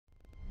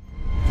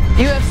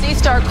UFC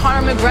star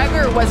Conor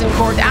McGregor was in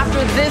court after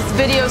this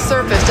video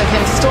surfaced of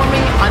him storming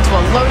onto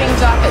a loading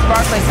dock at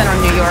Barclays Center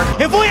in New York.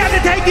 If we had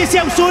to take this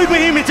outside with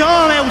him, it's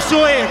all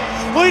outside.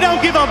 We don't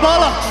give a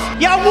bollocks.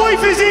 Your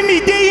wife is in me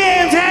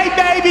DMs, hey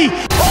baby.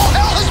 All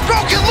hell has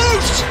broken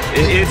loose.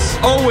 It's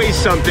always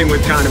something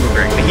with Conor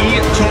McGregor. He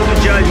told the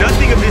judge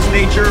nothing of this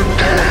nature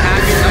will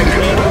happen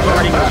again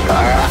regarding him.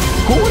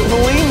 Who would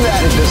believe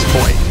that at this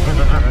point?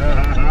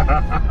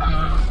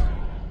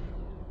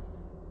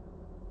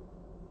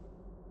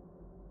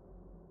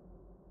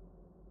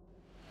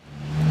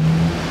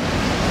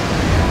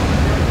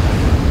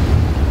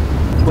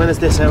 When has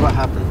this ever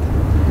happened?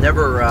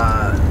 Never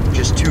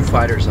just two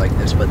fighters like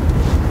this, but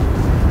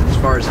as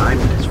far as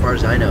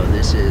I know,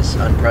 this is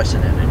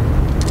unprecedented.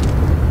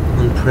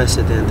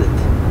 Unprecedented.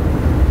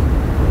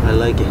 I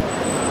like it.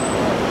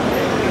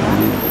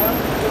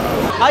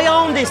 I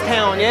own this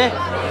town, yeah?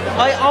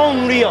 I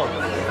own Rio.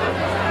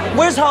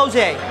 Where's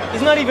Jose?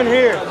 He's not even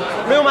here.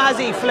 Rumor has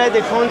it he fled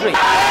the country.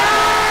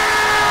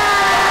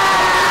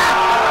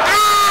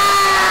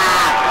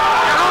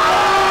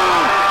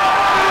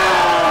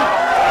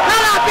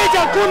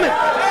 I'm coming!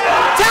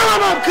 Tell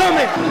him I'm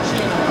coming!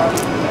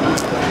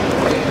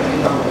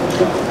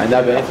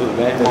 Ainda bem, tudo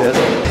bem,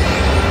 beleza?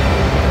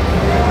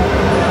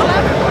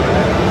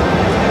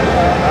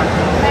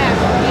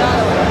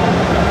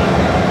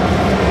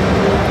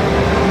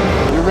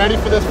 You ready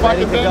for this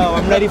fucking thing?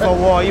 I'm ready for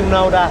war, you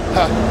know that.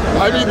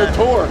 I mean the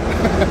tour.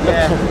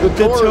 Yeah, the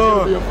tour is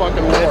gonna be a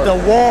fucking war. The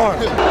war.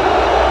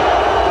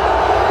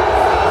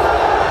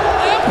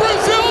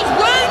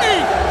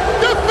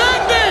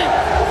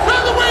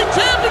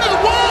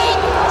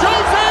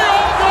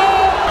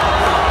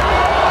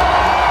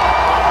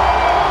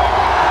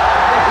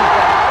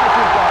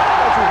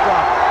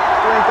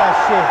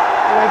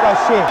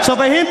 So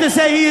for him to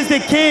say he is the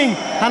king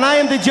and I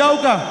am the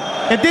joker,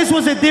 if this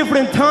was a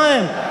different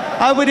time,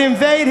 I would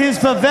invade his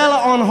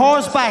favela on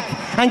horseback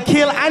and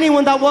kill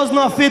anyone that was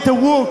not fit to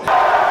walk.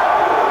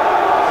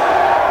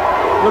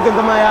 Look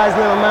into my eyes,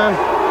 little man.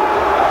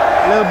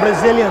 Little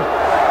Brazilian.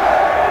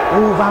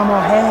 Ooh,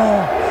 vamos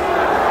here.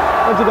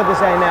 What you got to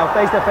say now,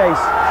 face to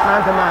face,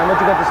 man to man, what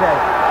you got to say?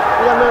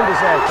 You got nothing to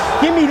say.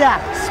 Give me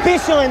that,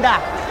 special in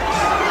that.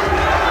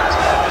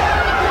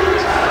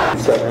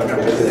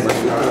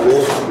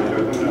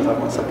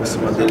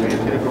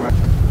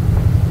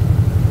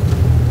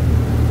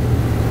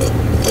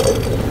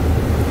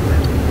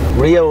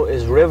 Rio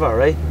is river,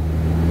 right?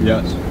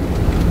 Yes.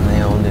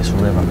 I own this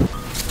river.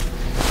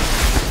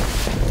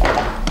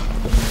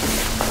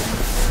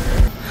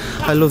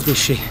 I love this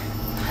shit.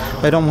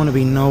 I don't want to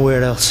be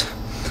nowhere else.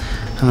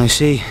 And I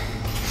see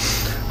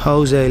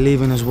Jose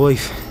leaving his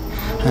wife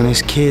and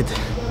his kid,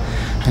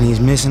 and he's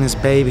missing his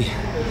baby,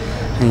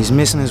 and he's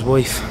missing his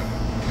wife.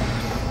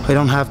 I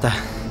don't have that.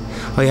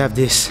 I have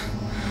this.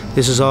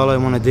 This is all I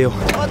want to do.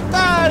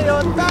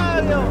 Otario,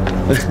 Otario!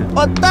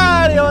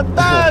 Otario,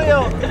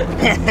 Otario!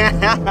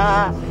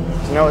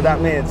 You know what that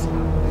means?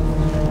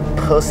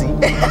 Pussy.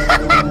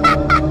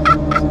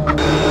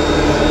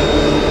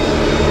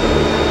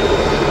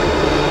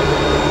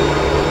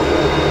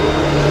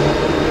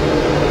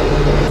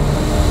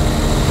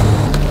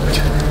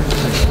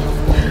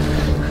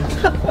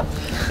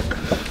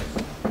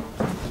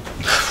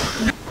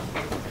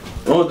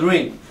 Oh,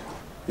 dream.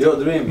 Your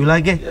dream. You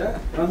like it? Yeah,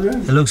 my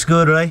dream. It looks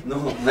good, right?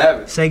 No,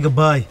 never. Say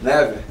goodbye.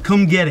 Never.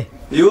 Come get it.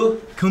 You?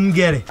 Come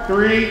get it.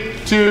 3,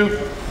 2.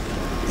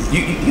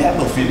 You have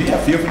no fear? You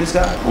have fear for this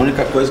guy? A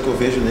única coisa que eu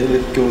vejo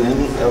nele, que eu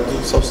lembro, é o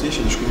do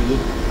Salsicha, do Scooby-Doo.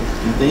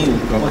 Não tem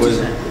uma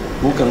coisa.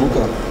 Nunca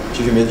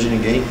tive medo de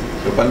ninguém.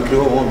 Meu pai me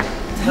criou homem.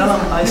 Tell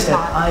him I said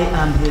I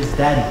am his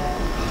daddy.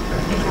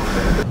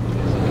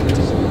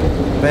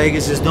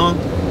 Vegas is done.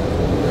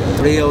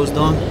 Rio is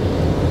done.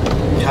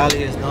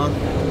 Cali is done.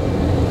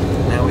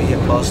 Now we hit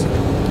Boston.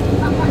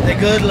 The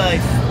good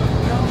life.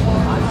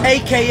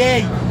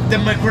 AKA the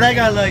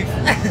McGregor life.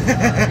 That's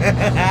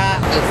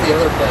the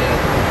other thing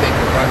in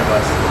front of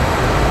us.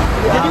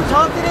 Did you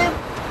talk to them?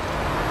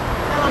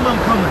 Tell him I'm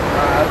coming.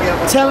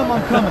 Tell him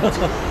I'm coming.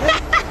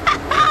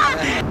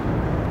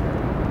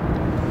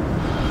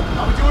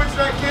 How would you wish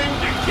that king?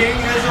 The king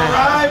has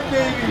arrived,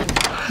 baby.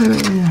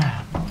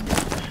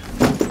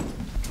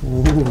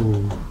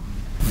 Ooh,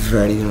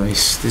 very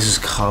nice. This is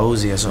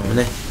cozy or something,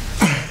 isn't it?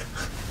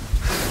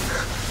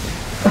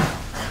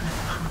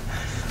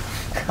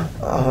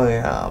 Oh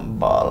yeah, I'm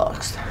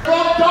bollocks.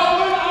 From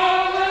Dublin,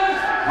 Ireland,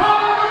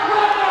 Conor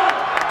McGregor!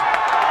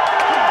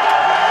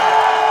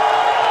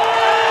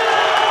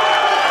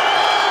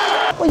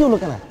 What are you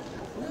looking at?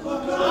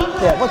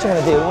 Yeah, what you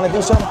gonna do? You wanna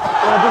do something? You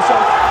wanna do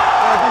something?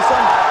 You wanna do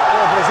something?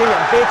 You're a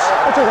Brazilian bitch.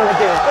 What you gonna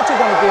do? What you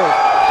gonna do?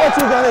 What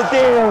you gonna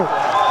do?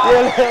 You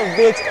little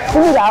bitch.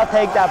 Give me that, I'll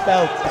take that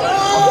belt.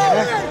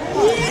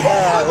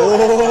 Yeah.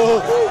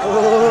 Ooh.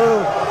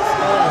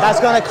 That's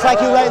gonna crack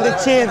you right in the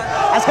chin.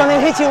 That's gonna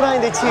hit you right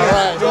in the chin.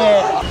 Right.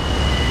 Yeah.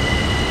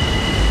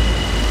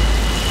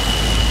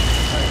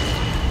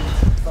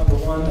 From the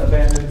one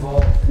abandoned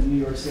vault in New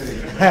York York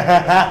City.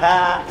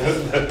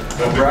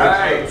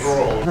 Right.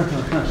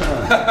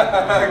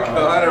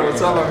 Conor,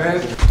 what's up, my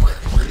man?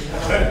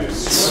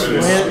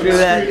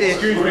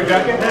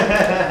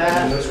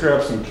 Let's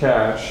grab some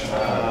cash.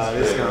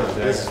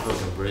 This is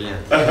fucking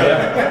brilliant.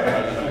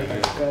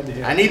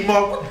 I need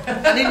more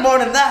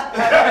than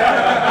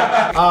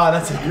that. Oh,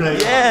 that's a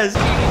great. Yes.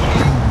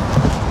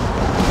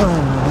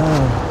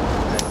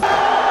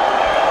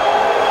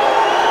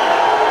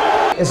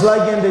 It's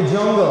like in the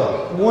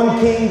jungle. One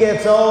king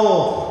gets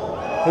old.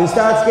 He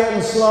starts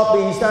getting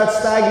sloppy. He starts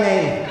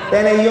stagnating.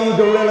 Then a young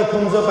gorilla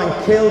comes up and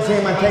kills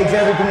him and takes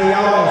everything he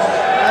owns.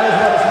 That is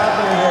what is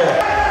happening here.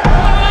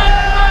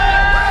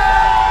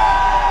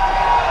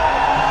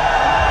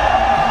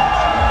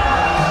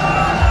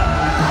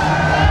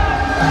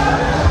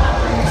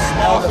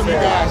 Awesome, you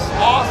guys.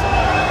 Awesome.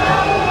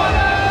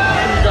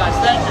 Thank you guys.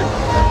 Thank you.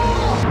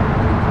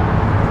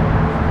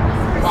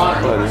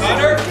 Conor.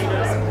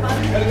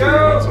 Let's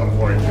go.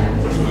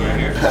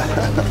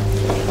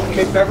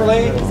 Okay,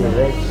 Beverly.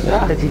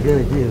 What's he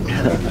gonna do?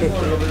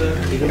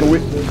 Can we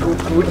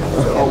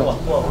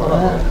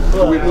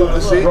move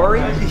the seat? Rory?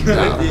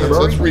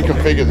 Let's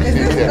reconfigure the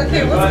seat here.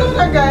 Okay, what's going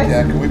on, guys?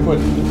 Yeah, can we put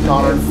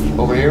Conor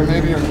over here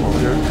maybe or over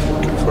here?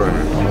 Kick for it.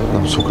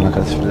 Não, soco na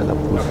cara desse filho da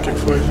puta. O que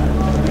foi?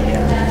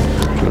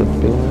 Pelo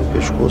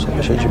pescoço, a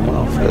caixa de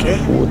mão, filho da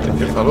puta. O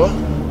que ele falou?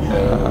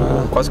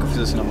 Quase que eu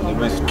fiz assim na mão dele,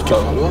 mas... O que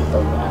ele falou?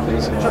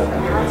 Fez assim.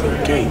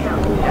 Quem?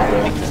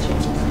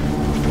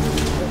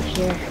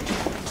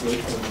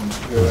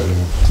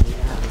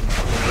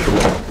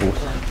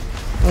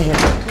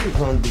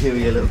 Don't do,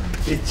 you little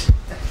bitch.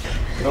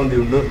 Don't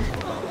do nothing.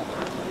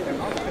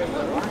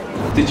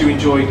 Did you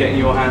enjoy getting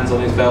your hands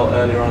on his belt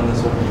earlier on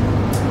this one?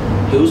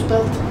 Whose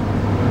belt?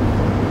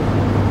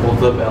 Or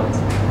the belt?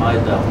 My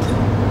belt.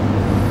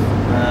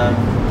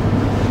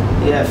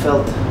 Yeah, it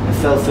felt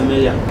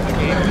familiar.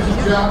 Ladies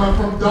and gentlemen,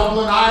 from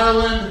Dublin,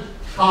 Ireland,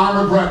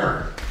 Conor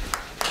McGregor.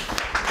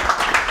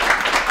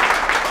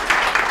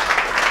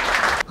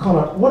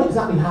 Conor, what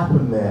exactly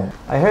happened there?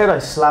 I heard I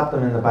slapped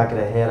him in the back of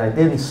the head. I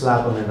didn't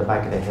slap him in the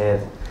back of the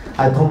head.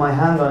 I put my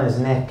hand on his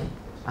neck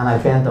and I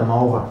bent him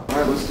over. All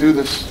right, let's do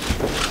this.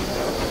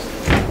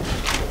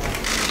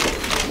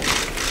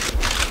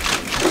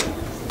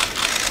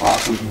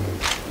 Awesome.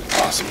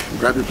 Awesome.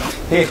 Grab your belt.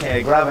 Yeah,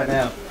 grab it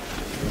now.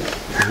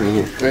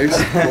 Face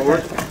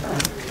forward.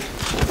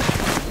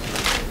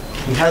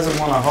 He hasn't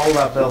want to hold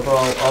that belt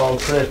all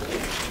trip.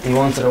 He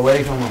wants it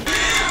away from him.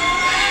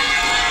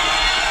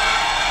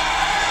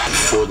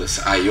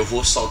 Foda-se, aí eu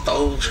vou soltar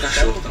os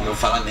cachorros também, eu vou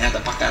falar merda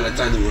pra cara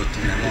atrás do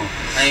outro, meu irmão.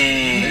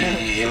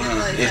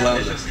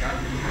 Irlanda.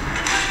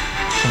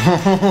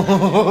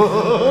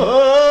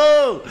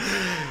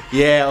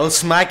 Yeah, I'll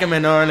smack him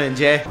in Ireland,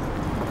 yeah.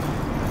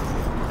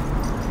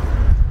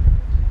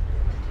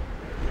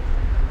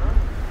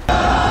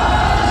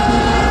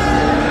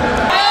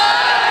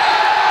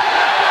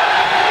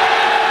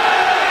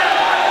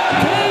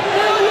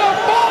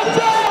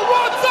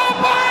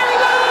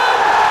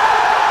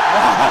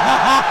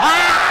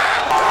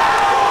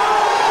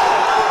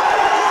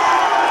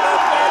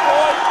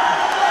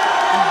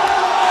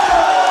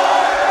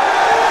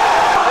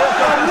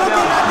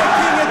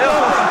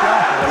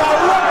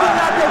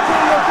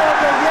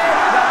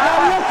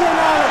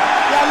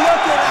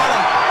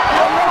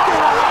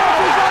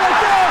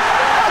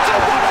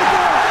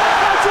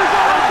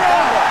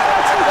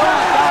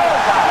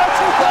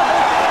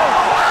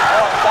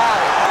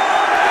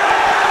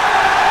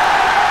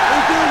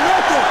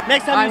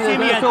 Next time you see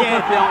me at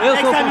dead.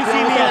 Next time you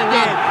see me at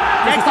dead.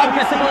 Next time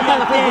you see me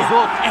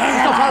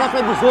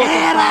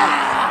at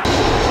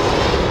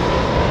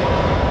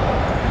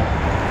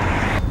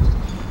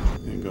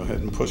And go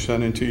ahead and push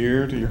that into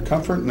your ear to your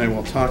comfort, and they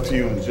will talk to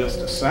you in just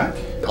a sec.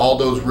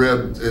 Aldo's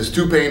rib is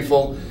too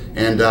painful,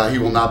 and he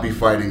will not be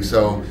fighting.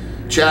 So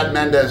Chad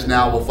Mendes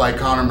now will fight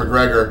Conor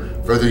McGregor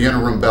for the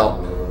interim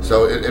belt.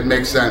 So it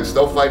makes sense.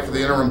 They'll fight for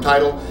the interim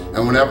title,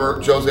 and whenever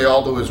Jose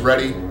Aldo is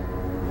ready,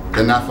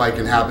 then that fight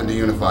can happen to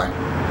unify.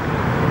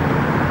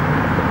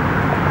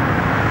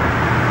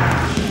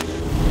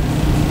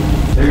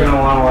 They're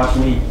gonna want to watch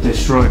me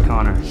destroy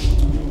Conor.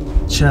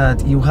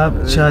 Chad, your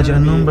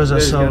numbers are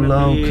so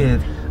low,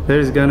 kid.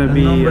 There's gonna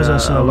be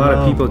a lot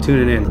of people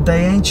tuning in.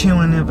 They ain't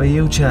tuning in for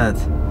you, Chad.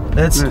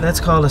 Let's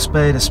call a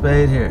spade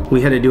here. We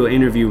had to do an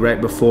interview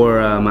right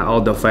before my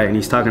Aldo fight, and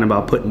he's talking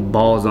about putting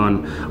balls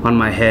on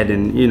my head,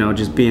 and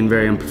just being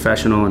very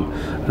unprofessional.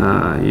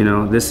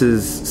 And this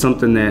is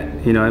something that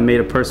I made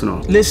it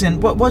personal.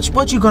 Listen,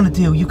 what you gonna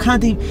do? You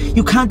can't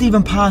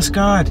even pass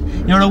guard.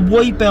 You're a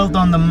white belt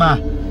on the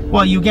mat.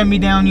 What, you get me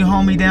down, you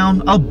hold me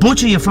down? I'll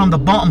butcher you from the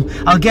bottom.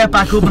 I'll get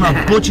back up and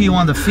I'll butcher you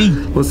on the feet.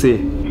 We'll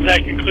see.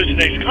 That concludes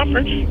today's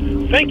conference.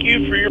 Thank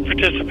you for your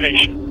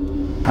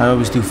participation. I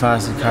always do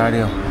fasted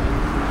cardio.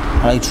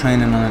 I like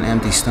training on an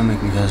empty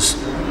stomach because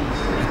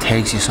it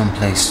takes you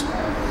someplace.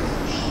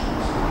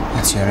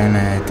 You're in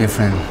a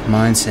different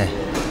mindset.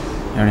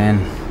 You're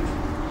in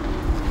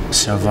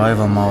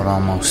survival mode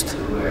almost.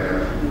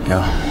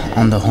 You're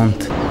on the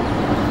hunt.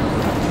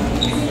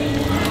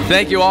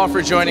 Thank you all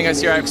for joining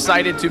us here. I'm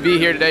excited to be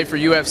here today for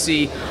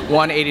UFC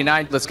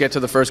 189. Let's get to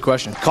the first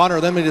question.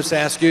 Conor, let me just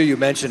ask you, you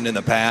mentioned in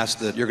the past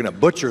that you're going to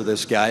butcher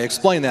this guy.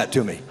 Explain that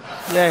to me.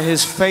 Yeah,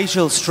 his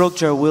facial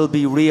structure will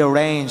be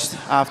rearranged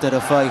after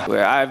the fight.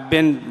 I've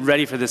been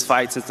ready for this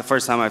fight since the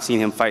first time I've seen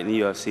him fight in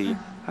the UFC.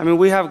 I mean,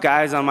 we have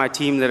guys on my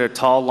team that are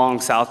tall, long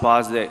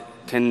southpaws that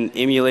can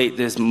emulate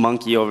this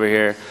monkey over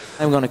here.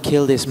 I'm going to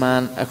kill this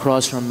man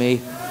across from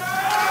me.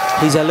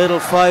 He's a little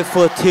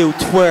 5'2"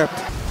 twerp.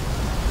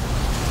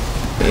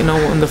 You know,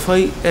 when the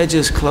fight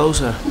edges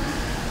closer,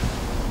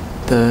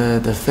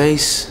 the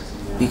face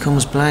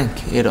becomes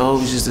blank. It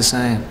always is the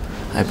same.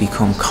 I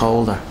become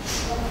colder.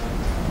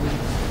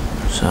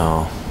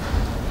 So,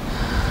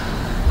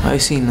 I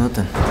see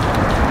nothing.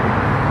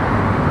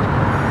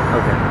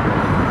 Okay.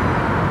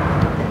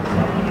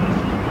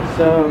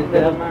 So,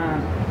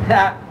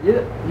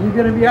 you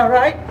gonna be all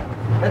right?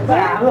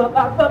 Bye.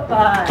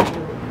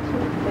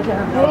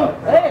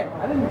 Hey,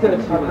 I didn't touch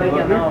you. I'll break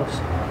your nose.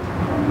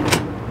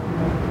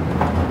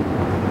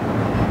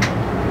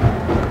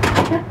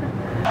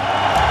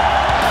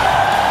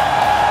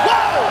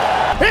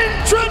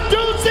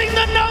 Introducing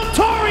the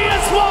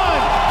notorious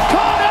one,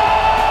 Conor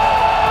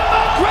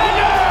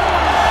McGregor!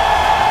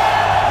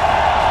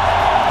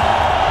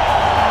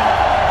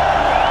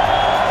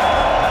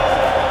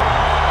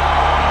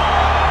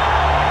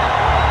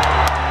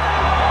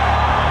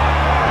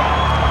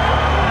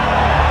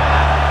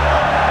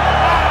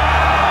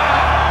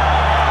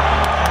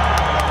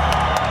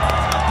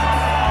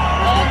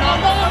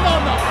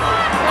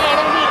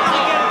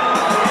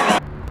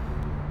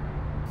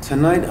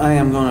 Tonight I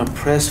am going to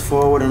press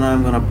forward and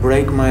I'm going to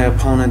break my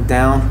opponent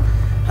down.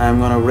 I'm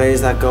going to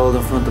raise that gold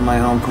in front of my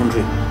home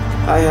country.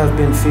 I have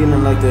been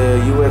feeling like the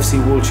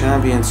UFC World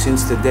Champion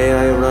since the day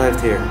I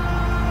arrived here.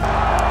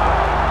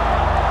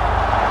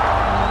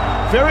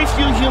 Very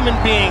few human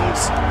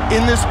beings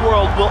in this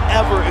world will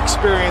ever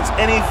experience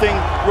anything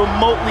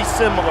remotely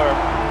similar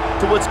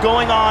to what's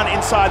going on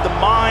inside the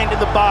mind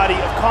and the body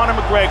of Conor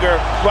McGregor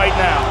right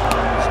now.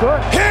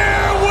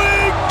 Here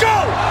we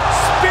go!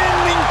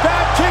 Spinning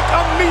back kick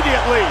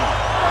immediately.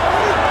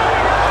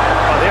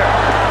 Oh, they're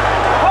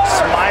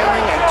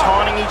smiling and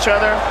taunting each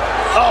other.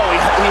 Oh, he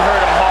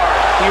hurt him hard.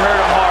 He hurt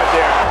him hard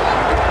there.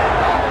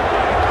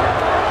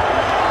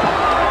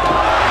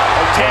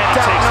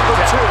 Takedown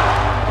number 2.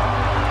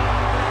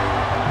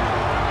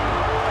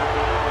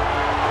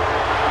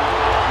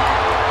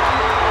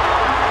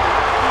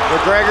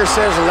 McGregor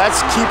says, let's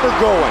keep her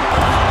going.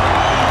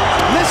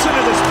 Listen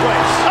to this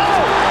place.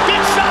 Oh, big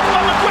shot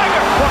by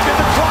McGregor. Look at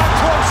the clock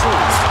closely.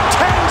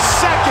 10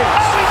 seconds.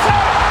 Oh, he's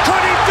hurt.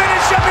 Could he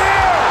finish him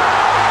here?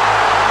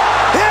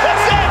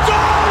 It's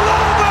all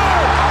over.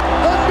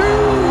 The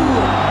new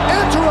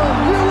interim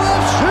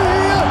UFC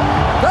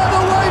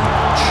featherweight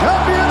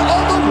champion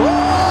of the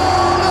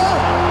world,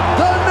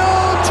 the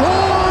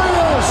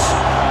notorious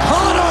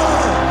Conor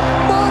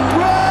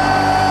McGregor.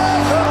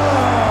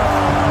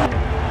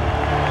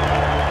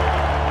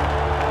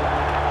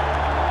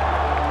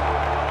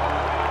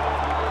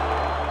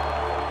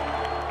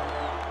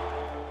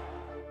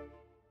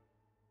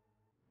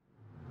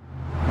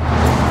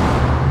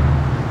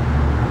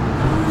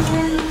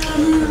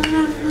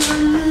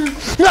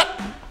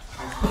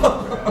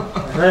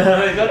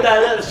 Got that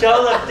little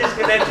shoulder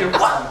disconnection.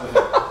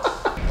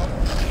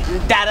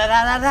 Da da da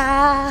da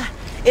da.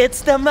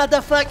 It's the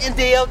motherfucking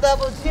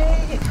DOWG.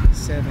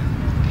 7,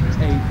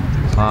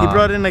 8. He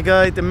brought in a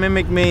guy to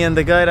mimic me, and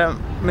the guy that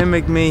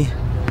mimicked me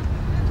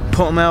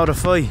put him out of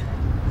the fight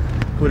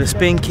with a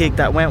spin kick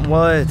that went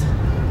wide.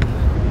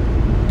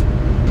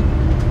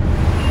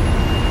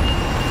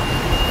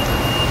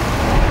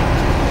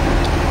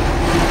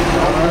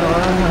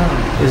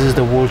 This is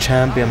the world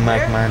champion,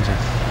 Mike Mansion.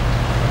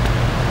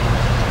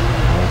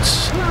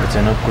 It's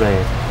an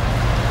upgrade,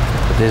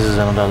 but this is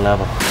another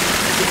level.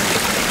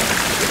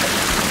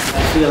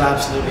 I feel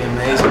absolutely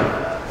amazing.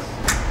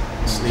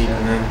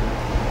 Sleeping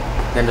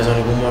then there's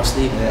only one more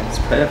sleep. Yeah, it's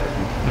perfect.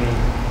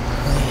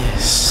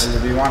 Yes.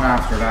 There'll be one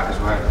after that as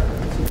well.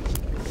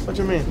 What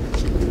do you mean?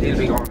 He'll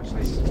be going to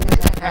sleep.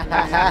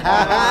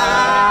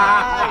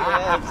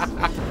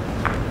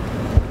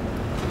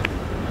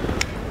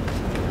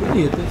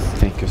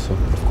 Thank you, sir.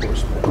 Of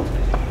course.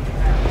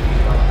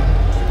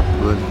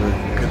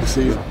 Good to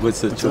see you.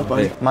 What's up,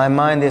 buddy? My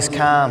mind is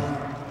calm,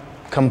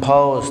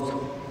 composed.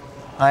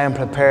 I am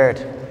prepared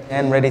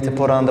and ready to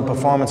put on the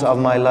performance of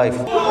my life.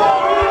 For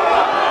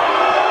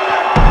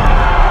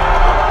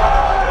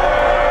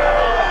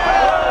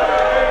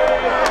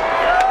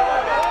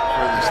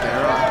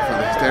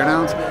the stare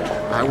downs,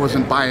 I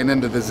wasn't buying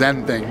into the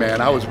Zen thing, man.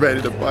 I was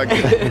ready to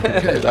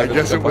fucking. I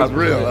guess it was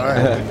real, all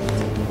right.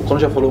 O Conor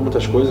já falou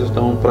muitas coisas,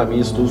 então pra mim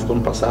isso tudo ficou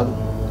no passado.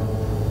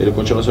 Ele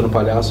continua sendo um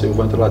palhaço e eu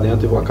vou entrar lá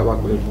dentro e vou acabar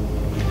com ele.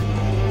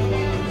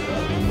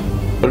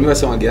 Pra mim vai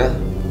ser uma guerra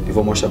e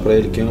vou mostrar pra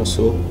ele quem eu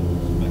sou,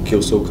 que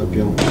eu sou o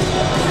campeão.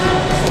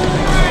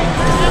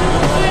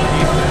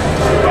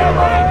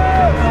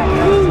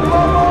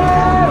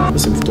 Eu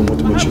sempre estou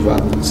muito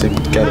motivado,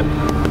 sempre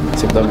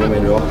dar o meu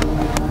melhor.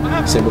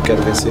 Sempre eu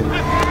quero vencer.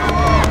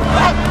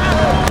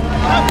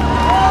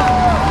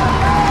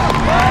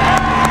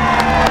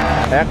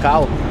 É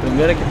cal.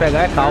 Primeiro que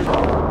pegar é cal.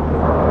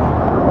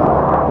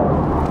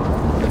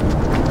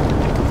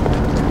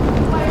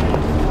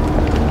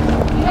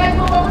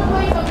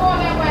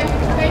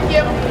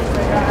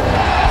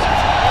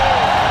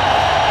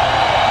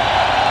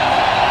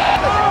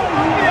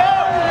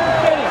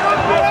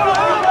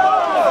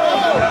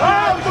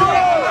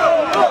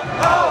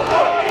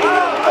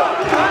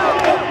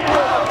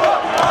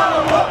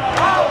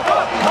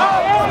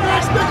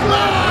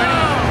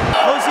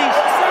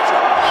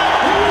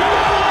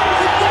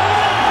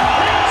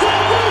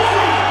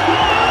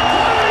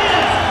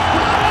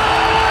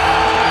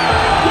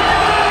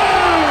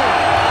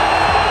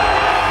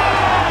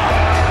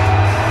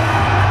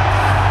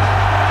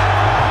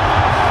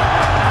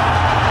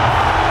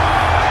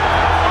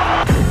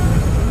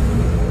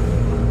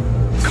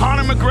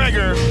 Conor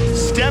McGregor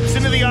steps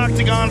into the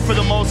octagon for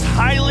the most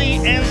highly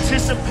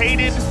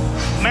anticipated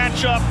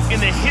matchup in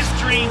the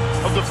history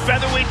of the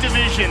featherweight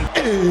division.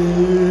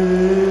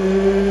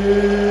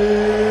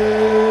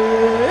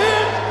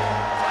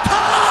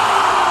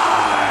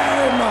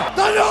 Time!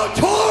 The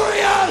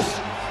notorious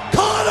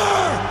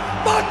Conor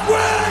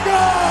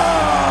McGregor!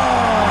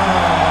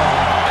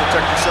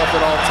 Protect yourself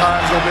at all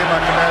times, obey my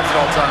commands at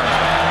all times.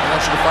 I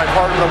want you to fight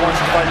hard, but I want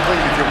you to fight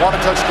clean. If you want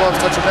to touch gloves,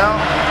 touch them now.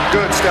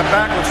 Good, step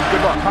backwards,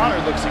 good luck.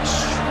 Conor looks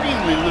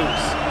extremely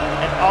loose,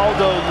 and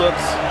Aldo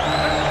looks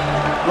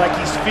like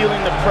he's feeling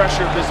the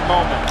pressure of this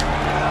moment.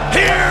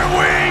 Here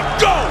we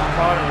go!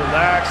 Conor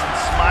relaxed and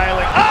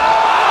smiling.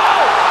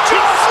 Oh! He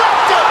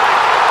slipped him!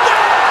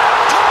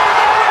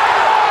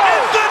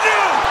 It's the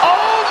new!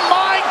 Oh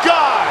my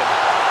God!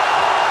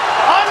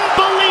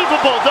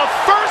 Unbelievable! The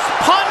first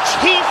punch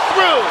he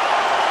threw.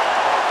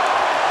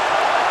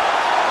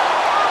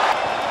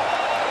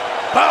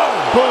 Boom!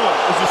 Boom!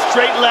 It was a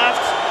straight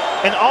left,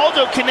 and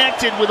Aldo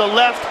connected with a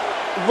left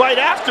right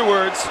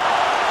afterwards.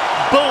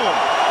 Boom!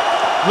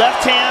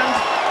 Left hand,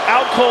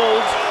 out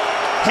cold,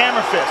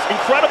 hammer fist.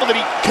 Incredible that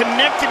he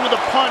connected with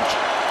a punch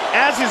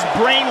as his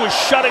brain was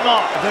shutting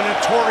off. The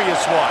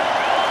notorious one,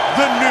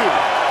 the new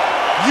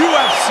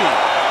UFC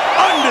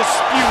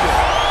undisputed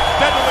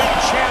featherweight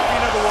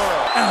champion of the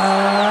world.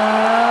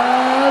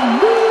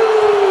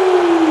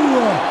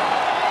 New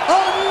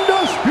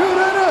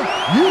undisputed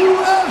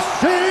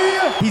UFC.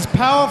 He's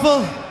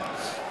powerful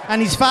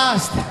and he's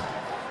fast,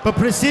 but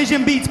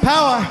precision beats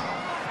power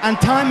and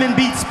timing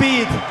beats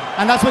speed,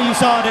 and that's what you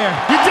saw there.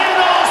 You did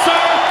it all, sir!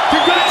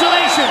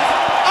 Congratulations!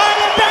 All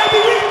right, baby,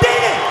 we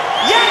did it!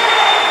 Yeah!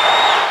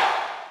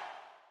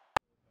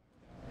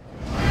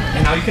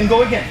 And now you can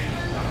go again.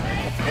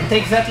 And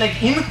take that leg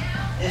in,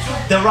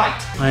 the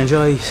right. I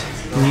enjoy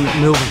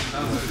moving,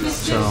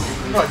 so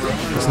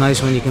it's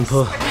nice when you can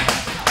put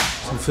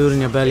some food in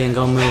your belly and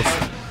go move.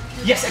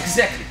 Yes,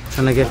 exactly.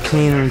 Trying to get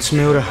cleaner and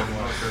smoother,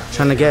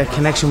 trying to get a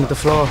connection with the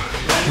floor,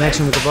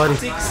 connection with the body.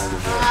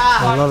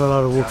 A lot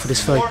of work for this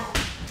fight.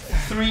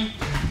 3,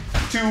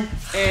 2,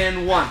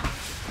 and 1.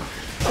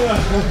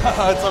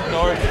 It's up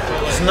north.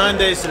 It's 9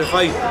 days to the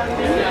fight.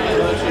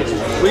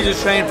 We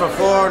just trained for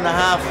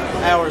 4.5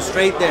 hours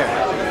straight there.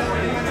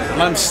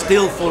 And I'm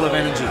still full of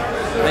energy.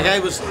 Like I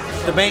was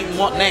debating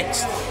what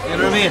next. You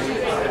know what I mean?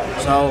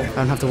 So I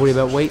don't have to worry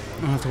about weight.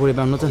 I don't have to worry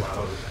about nothing.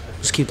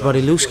 Just keep the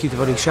body loose, keep the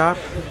body sharp,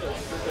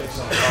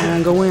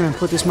 and go in and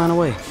put this man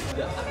away.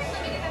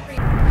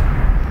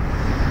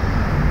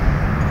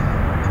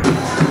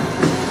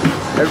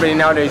 Everybody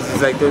nowadays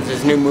is like, there's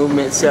this new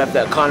movement stuff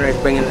that Conor is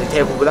bringing to the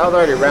table, but that was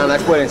already around.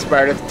 That's what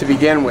inspired it to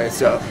begin with.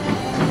 So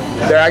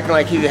they're acting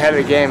like he's ahead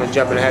of the game and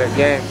jumping ahead of the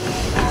game.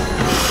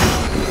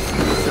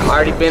 I've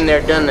already been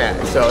there, done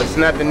that. So it's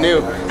nothing new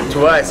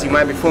to us. You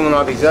might be fooling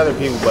all these other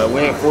people, but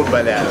we ain't fooled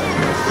by that.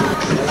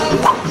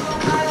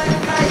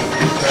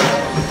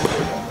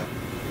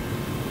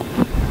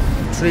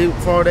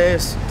 3-4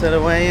 days to the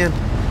weigh-in,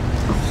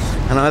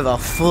 and I have a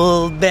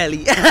full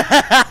belly.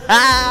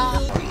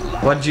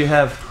 What did you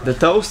have? The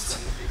toast?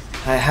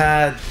 I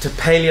had the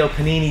paleo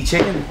panini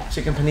chicken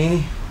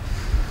panini.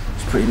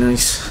 It's pretty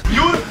nice.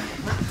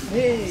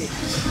 Hey.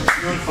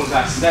 Beautiful,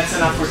 guys. That's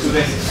enough for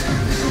today.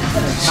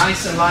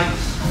 Nice and light,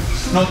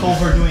 not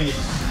overdoing it.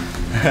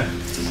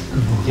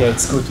 Yeah,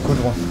 it's good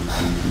one.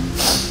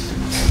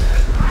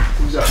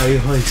 How are you,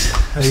 boys?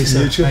 How are you,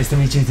 sir? Nice to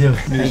meet you too.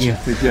 Thank you.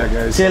 Yeah,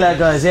 guys. See you later,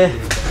 guys, yeah?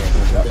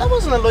 That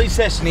wasn't a light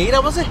session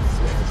either, was it?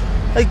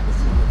 Like,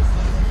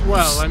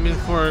 well, I mean,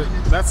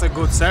 that's a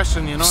good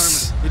session, you know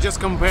what I mean? You just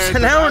compare it to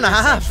an hour and a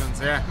half.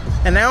 Sessions, yeah.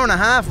 An hour and a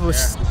half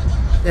was.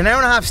 Yeah. An hour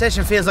and a half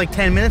session feels like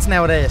 10 minutes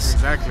nowadays.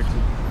 Exactly.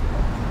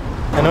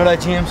 Another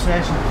gym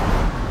session.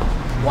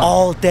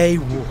 All day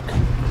walk.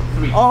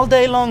 All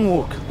day long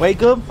walk.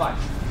 Wake up,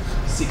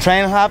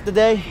 train half the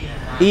day,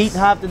 eat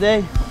half the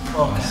day.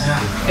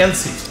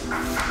 Elsie.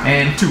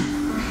 And 2.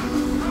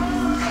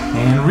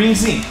 And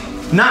rings in.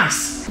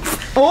 Nice.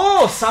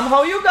 Oh,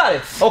 somehow you got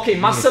it. Okay,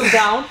 muscle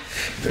down.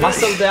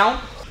 Muscle down.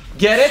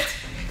 Get it.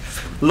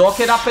 Lock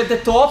it up at the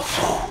top.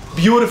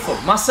 Beautiful.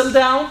 Muscle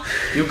down.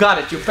 You got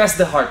it. You passed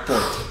the hard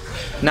point.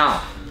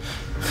 Now,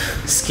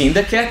 skin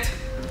the cat.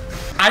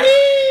 I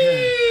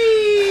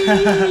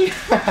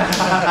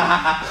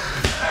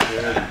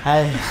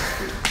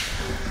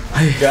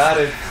got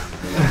it.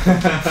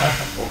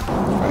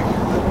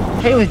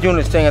 He was doing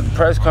his thing at the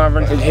press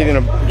conference. He's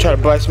gonna try to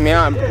bust me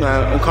out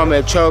and call me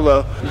a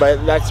cholo,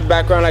 but that's the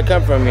background I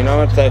come from, you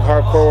know? It's like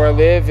hardcore where I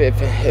live. If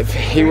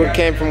he would have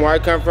came from where I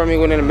come from, he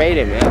wouldn't have made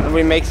it, man.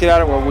 Nobody makes it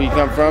out of where we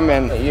come from,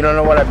 and you don't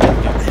know what I've been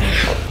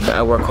through.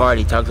 I work hard.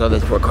 He talks all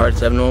this work hard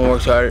stuff. No one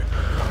works hard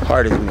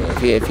as me.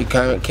 If he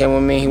came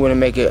with me, he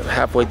wouldn't make it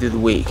halfway through the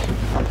week.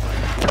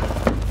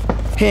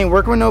 He ain't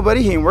working with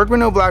nobody. He ain't working with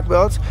no black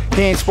belts.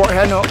 He ain't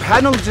had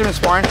no legitimate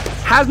sparring.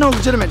 Has no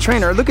legitimate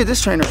trainer. Look at this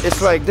trainer.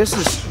 It's like, this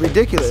is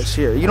ridiculous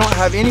here. You don't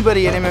have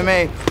anybody in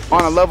MMA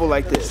on a level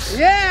like this.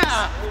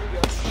 Yeah!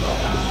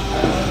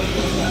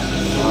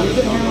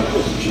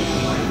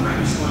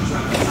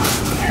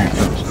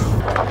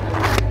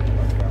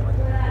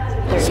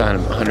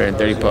 Sign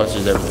 130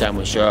 posters every time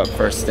we show up,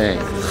 first thing.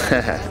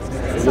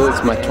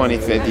 It's my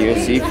 25th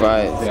UFC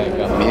fight.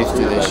 I'm used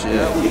to this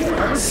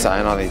shit.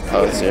 Sign all these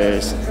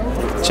posters.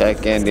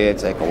 Check in, dude.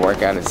 It's like a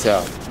workout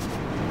itself.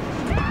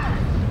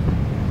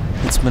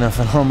 It's been a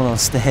phenomenal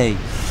stay.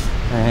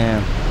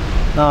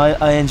 No,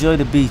 I enjoy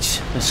the beach.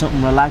 There's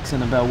something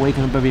relaxing about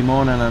waking up every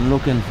morning and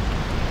looking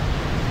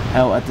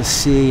out at the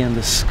sea and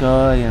the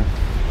sky and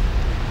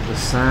the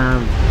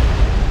sand.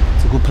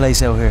 It's a good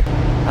place out here.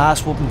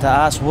 Ass whooping to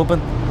ass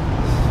whooping.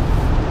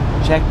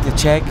 Check to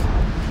check.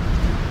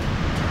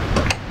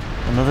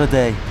 Another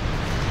day.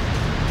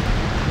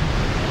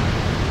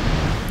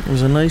 It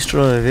was a nice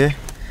drive, yeah?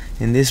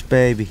 In this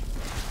baby.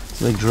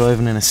 It's like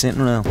driving in a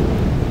sitting room.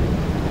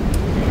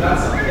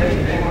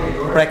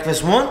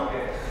 Breakfast 1,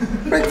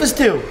 breakfast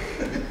 2. Live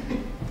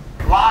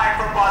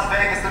from Las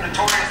Vegas, the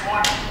notorious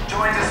one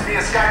joins us via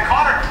Skype.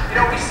 Conor, you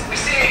know, we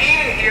see you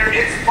eating here.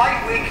 It's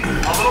fight week,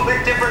 a little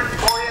bit different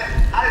for you.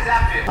 How does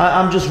that feel?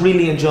 I'm just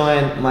really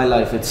enjoying my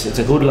life. It's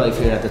a good life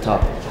here at the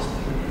top.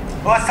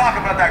 Well, let's talk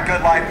about that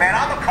good life, man.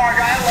 I'm a car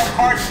guy. I love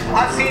cars.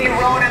 I've seen you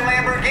rolling in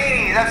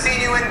Lamborghinis. I've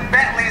seen you in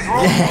Bentleys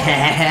rolling.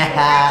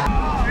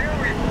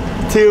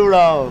 2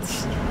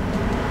 rolls.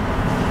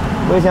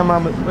 Where's your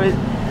mama?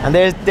 And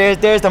there's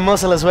the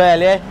muscle as well,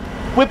 yeah?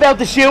 Whip out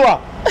the shoer. I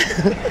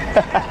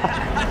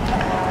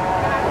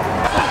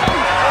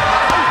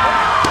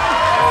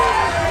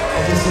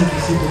just think you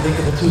see the link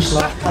of a 2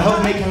 slot. I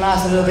hope it can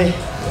last a little bit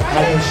and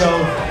I can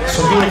show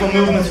some beautiful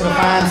movements for the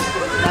fans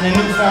and a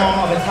new form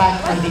of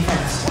attack and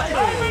defense.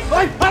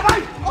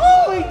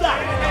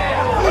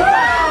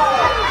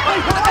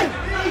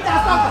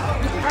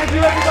 Thank you,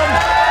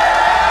 everybody.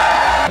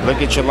 Look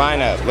at your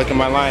lineup. Look at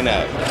my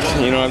lineup.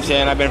 You know what I'm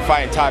saying? I've been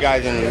fighting top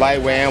guys in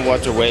lightweight and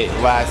welterweight the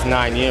last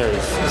 9 years.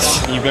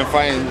 You've been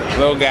fighting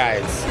little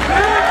guys.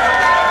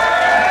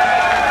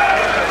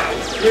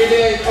 3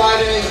 days, 5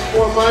 days,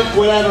 4 months,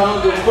 whatever. I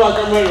don't give a fuck.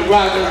 I'm ready to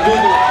rock and do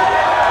this.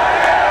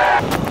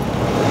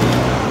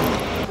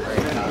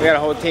 We got a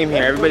whole team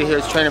here. Everybody here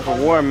is training for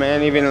war,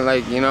 man. Even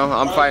like, you know,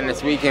 I'm fighting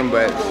this weekend,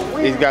 but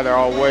these guys are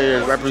all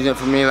warriors. Represent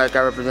for me like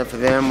I represent for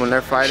them when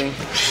they're fighting.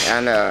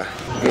 And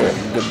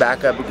good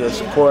backup, good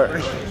support.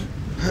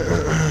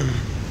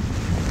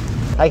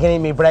 I can eat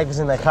me breakfast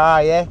in the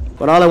car, yeah?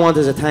 But all I want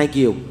is a thank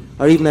you,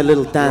 or even a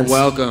little dance. You're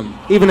welcome.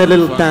 Even a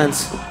little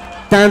dance.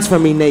 Dance for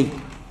me, Nate.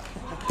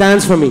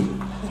 Dance for me.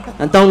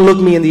 And don't look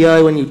me in the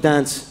eye when you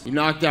dance. You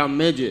knocked out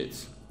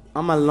midgets.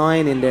 I'm a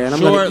lion in there, and I'm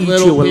gonna eat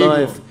you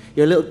alive.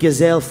 Your little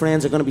gazelle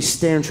friends are gonna be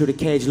staring through the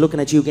cage, looking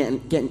at you,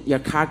 getting your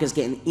carcass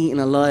getting eaten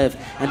alive,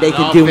 and they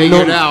can do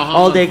nothing.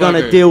 All they're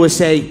gonna do is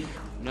say,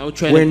 no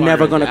training "We're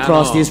never gonna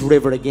cross all. this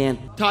river again."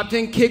 Top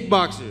 10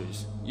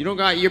 kickboxers.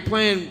 You're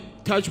playing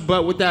touch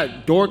butt with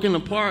that dork in the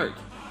park,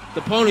 the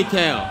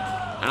ponytail.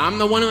 And I'm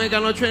the one who ain't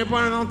got no training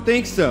partner. I don't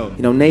think so.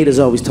 You know, Nate is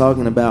always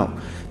talking about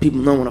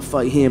people don't want to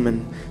fight him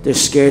and they're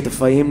scared to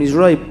fight him. And he's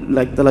right.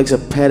 Like the likes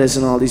of Pettis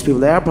and all these people,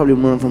 they are probably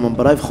running from him.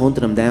 But I've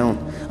hunted him down.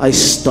 I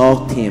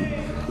stalked him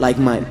like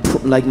my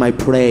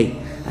prey.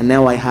 And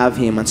now I have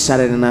him. On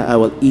Saturday night, I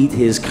will eat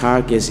his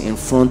carcass in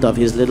front of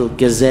his little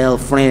gazelle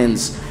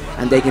friends,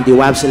 and they can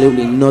do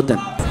absolutely nothing.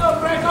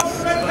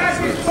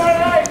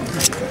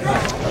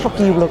 What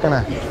are you looking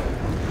at?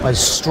 I'll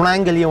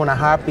strangle you in a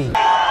heartbeat.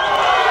 What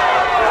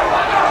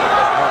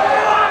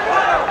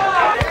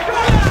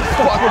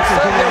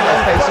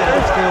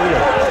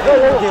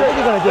are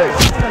you gonna do?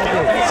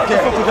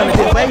 What are you gonna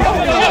do?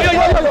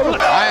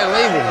 I ain't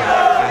leaving.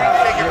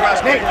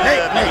 What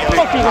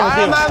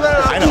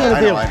are you gonna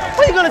do? What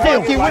are you gonna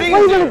do? What are you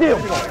gonna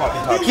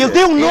do? You'll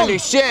do nothing.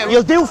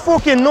 You'll do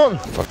fucking nothing.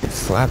 Fucking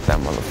slap that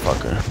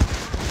motherfucker.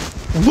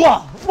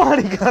 What? What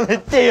are you gonna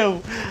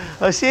do?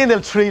 I've seen the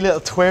 3 little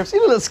twerps. See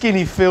the little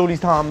skinny fool he's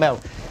talking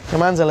about. Your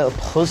man's a little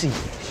pussy.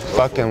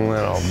 Fucking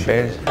little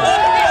bitch.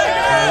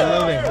 I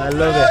love it. I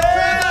love it.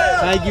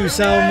 Thank you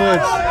so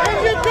much.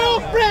 And your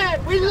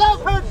girlfriend, we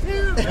love her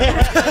too.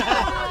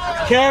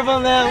 Careful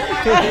now.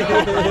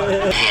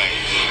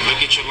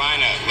 Look at your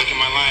lineup. Look at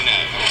my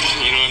lineup.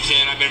 You know what I'm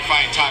kid. I've been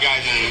fighting top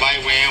guys in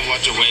lightweight and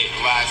welterweight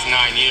the last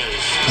 9 years.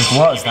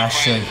 What is that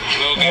shit?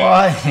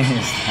 What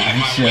is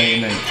that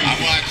shit, mate?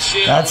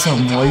 That's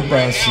some white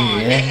belt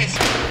shit,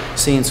 yeah?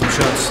 Seeing some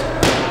shots,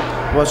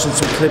 watching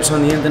some clips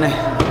on the internet,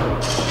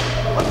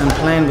 and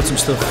playing with some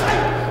stuff.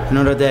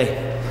 Another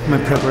day. My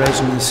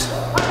preparation is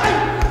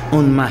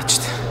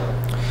unmatched.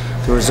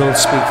 The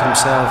results speak for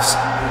themselves.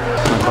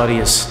 My body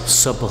is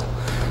supple,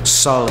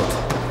 solid,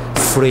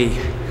 free,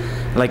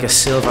 like a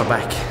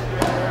silverback,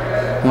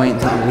 waiting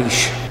to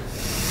unleash.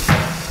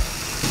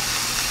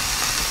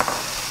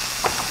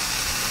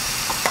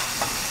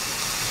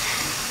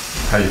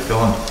 How you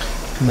feeling?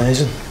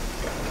 Amazing.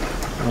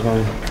 We're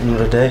going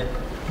another day.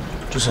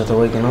 Just after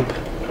waking up.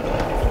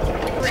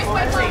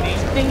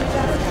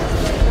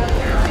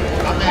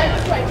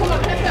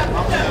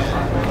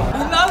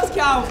 He loves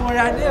California,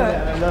 I knew it.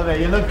 I love it.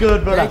 You look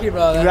good, brother. Thank you,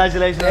 brother.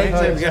 Congratulations. Thank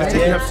you. We gotta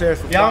take you upstairs.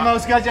 You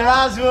almost got your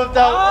ass whooped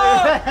out.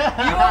 Oh,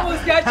 you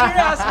almost got your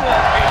ass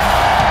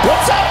whooped.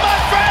 What's up, my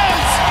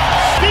friends?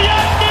 The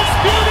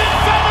undisputed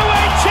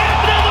featherweight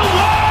champion of the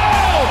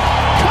world,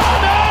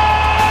 Conor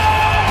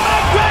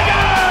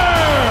McGregor!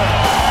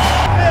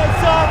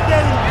 It's all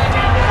Denny.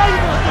 How you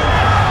gonna do?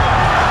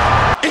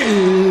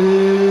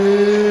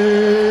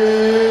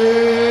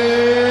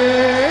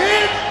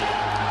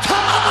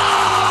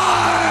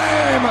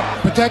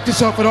 Protect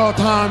yourself at all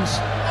times.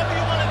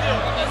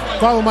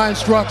 Follow my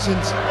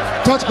instructions.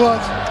 Touch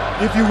gloves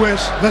if you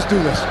wish. Let's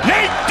do this.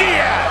 Nate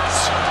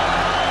Diaz!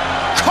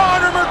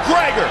 Conor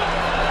McGregor!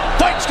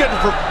 Fight scheduled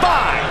for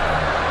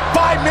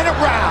 5-minute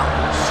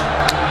rounds.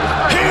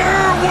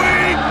 Here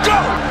we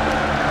go!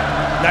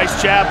 Nice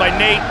jab by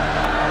Nate.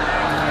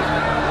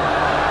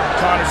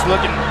 Conor's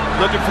looking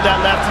for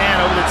that left hand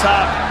over the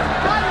top.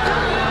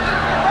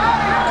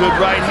 Good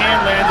right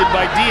hand landed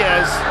by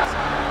Diaz.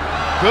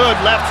 Good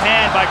left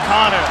hand by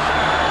Conor.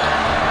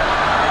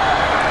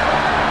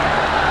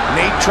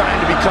 Nate trying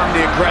to become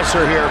the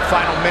aggressor here,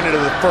 final minute of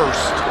the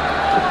first.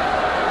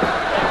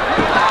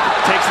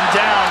 Takes him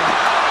down.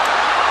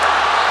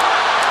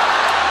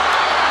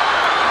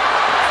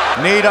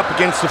 Nate up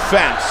against the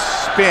fence,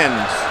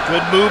 spins.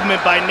 Good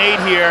movement by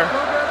Nate here.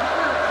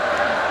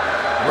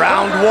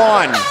 Round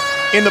 1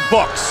 in the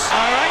books.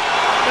 All right,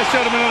 let's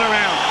show them another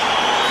round.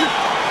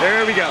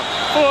 There we go.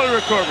 Full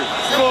recovery,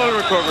 full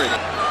recovery.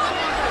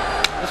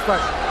 Let's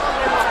fight.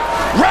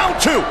 Round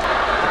 2.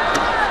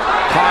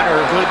 Conor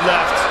Good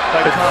left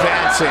by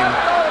advancing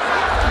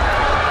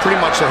pretty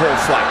much the whole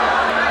fight.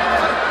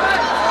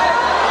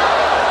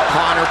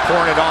 Conor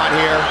pouring it on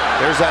here.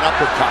 There's that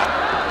uppercut.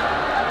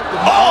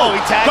 Oh,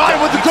 he tagged got him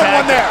it with the good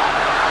one there.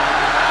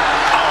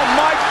 Oh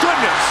my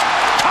goodness.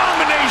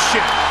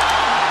 Combination.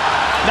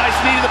 Nice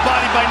knee to the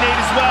body by Nate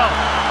as well.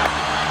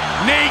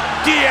 Nate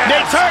Diaz.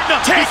 Nate's hurting him.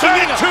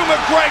 Taking it to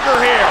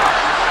McGregor here.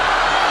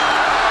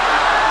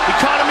 He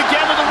caught him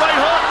again with a right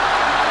hook.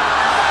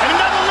 And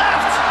another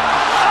left.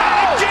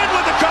 And again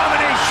with the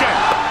combination.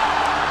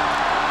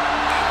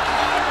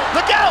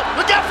 Look out!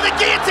 Look out for the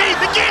guillotine!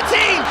 The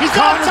guillotine! He's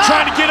Conor on top.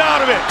 trying to get out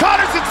of it.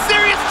 Conor's in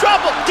serious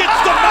trouble. Gets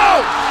the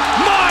mouth.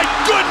 My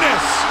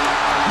goodness.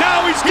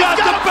 Now he's got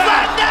the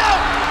back. Now.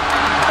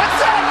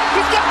 That's it.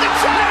 He's got the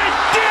chain.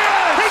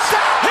 Diaz. He's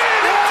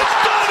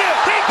done it.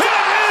 It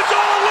is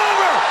all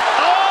over.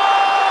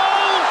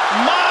 Oh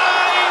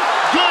my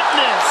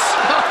goodness.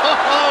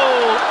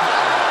 Oh.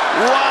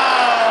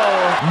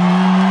 Wow.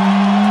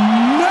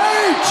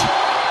 Nate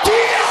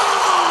Diaz!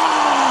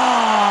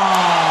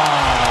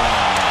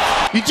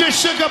 You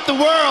just shook up the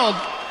world.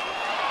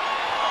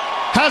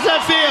 How's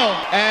that feel?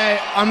 Hey,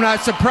 I'm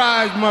not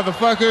surprised,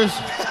 motherfuckers.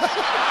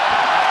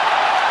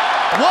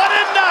 What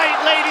a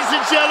night, ladies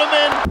and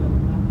gentlemen.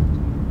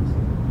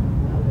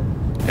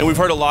 And we've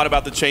heard a lot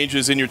about the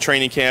changes in your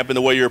training camp and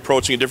the way you're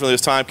approaching it differently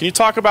this time. Can you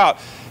talk about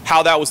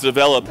how that was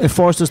developed? It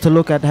forced us to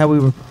look at how we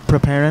were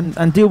preparing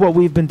and do what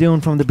we've been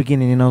doing from the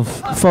beginning, you know,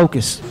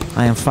 focus.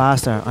 I am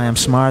faster, I am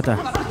smarter.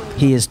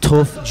 He is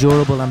tough,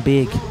 durable and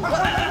big.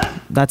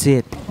 That's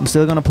it. I'm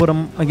still going to put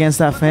him against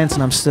that fence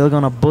and I'm still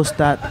going to bust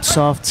that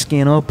soft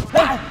skin up.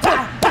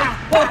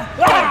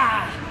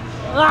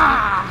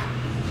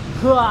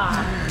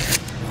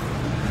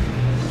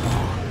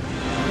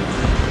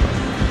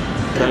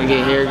 Trying to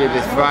get here, get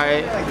this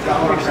fight,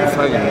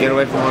 fucking get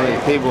away from all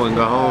these people and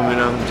go home, you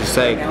know, just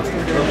like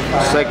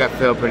I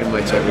feel pretty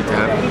much every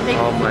time.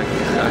 Oh my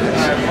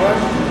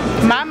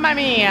goodness. Mamma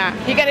mia,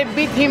 he gotta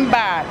beat him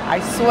bad.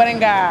 I swear to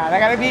God,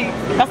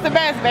 that's the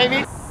best,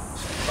 baby.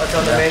 What's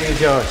on the menu,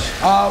 George?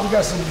 We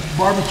got some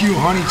barbecue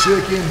honey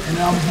chicken, and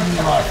now I'm giving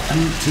you a lot of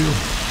fruit too.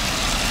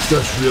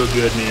 Stuff's real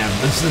good, man.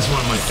 This is one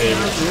of my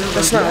favorites.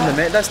 That's not on the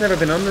menu. That's never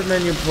been on the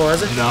menu before,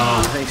 has it?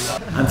 No.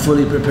 I'm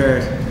fully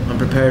prepared. I'm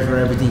prepared for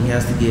everything he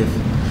has to give.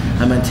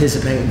 I'm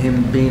anticipating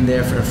him being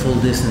there for the full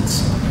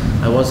distance.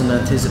 I wasn't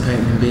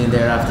anticipating him being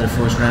there after the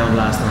first round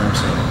last time,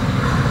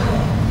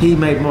 so. He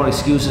made more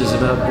excuses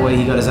about why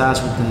he got his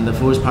ass whipped in the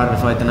first part of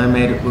the fight than I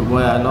made it with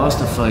why I lost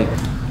the fight.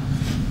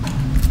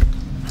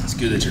 It's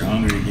good that you're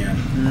hungry again.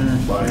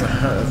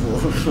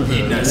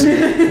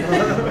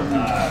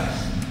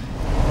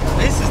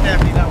 This is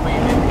definitely not what you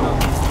meant.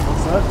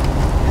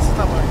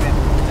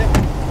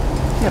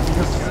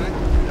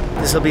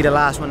 This will be the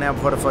last one now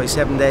before the fight.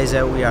 7 days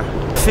out we are.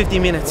 50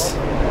 minutes.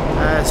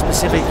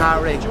 Specific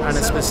heart rate and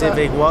a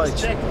specific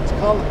wattage.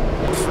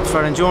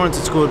 For endurance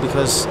it's good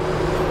because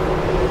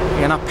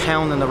you're not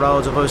pounding the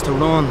roads. If I was to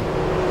run,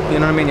 you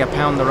know what I mean, you're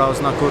pounding the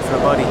roads, not good for the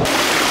body.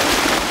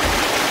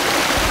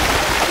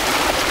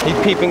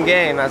 He's peeping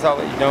game, that's all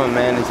he's doing,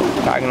 man. He's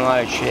talking a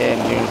lot of shit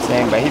and doing the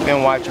same, but he's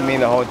been watching me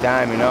the whole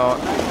time, you know.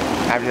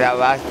 After that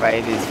last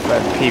fight, he's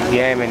peep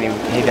game and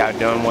he's out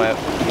doing what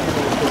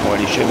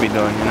he should be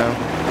doing, you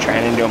know.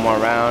 Trying to do more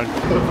around.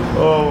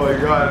 Oh my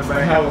god,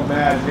 my hell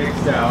mad big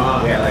style,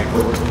 huh? Yeah, like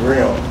it was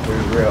real. It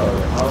was real.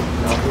 I'll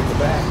put the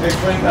back. Hey,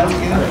 Frank, how do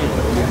we get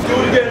Do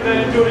it again,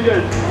 man. Do it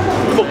again.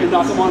 Fucking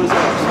knock him on his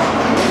ass.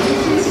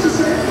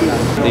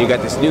 Then you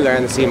got this new guy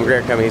on the scene,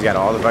 McGregor coming. He's got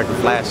all the fucking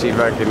flashy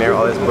fucking there,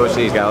 all this bullshit.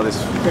 He's got all this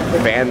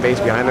fan base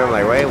behind him.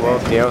 Like, wait, well,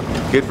 you know,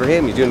 good for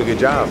him. He's doing a good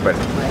job. But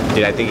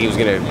did I think he was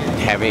gonna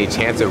have any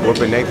chance of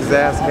whooping Nathan's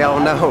ass? Hell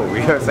no.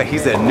 You know, it's like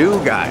he's a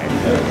new guy.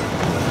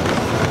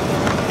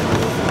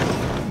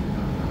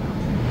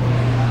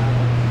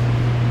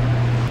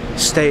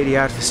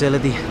 State-of-the-art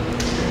facility,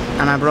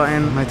 and I brought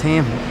in my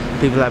team,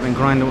 people that have been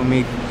grinding with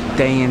me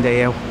day in,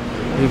 day out,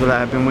 people that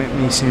have been with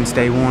me since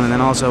day one. And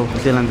then also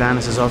Dylan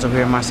Dennis is also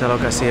here, Marcelo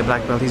Garcia,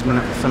 black belt. He's been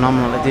a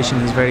phenomenal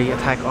addition. He's very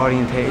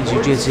attack-orientated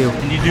jiu-jitsu.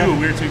 And you do a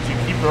weird thing, you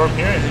keep your arm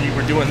here and then you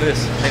were doing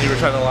this and you were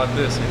trying to lock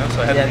this, you know,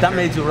 so I had that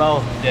made you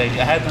roll. Yeah,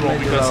 I had to roll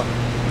because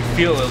you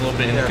feel it a little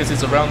bit because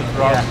it's around the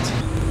throttle.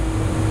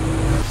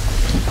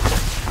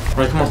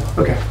 Right, come on.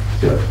 Okay,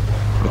 good.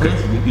 Okay,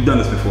 you've done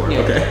this before. Yeah.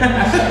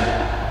 Okay.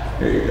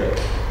 Here you go.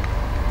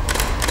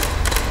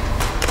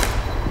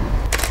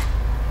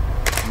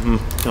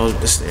 Goes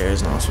with the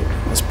stairs and all sorts.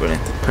 That's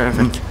brilliant.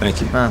 Perfect.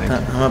 Thank you. Man,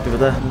 I'm happy with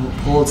that.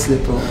 Pole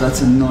slip up.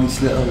 That's a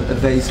nice little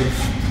evasive.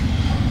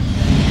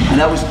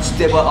 And that was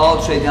they were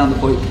all straight down the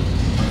pipe.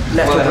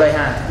 Left hook, right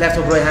hand. Left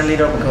hook, right hand,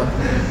 lead uppercut.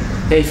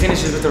 Yeah, he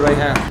finishes with the right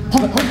hand.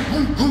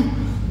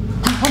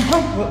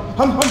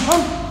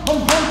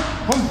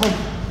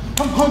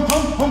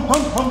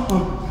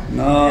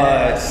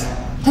 Nice.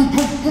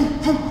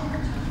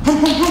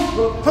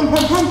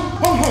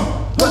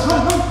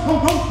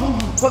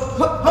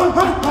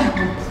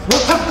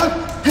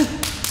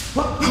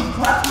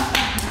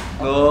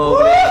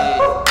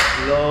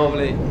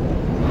 Lovely.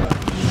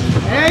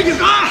 There you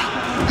go.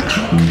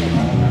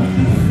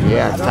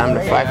 Yeah, it's time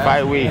to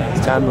fight week.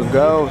 It's time to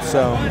go,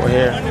 so we're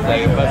here.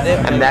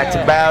 And that's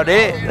about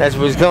it. That's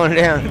what's going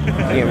down.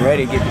 Getting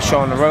ready to get the show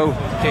on the road.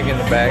 Kicking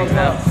the bags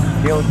now.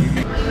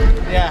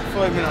 Yeah,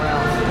 5 minute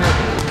round.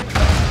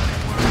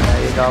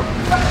 There you go.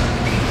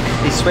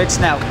 He switched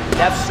now.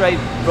 Left, straight,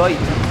 right.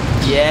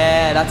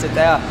 Yeah, that's it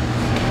there.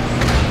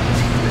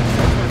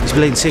 He's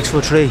bleeding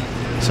 6'3",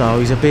 so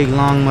he's a big,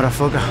 long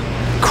motherfucker.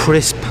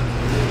 Crisp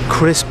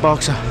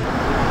boxer.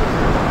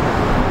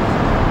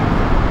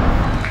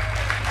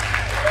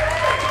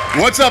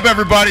 What's up,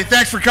 everybody?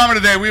 Thanks for coming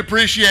today. We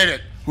appreciate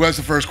it. Who has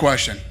the first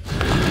question?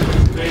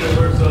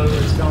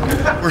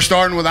 We're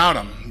starting without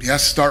him.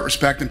 Yes, start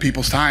respecting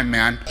people's time,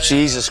 man.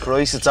 Jesus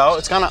Christ, it's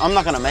out. I'm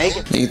not gonna make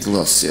it. It's a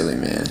little silly,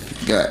 man.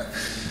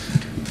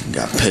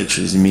 Got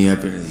pictures of me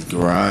up in his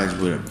garage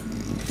with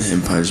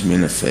him punching me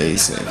in the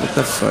face. Like, what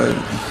the fuck?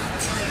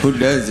 Who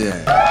does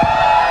that?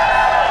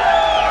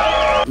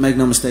 Make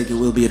no mistake, it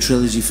will be a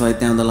trilogy fight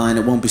down the line.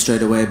 It won't be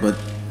straight away, but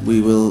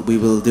we will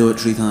do it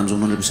 3 times,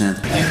 100%.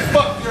 Hey,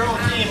 fuck your whole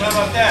team. How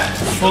about that?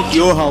 Fuck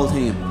your whole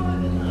team,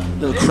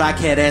 little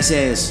crackhead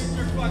essays.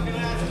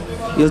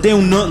 You'll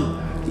do nothing.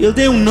 You'll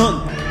do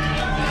nothing.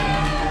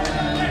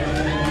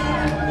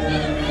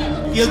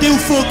 You'll do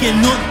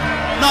fucking nothing.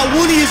 Not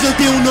one of you'll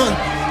do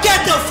nothing.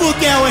 Get the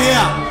fuck out of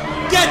here.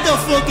 Get the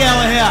fuck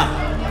out of here.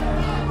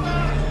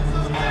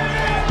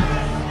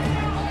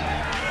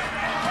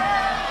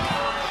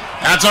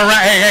 That's all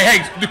right. Hey,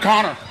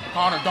 Connor,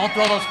 don't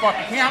throw those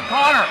fucking cans.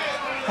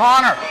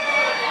 Connor.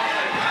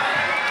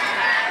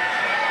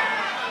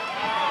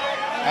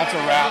 That's a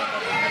wrap.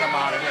 Get him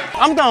out of here.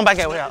 I'm going back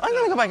over here. I'm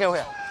gonna go back over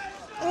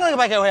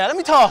here. Let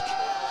me talk.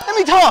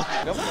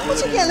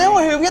 What's he getting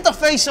over here? We have to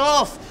face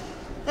off.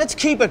 Let's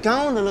keep it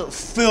going, the little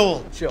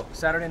fool. Chill.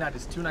 Saturday night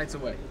is 2 nights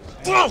away.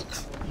 Fuck!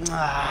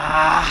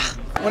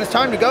 When it's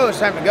time to go, it's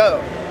time to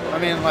go. I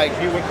mean, like,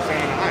 you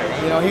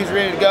know, he's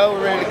ready to go,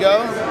 we're ready to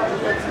go.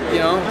 You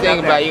know,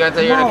 Think about it, you got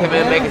the year to come in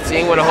and make a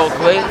scene with a whole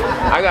clique.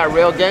 I got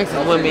real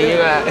gangsters with me, you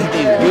got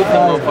these goofy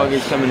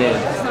motherfuckers coming in.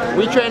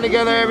 We train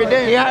together every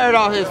day. He hired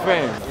all his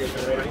friends.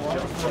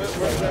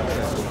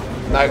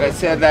 Like I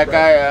said, that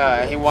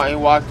guy, he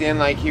walked in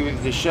like he was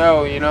the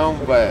show, you know,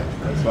 but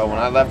when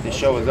I left, the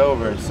show was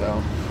over,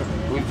 so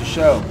who's the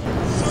show?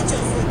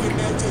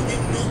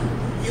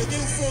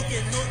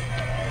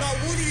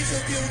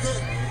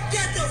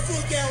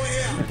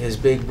 His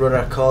big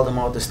brother called him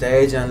off the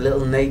stage and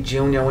little Nate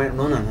Jr. went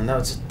running, and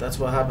that's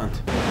what happened.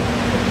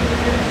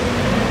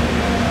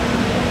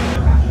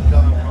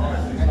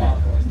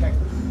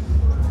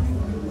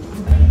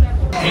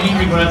 Any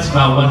regrets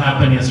about what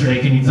happened yesterday?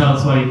 Can you tell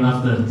us why you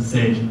left the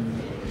stage?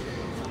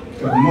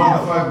 If the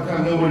motherfucker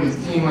come in with his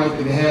team like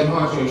the head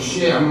honcho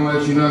shit, I'm gonna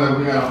let you know that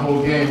we got a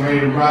whole game ready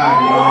to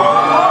ride, you know what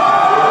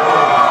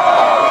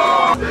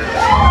I'm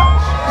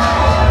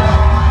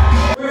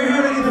saying? We're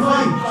here ready to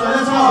fight, so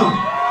let's go.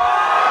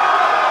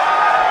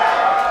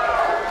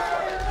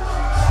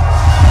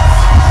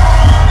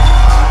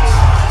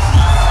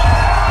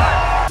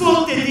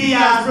 Fuck the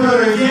Diaz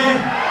brothers,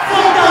 yeah?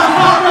 Fuck those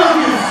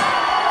cockroaches!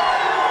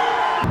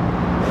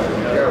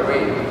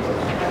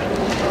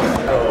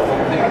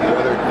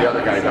 The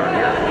other guys aren't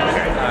here.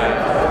 Okay.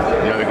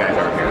 The other guys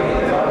aren't here.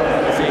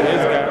 See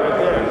his guy right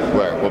there.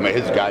 Where? Well,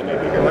 his guy may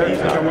be here, but he's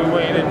not. Can we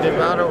wait and dip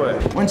out or what?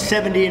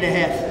 170 and a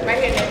half.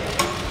 Right here, Nick.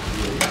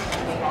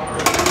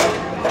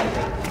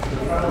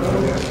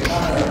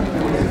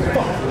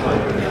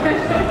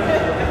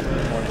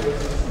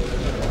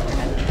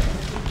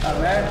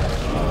 Alright.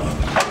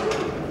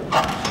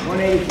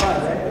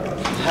 185, right?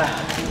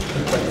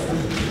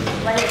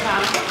 Right here,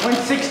 Tom.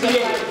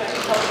 168.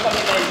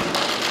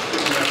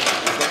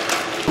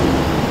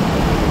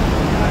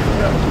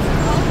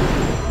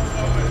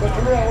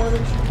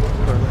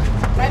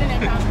 Right in there,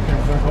 Tom.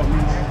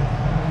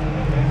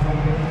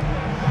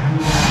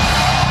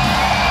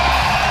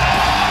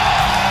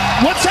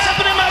 What's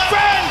happening, my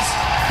friends?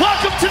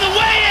 Welcome to the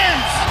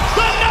weigh-ins,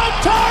 the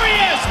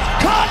notorious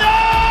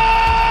Conor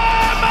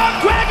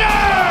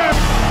McGregor!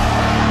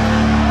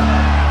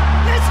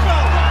 Let's go,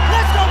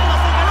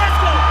 motherfucker, let's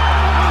go.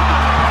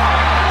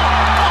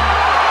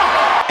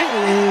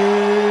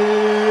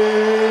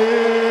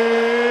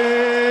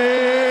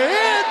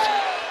 It's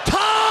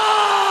time!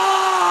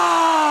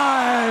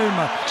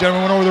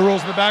 Gentlemen went over the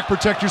rules in the back.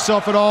 Protect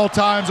yourself at all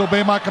times.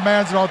 Obey my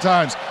commands at all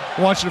times.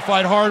 I want you to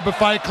fight hard, but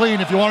fight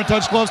clean. If you want to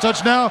touch gloves,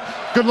 touch now.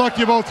 Good luck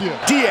to you, both of you.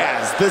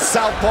 Diaz, the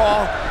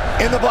southpaw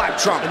in the black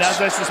trunks. And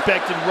as I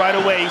suspected, right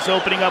away, he's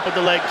opening up with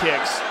the leg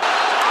kicks.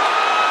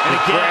 And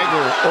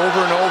McGregor over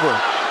and over.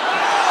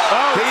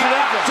 Oh, he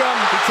locked him.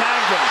 He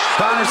tagged him.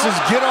 Conor says,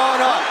 get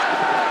on up.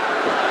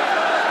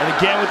 And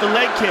again with the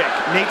leg kick.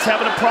 Nate's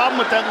having a problem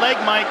with that leg,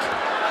 Mike.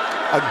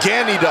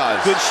 Again he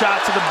does. Good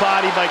shot to the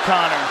body by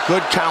Conor.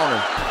 Good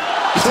counter.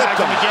 He tagged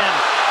him again.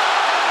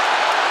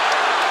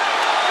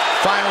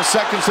 Final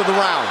seconds of the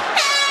round.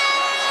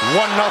 1-0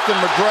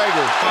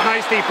 McGregor.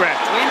 Nice deep breath.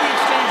 Win the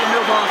exchange and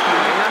move on.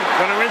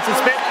 Gonna rinse and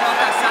spit.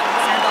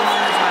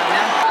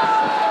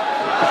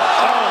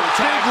 Oh,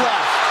 big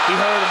left. He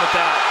heard him with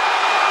that.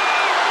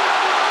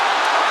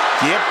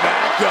 Get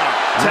back up.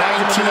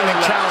 19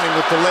 and counting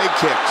with the leg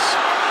kicks.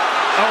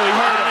 Oh, he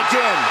heard him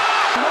again.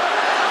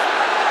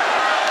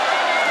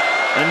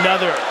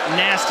 Another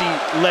nasty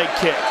leg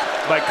kick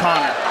by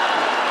Conor.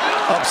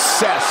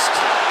 Obsessed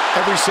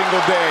every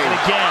single day. And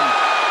again.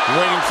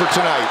 Waiting for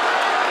tonight.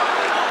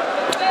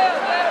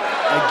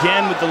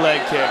 Again with the leg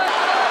kick.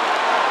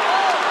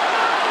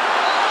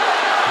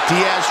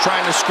 Diaz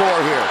trying to score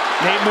here.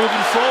 Nate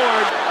moving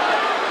forward.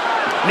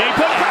 Nate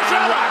put pressure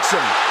on him. Rocks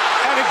him.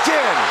 And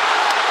again.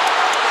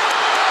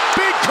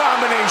 Big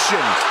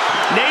combination.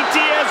 Nate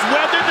Diaz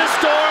weathered the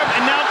storm,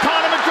 and now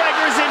Conor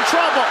McGregor is in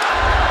trouble.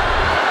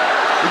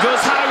 He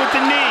goes high with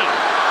the knee.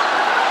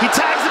 He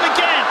tags him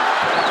again.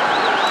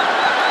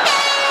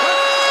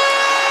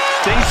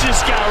 Things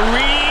just got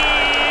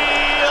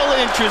real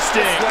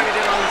interesting. That's what he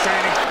did on the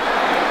training.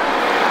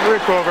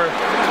 Recover.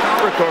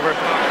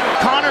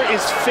 Conor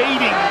is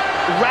fading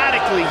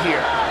radically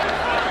here.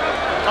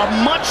 A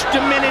much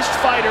diminished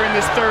fighter in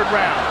this third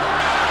round.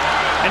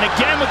 And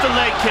again with the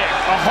leg kick,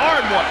 a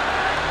hard one.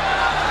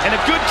 And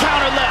a good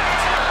counter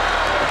left.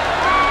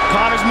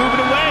 Conor's moving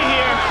away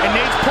here, and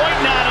Nate's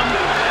pointing at him.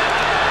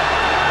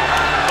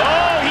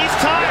 Oh, he's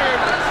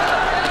tired.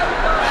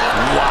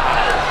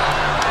 Wow.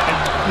 And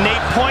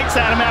Nate points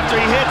at him after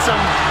he hits him.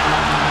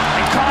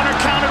 And Conor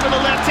countered with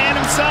a left hand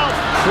himself.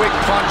 Quick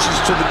punches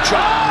to the jaw.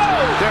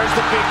 Oh! There's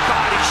the big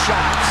body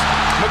shots.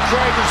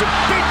 McGregor's in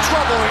big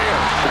trouble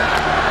here.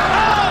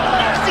 Oh,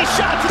 nasty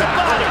shot to the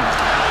body.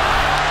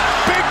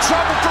 Big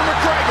trouble for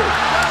McGregor.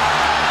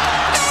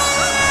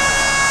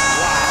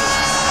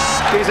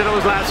 These are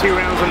those last few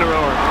rounds on the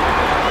rower.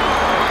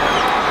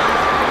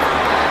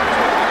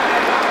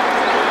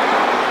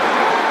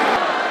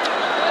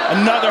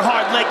 Another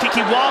hard leg kick.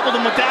 He wobbled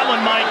him with that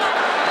one, Mike.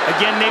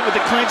 Again, Nate with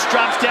the clinch,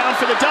 drops down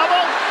for the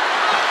double.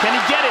 Can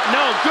he get it?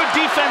 No. Good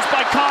defense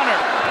by Conor.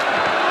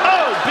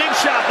 Oh, big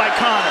shot by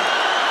Conor.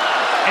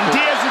 And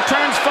Diaz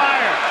returns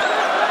fire.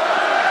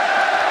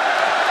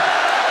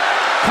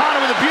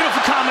 Conor with a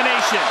beautiful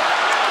combination.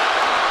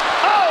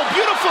 Oh,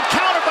 beautiful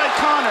counter by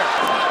Conor.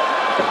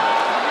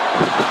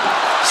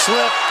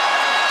 Slip.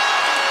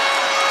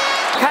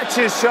 Catch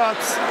his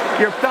shots.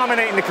 You're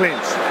dominating the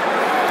clinch.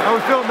 How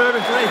we feeling, baby?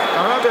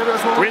 All right, baby.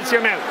 That's what Rinse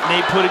your mouth.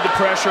 Nate putting the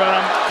pressure on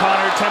him.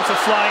 Conor attempts a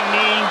flying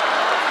knee.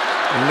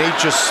 And Nate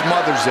just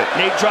smothers it.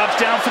 Nate drops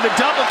down for the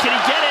double. Can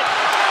he get it?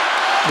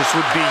 This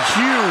would be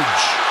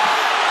huge.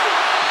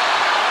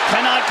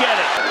 Cannot get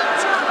it.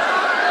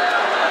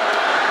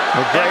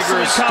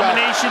 McGregor Excellent is stuck.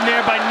 combination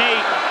there by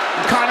Nate.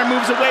 And Conor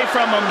moves away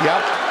from him.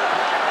 Yep.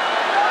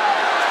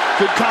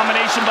 Good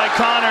combination by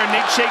Conor.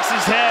 Nate shakes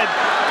his head.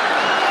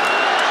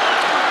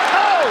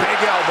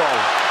 elbow.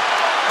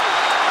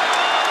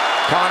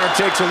 Conor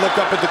takes a look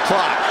up at the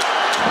clock.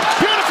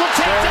 Beautiful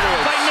takedown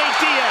by Nate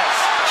Diaz.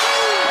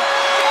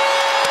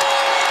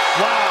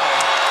 Wow,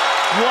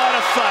 what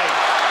a fight.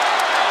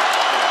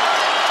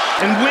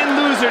 And win,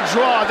 lose, or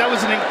draw, that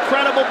was an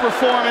incredible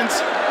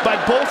performance by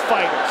both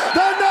fighters.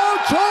 The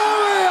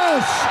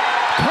notorious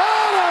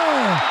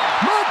Conor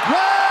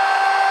McGregor!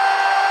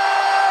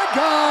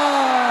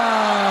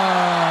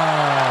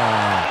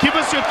 Give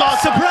us your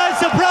thoughts. Surprise,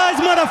 surprise,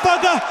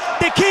 motherfucker!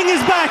 The king is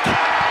back!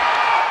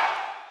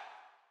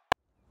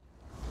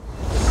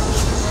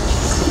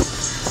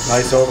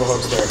 Nice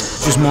overhooks there.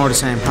 Just more of the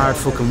same, hard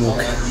fucking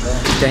work.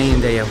 Day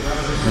in, day out.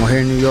 And we're here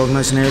in New York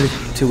nice and early.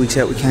 2 weeks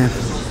out we came.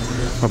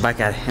 We're back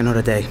at it,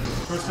 another day.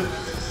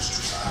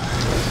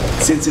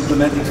 Since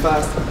implementing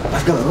fast,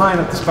 I've got to line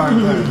up the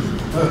sparring partners.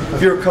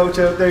 If you're a coach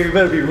out there, you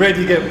better be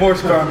ready to get more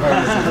sparring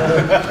partners.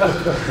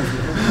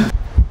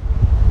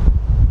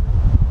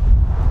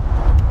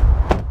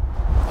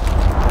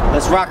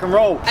 Let's rock and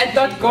roll. I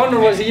thought Conor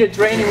was here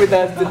training with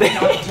us today.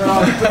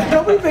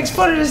 Nobody makes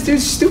fun of this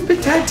dude's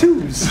stupid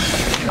tattoos.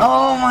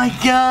 Oh my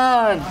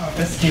god!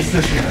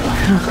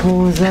 How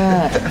cool is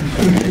that?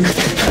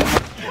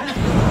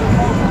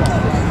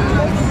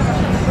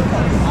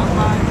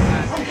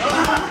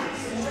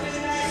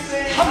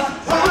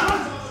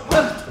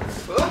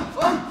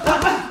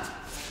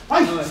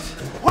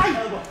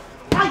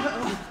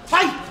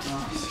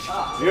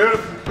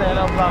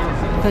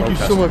 Thank you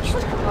so much.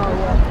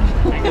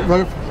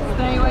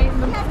 Stay away from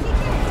the...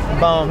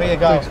 Boom, here you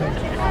go.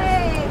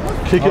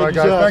 Kick it,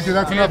 guys. Thank you.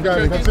 That's enough,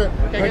 guys. That's it.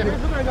 Thank you. I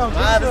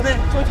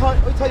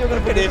thought you were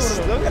going to put this.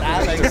 Look at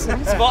that. Like,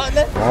 spotting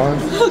it. 1,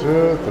 2,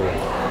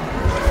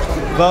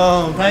 3.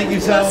 Boom. Thank you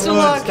so Best of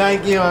much. luck.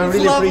 Thank you. I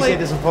really appreciate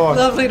the support.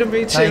 Lovely to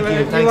meet you. Thank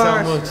you. Thanks so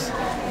much.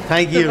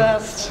 Thank you. The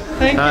best.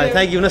 Thank you.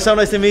 Thank you. It's so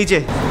nice to meet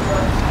you.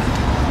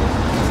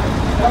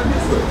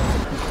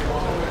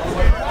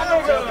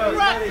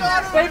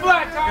 Stay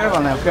black.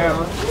 Careful now,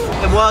 careful.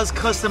 It was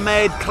custom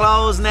made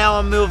clothes, now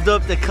I'm moved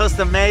up to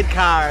custom made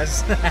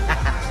cars.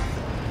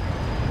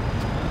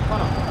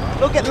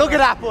 look at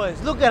that,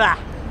 boys. Look at that.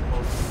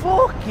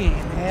 Fucking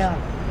hell.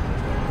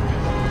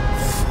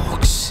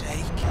 Fuck's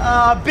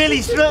sake.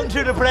 Billy strutting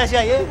through the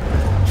pressure, yeah?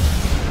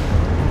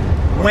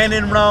 When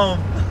in Rome.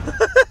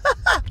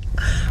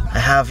 I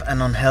have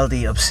an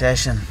unhealthy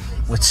obsession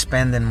with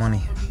spending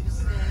money,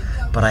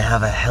 but I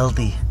have a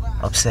healthy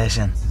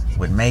obsession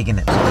with making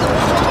it.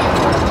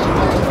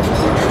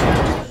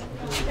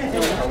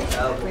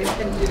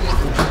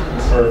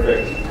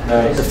 Perfect.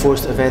 Nice. The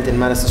first event in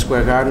Madison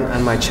Square Garden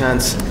and my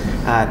chance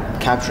at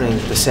capturing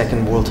the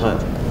second world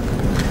title.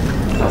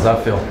 How's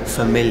that feel?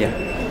 Familiar.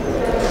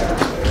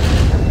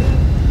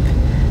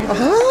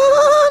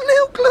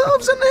 New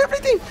gloves and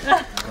everything.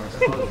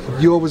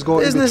 You always go.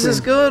 Business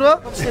is good,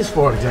 what? What's this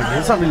for exactly?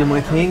 It's not really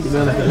my thing.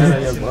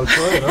 I'll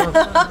try it,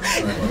 huh?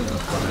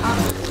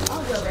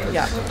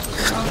 Yeah.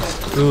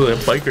 Ooh, a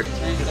biker.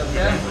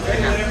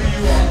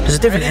 There's a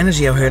different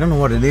energy out here. I don't know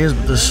what it is,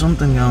 but there's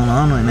something going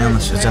on right now.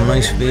 It's a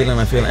nice feeling.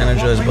 I feel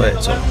energized by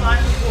it. So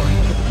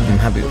I'm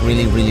happy,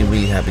 really, really,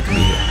 really happy to be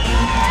here.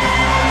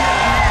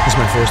 This is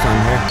my first time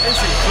here.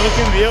 Look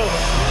in view.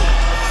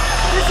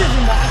 This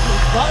isn't the actual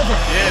spot, is it?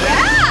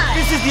 Yeah.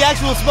 This is the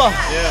actual spot.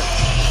 Yeah.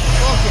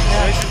 Fucking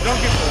hell. Don't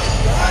get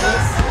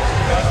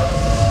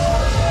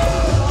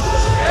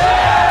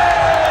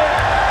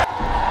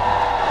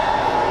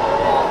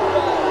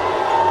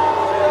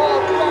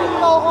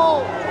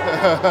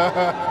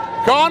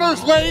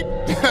Conor's late.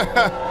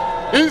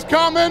 He's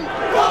coming.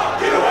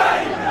 Fuck you,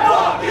 Eddie!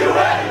 Fuck you,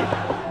 Eddie!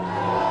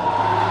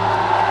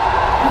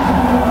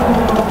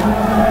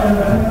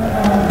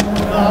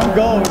 I'm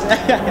going.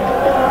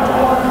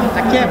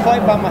 I can't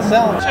fight by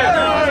myself.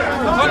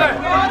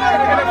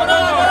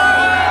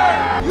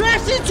 You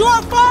actually draw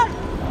a fight?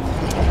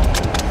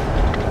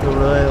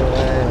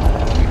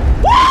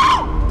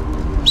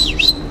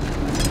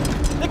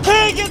 The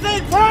king is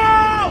in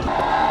town!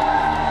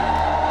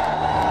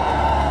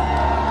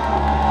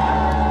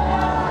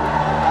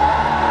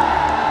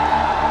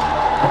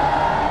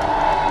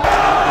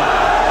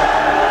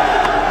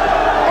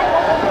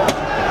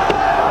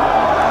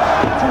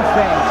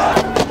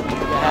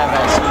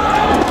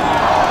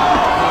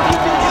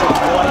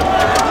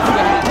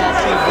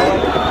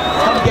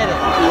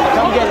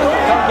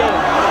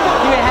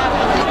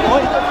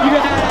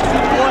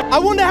 I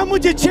wonder how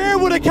much a chair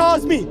would have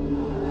cost me.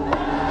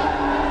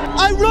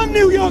 I run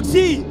New York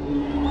City.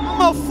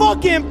 I'm a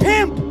fucking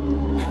pimp.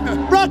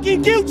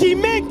 Rocking Gucci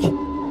mink.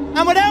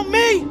 And without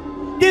me,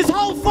 this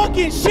whole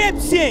fucking ship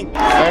sinks.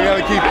 I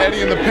gotta keep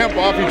Eddie and the pimp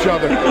off each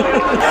other. I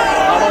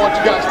don't want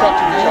you guys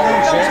touching each other.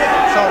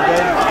 It's all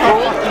good.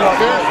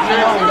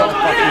 Seriously, don't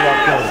fuck you up,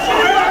 good.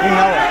 You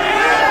know it.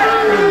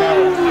 You know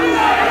it.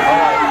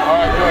 All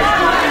right, good.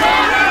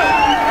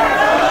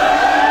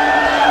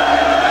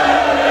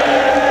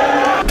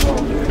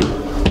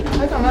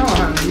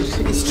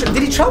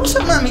 Did he throw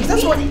something at me?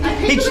 That's what he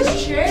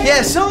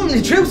yeah, something.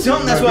 He threw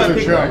something. That's why I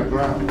picked up.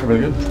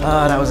 Really good.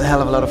 Oh, that was a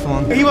hell of a lot of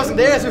fun. He wasn't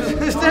there, so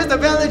there's the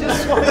bell. They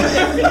just swung it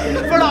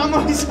for that much.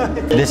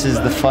 This is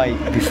the fight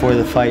before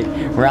the fight.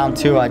 Round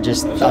 2,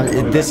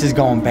 this is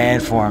going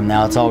bad for him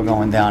now. It's all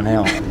going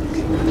downhill.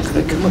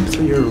 Come up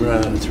through your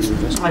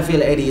vest. I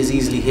feel Eddie is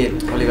easily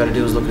hit. All you got to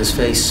do is look at his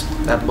face.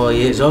 That boy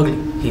is ugly.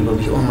 He will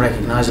be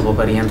unrecognizable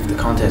by the end of the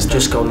contest.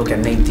 Just go look at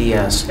Nate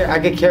Diaz. I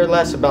could care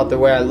less about the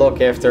way I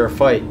look after a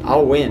fight.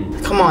 I'll win.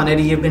 Come on,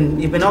 Eddie. You've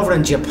been over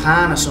in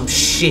Japan or some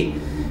shit.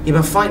 You've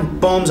been fighting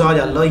bums all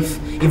your life.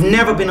 You've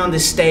never been on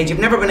this stage. You've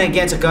never been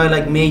against a guy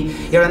like me.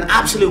 You're an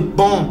absolute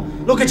bum.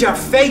 Look at your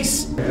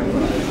face.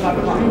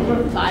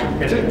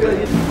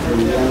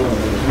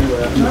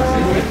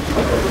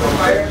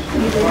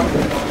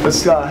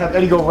 Let's have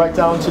Eddie go right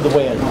down to the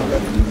weigh-in.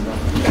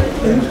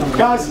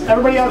 Guys,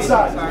 everybody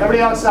outside. Everybody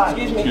outside.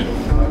 Excuse me.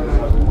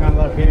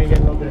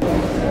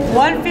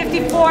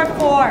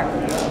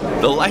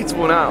 154.4. The lights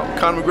went out.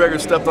 Conor McGregor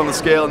stepped on the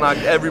scale and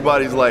knocked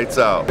everybody's lights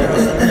out.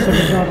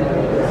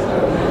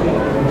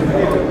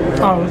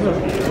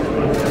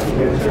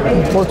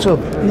 What's up?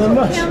 Not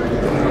much.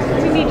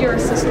 We need your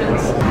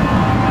assistance.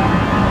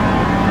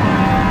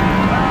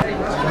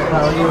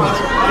 How are you?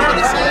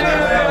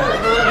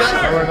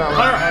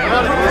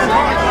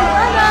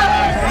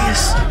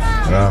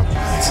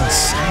 It's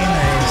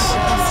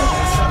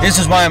insane. This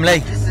is why I'm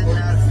late.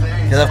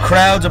 Because I have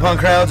crowds upon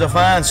crowds of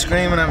fans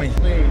screaming at me.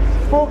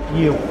 Fuck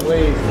you.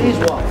 Please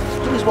what?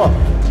 Please what?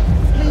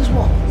 Please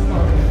what?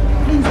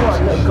 Please what,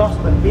 you little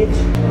gossiping bitch?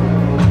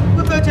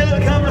 Look at your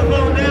little camera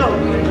phone now.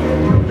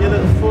 You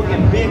little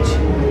fucking bitch.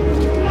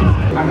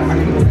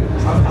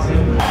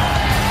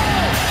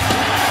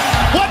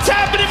 What's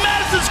happening in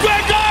Madison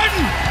Square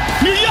Garden?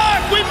 New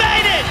York, we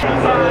made it!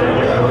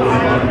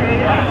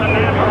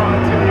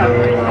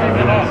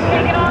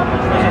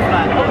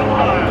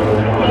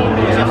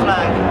 Where's your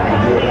flag?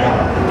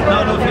 No,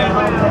 if you're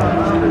home.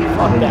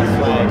 Fuck that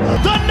flag.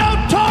 The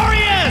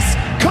notorious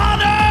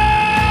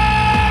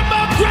Conor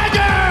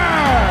McGregor!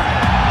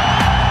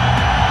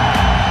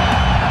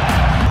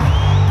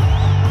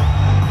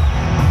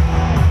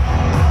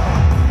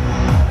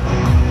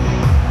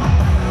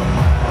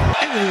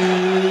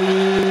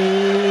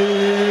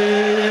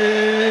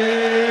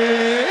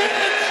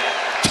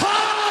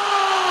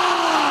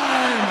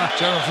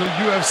 Gentlemen, for the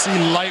UFC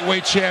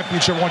Lightweight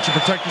Championship, I want you to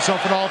protect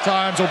yourself at all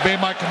times,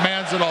 obey my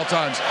commands at all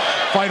times.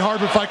 Fight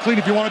hard but fight clean.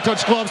 If you want to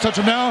touch gloves, touch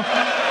them now.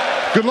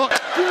 Good luck.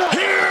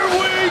 Here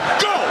we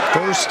go!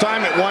 First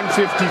time at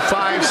 155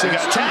 since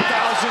 2012.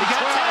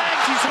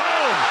 He's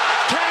home!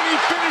 Can he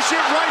finish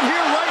it right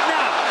here, right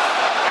now?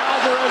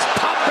 Alvarez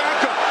popped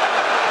back up.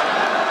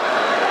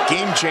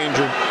 Game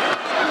changer.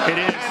 It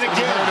is. And again.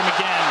 He hurt him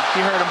again.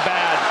 He hurt him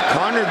bad.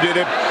 Conor did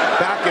it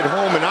back at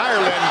home in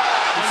Ireland.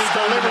 And he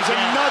delivers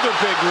another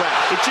big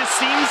left. It just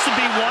seems to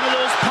be one of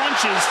those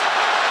punches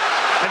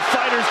that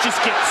fighters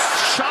just get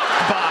shocked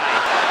by.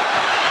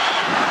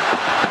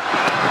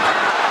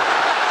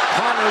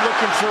 Conor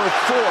looking for a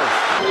fourth.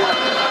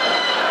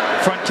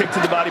 Front kick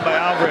to the body by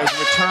Alvarez and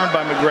returned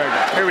by McGregor.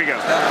 Here we go.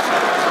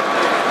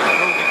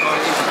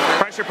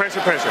 Pressure,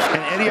 pressure, pressure.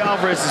 And Eddie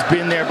Alvarez has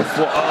been there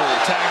before. Oh,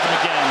 tagged him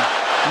again.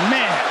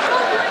 Man.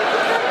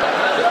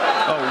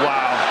 Oh,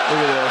 wow. Look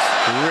at this.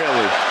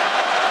 Really?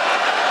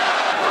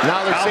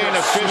 Now they're saying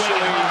Alvarez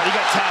officially he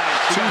got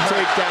tagged. two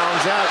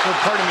takedowns,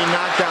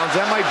 knockdowns.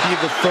 That might be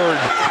the third.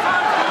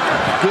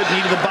 Good knee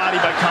to the body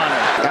by Conor.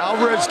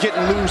 Alvarez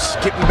getting loose,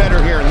 getting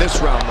better here in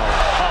this round, though.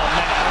 Oh,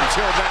 man.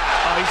 Until that.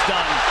 Oh, he's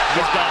done.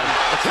 He's done.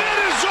 It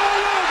is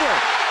all over.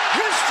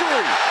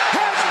 History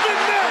has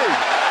been made.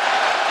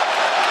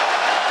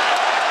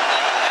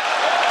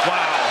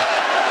 Wow.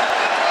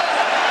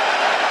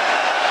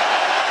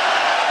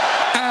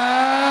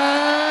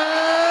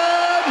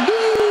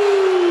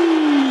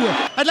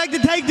 I'd like to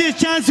take this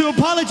chance to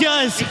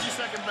apologize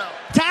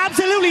to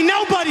absolutely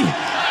nobody.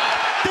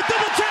 The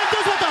double champ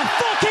does what the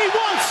fuck he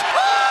wants.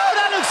 Oh,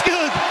 that looks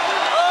good.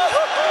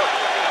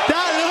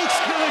 That looks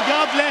good.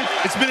 God bless.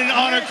 It's been an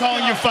honor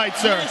calling your fight,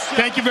 sir.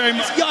 Thank you very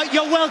much.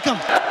 You're welcome.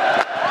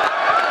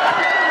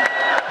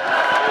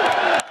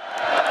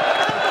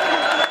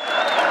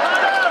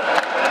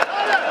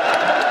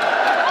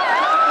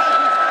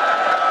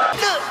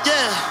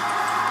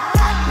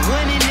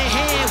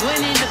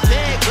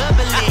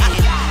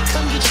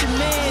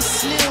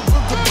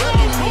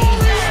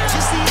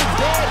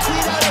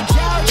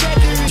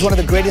 One of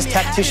the greatest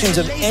tacticians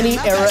of any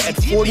era at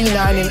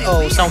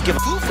 49-0. Don't give a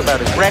f about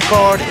his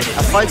record.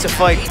 A fight's a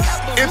fight.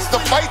 It's the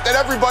fight that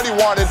everybody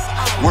wanted.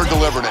 We're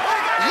delivering it.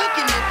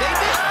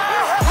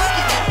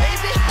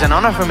 It's an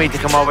honor for me to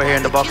come over here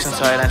in the boxing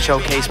side and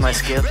showcase my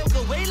skill.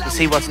 To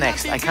see what's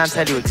next. I can't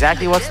tell you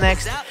exactly what's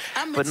next,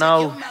 but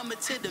no,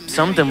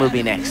 something will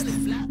be next.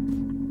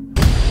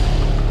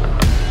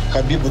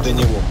 Хабибу до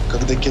него,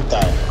 как до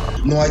Китая.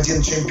 Но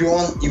один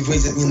чемпион и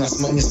выйдет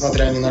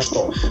несмотря ни на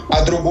что,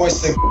 а другой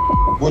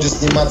будет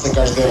сниматься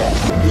каждый раз.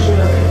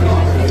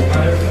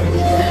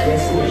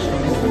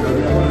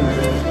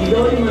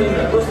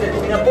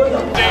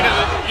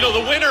 You know,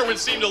 the winner would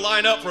seem to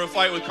line up for a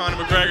fight with Conor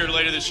McGregor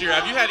later this year.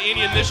 Have you had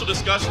any initial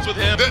discussions with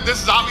him?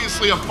 This is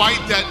obviously a fight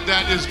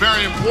that is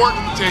very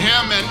important to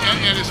him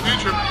and his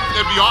future.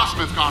 It'd be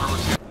awesome if Conor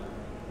was here.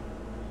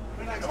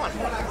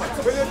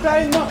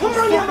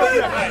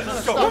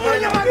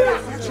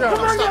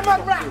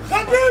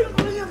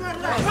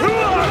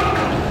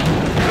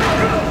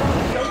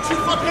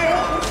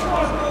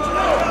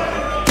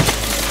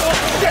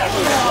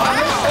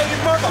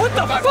 What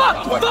the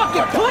fuck, you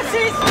fucking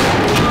pussies?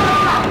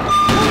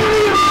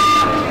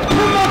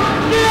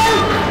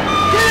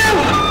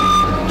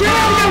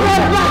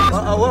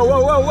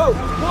 Whoa.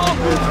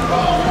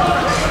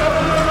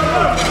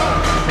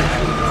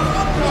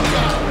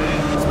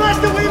 Smash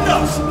the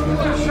windows!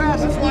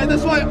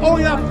 That's why, oh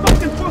yeah,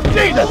 fucking foot.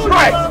 Jesus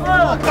Christ!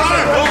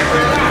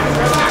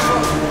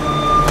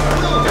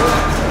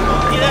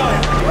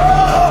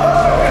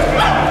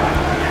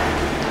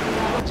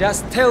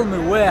 Just tell me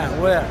where,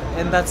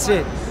 and that's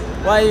it.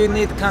 Why you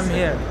need to come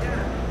here?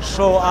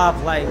 Show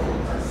up like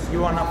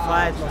you wanna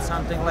fight or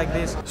something like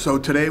this? So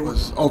today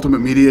was Ultimate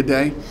Media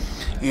Day,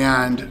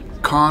 and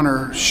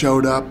Conor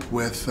showed up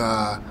with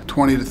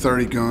 20 to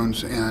 30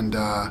 goons and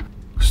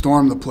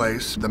stormed the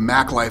place. The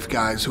Mac Life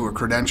guys who were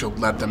credentialed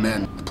let them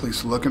in. The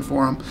police are looking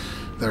for him.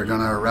 They're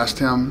gonna arrest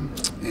him,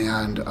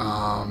 and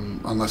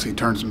unless he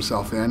turns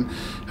himself in,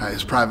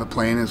 his private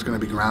plane is gonna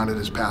be grounded.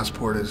 His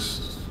passport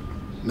is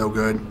no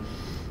good.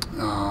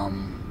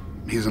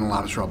 He's in a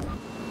lot of trouble.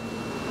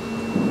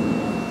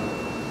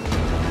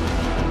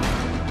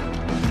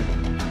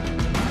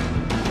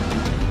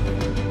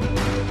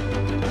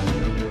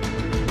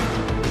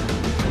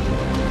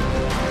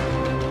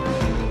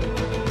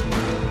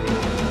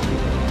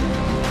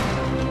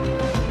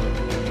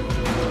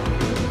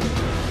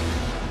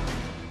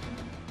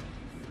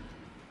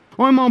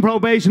 I'm on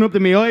probation up to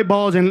my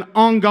eyeballs in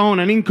ongoing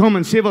and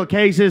incoming civil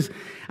cases,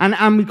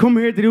 and we come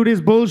here to do this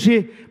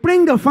bullshit.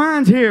 Bring the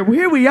fans here.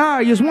 Here we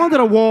are. You just wanted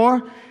a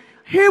war.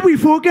 Here we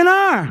fucking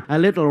are. A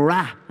little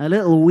rat, a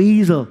little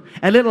weasel,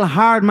 a little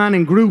hard man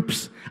in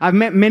groups. I've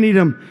met many of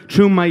them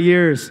through my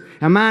years.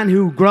 A man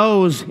who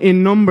grows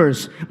in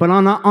numbers, but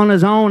on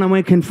his own, and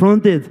when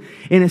confronted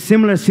in a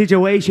similar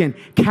situation,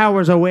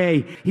 cowers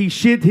away. He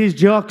shit his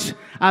jocks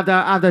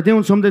after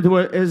doing something to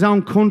his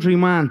own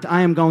countryman.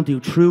 I am going to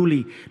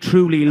truly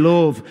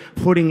love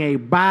putting a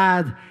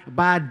bad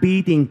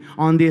beating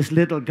on this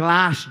little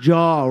glass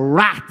jaw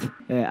rat.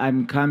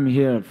 I'm come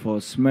here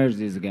for smash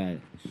this guy.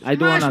 I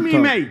don't want to Smash me,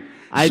 talk. mate.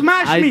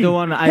 Smash me.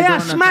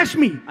 Smash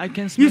me. I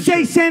can smash you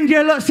say send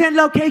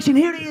location.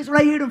 Here it is,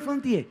 right here in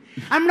front of you.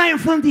 I'm right in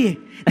front of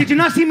you. Did you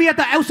not see me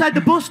outside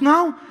the bus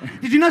now?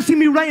 Did you not see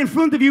me right in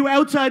front of you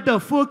outside the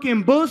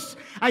fucking bus?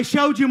 I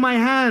showed you my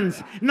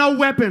hands, no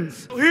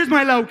weapons. Here's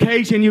my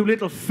location, you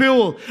little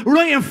fool.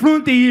 Right in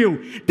front of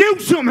you. Do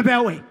something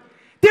about it.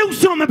 Do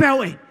something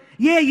about it.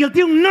 Yeah, you'll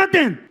do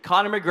nothing.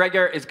 Conor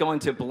McGregor is going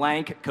to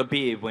blank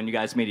Khabib when you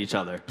guys meet each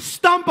other.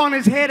 Stomp on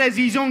his head as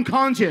he's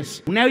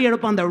unconscious. Now you're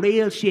up on the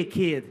real shit,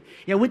 kid.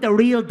 You're with the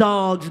real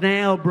dogs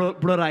now,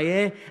 brother,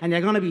 yeah? And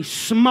you're gonna be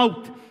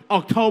smoked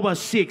October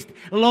 6th,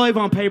 live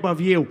on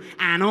pay-per-view.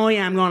 And I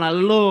am gonna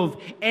love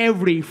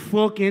every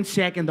fucking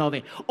second of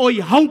it. I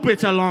hope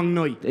it's a long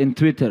night. In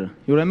Twitter,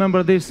 you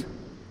remember this?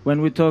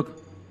 When we talk?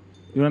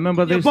 You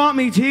remember this? You bought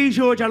me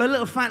t-shirts, you're a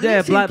little fan. Yeah,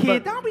 listen,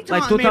 kid, don't be talking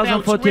like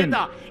 2014. me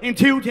about Twitter in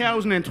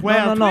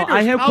 2012. No,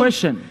 I have a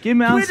question. Give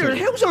me an answer.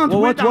 Who's on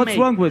Twitter, What's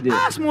wrong with you?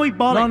 Ask my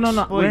bollocks.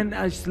 No. When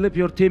I slip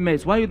your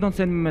teammates, why you don't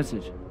send me a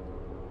message?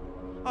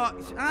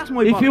 Ask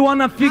my if bollocks. you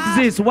wanna fix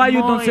this, why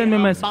you don't send me a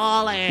message?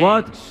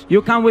 What?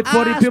 You come with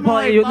 40 people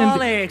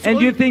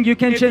and you think you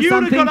can change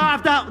something?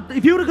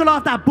 If you'd have got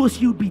off that bus,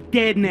 you'd be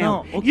dead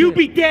now. No, okay. You'd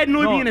be dead and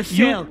I'd be in a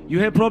cell. You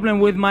have problem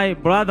with my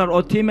brother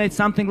or teammate,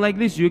 something like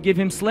this. You give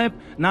him slap.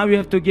 Now you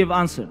have to give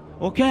answer.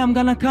 Okay, I'm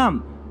gonna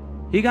come.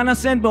 He gonna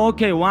send me,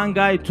 okay, 1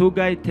 guy, 2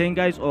 guys, 10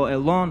 guys, or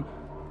alone.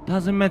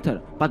 Doesn't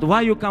matter. But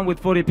why you come with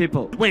 40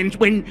 people? When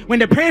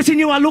the person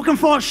you are looking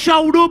for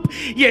showed up,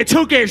 you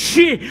took a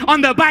shit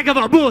on the back of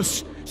a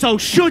bus. So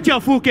shut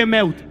your fucking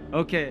mouth.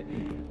 Okay.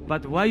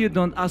 But why you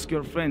don't ask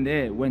your friend,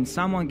 when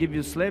someone give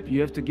you slap, you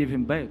have to give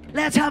him back?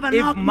 Let's have a if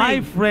knock, my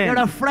mate. friend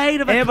You're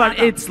afraid of a ever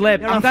clapper. eat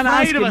slap, I'm gonna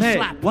ask him,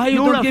 hey, why you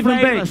don't give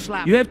him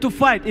back? You have to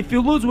fight. If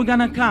you lose, we're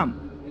gonna come.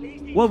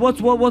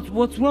 What's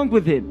wrong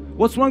with him?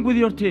 What's wrong with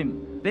your team?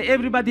 They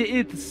everybody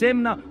eat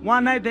same now.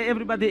 One night they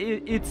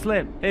everybody eat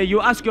slap. Hey, you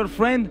ask your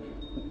friend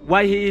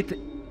why he eat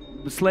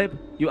slap.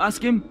 You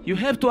ask him. You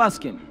have to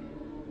ask him.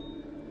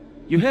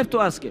 You have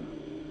to ask him.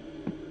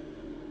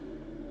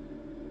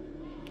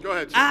 Go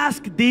ahead, sir.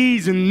 Ask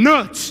these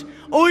nuts.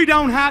 I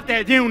don't have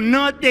to do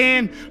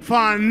nothing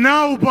for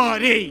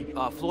nobody.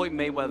 Floyd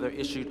Mayweather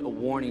issued a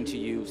warning to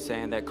you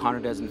saying that Conor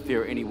doesn't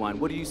fear anyone.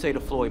 What do you say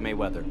to Floyd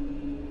Mayweather?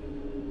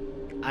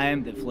 I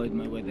am the Floyd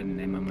Mayweather in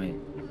MMA.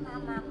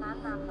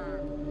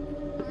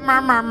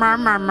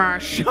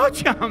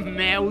 Shut your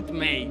mouth,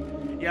 mate.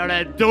 You're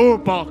a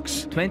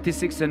doorbox.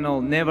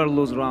 26-0, never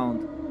lose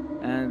round.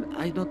 And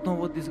I don't know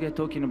what this guy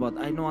talking about.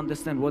 I don't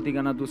understand what he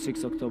gonna do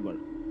 6 October.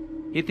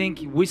 He think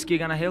whiskey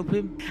gonna help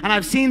him? And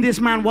I've seen this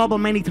man wobble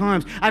many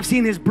times. I've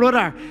seen his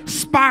brother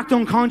sparked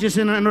unconscious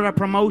in another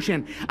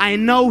promotion. I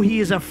know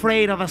he is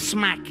afraid of a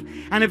smack.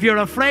 And if you're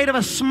afraid of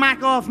a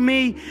smack off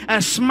me,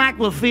 a smack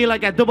will feel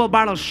like a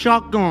double-barrel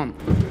shotgun.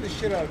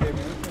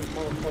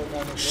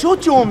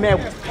 Shut your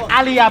mouth.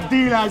 Ali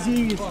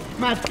Abdulaziz,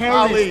 mad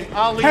terrorist.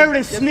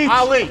 Terrorist snitch.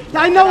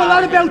 I know a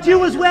lot about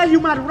you as well, you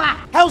mad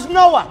rat. How's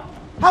Noah?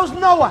 How's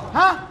Noah,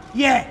 huh?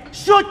 Yeah,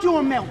 shut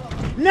your mouth.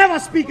 Never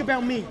speak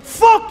about me.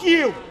 Fuck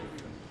you,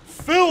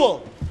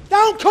 fool.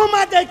 Don't come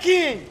at the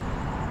king.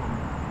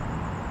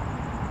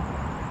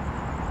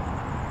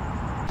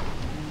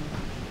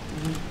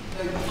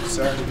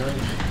 Sorry,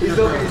 he's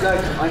looking, he's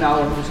like, I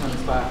know, I'm just on the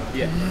spot.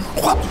 Yeah.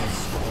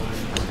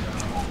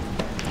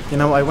 You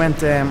know, I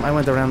went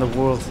around the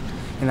world.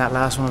 In that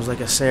last one, it was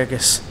like a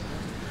circus.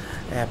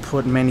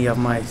 Put many of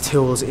my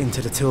tools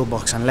into the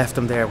toolbox and left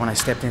them there when I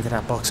stepped into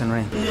that boxing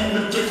ring.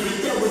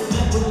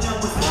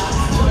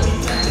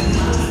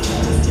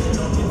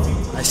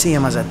 I see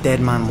him as a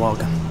dead man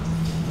walking.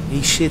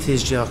 He shit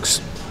his jocks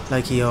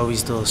like he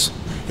always does.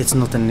 It's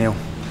nothing new.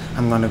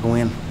 I'm gonna go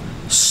in,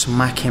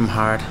 smack him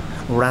hard,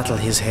 rattle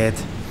his head,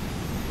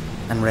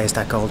 and raise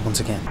that gold once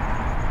again.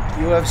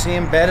 UFC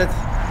embedded,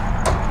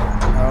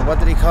 or what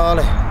did he call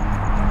it?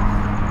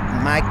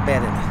 Mike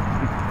bedded.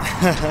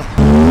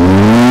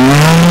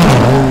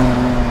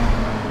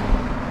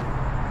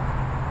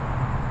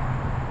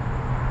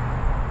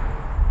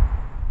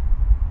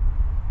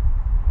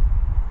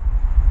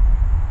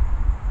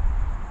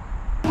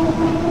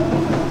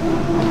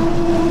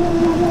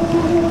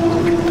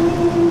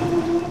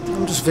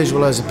 I'm just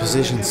visualizing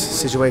positions,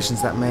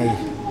 situations that may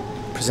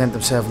present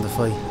themselves in the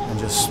fight, and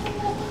just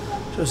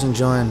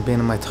enjoying being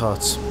in my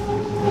thoughts.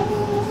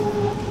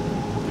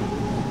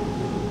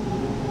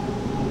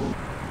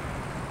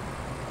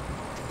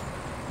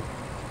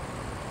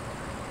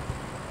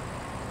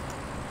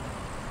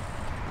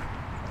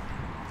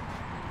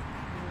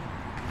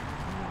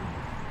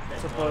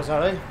 Suppose,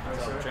 alright?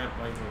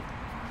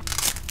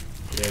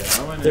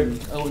 Yeah,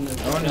 Owen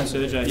and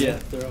Sergey. Yeah,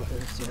 they're all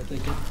here, so they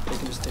can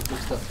just take their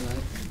stuff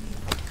tonight.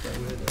 That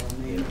way they're all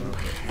made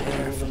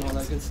and all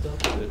that good stuff.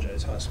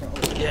 Sergey's hospital.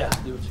 Yeah.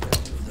 Do what you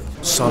gotta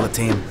do. Solid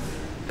team.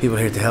 People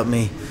here to help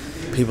me.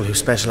 People who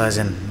specialize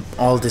in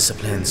all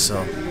disciplines, so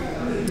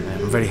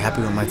I'm very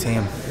happy with my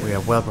team. We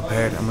are well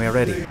prepared and we are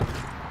ready.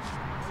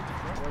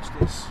 Watch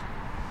this.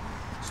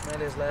 Smell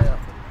his laugh.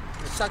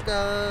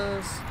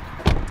 Suckers!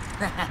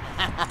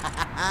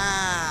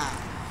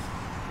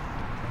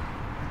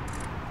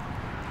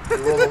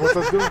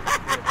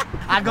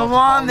 Come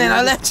on then,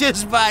 I'll let you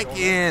back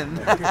in.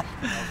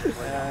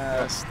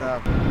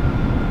 Stop.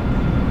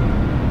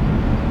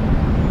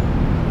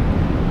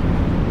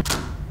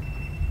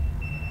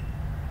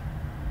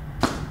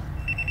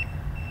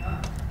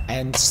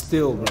 And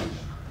still, bro.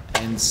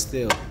 And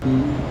still.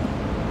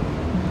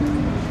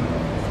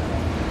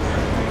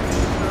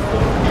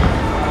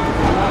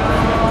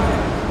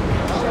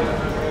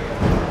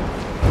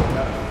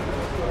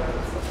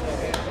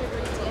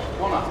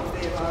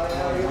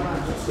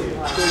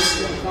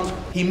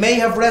 He may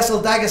have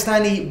wrestled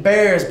Dagestani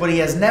bears, but he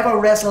has never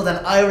wrestled an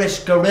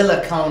Irish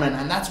gorilla, Conan,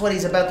 and that's what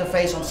he's about to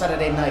face on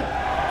Saturday night.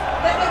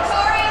 The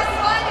victorious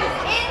one is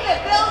in the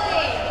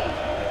building.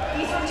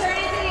 He's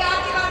returning to the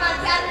octagon on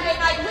Saturday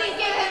night. Please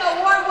give him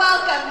a warm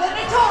welcome. The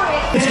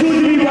victorious. It's good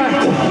to be back.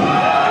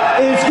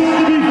 It's good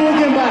to be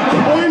fucking back.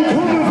 I'm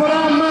coming for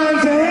that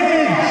man's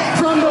head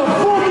from the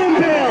fucking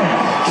bell.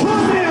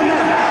 Trust me on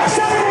that.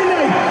 Saturday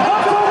night,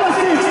 October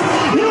 6th,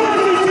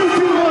 UFC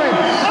 221.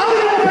 I'm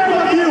gonna bet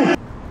on you.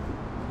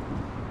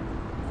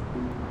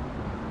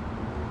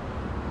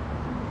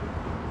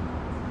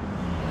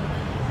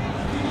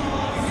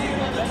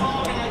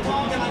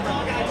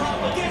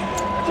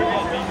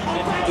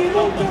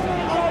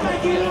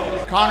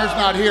 Conor's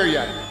not here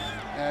yet,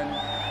 and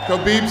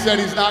Khabib said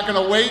he's not going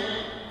to wait.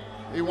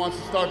 He wants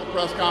to start the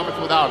press conference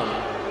without him.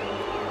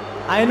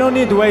 I don't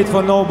need to wait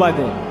for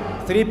nobody.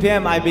 3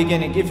 p.m. I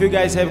beginning. If you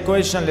guys have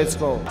questions, let's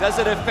go. Does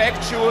it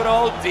affect you at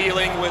all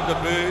dealing with the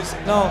booze?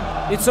 No,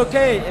 it's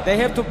okay. They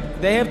have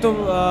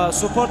to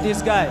support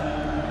this guy.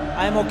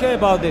 I'm okay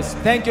about this.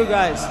 Thank you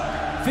guys.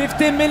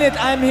 15 minutes,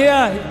 I'm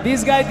here.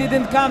 This guy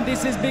didn't come.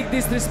 This is big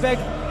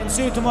disrespect. And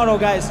see you tomorrow,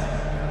 guys.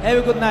 Have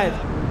a good night.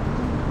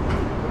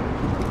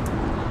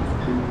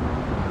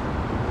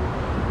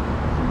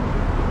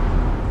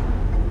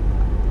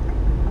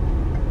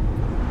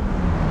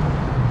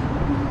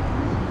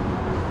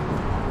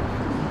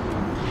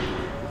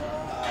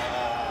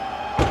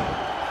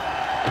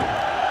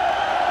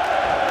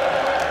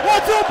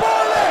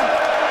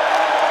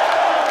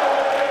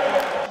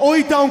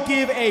 I don't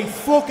give a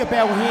fuck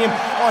about him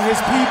or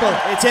his people.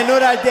 It's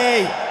another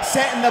day,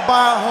 setting the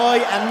bar high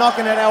and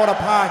knocking it out of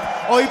the park.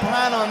 I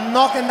plan on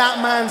knocking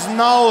that man's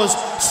nose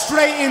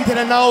straight into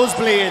the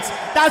nosebleeds.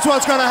 That's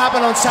what's gonna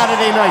happen on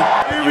Saturday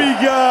night. Here we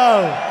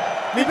go.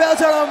 Me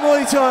belts are on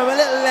my time, a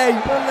little late,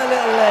 running a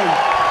little late.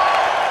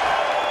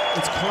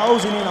 It's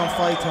closing in on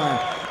fight time.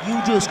 You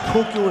just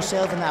cook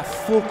yourself in that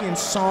fucking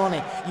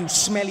sauna, you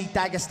smelly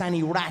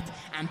Dagestani rat,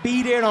 and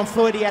be there on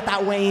Friday at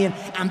that weigh-in,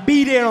 and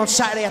be there on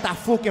Saturday at that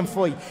fucking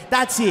fight.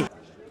 That's it.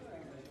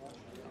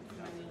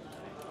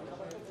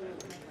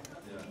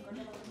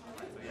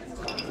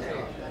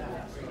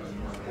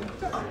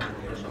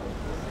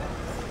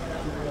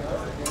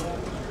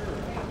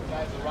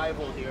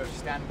 Arrival here,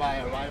 stand by,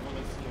 arrival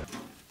is here.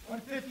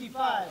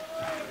 155.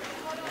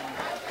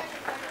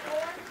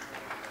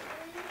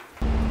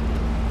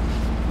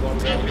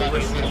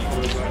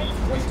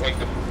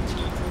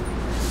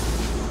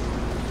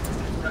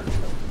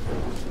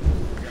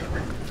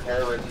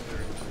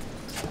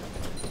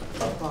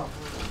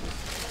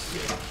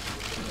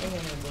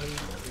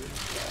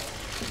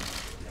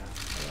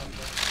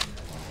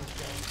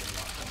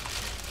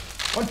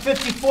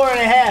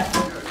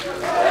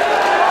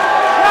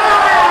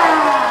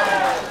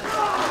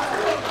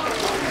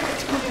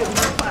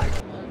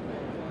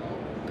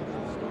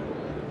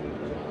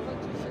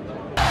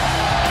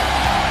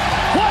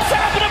 What's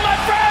happening, my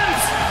friends?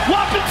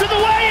 Welcome to the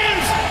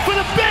weigh-ins for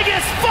the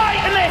biggest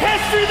fight in the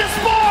history of the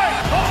sport.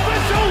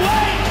 Official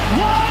weight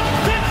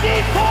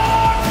 154.5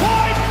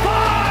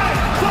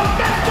 for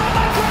Mr.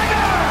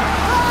 McGregor.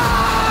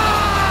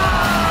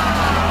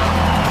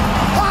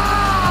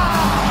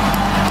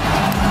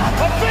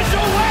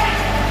 Official weight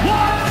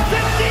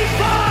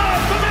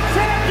 155 for the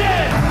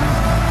champion.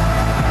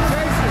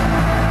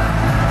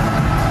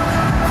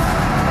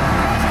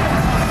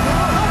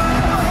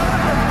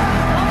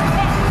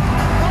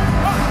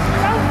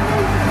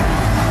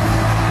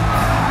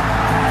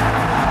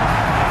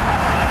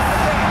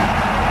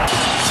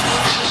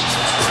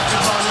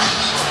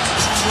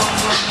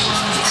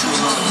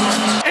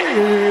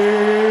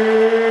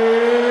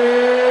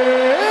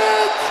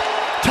 It's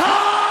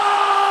time!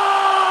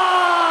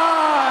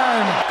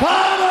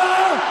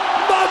 Conor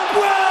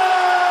McGregor!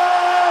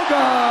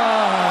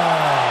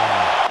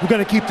 We're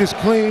gonna keep this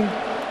clean.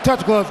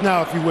 Touch gloves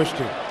now if you wish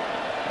to.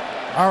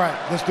 All right,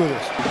 let's do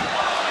this.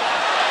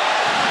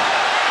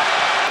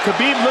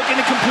 Khabib looking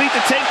to complete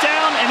the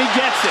takedown, and he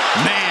gets it.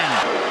 Man.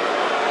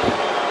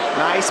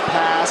 Nice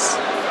pass,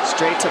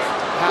 straight to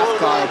half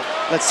guard.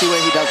 Let's see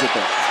what he does with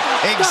it.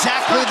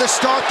 Exactly the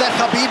start that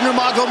Khabib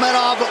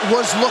Nurmagomedov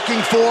was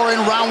looking for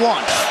in round one.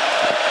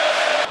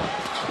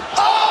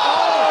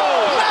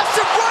 Oh!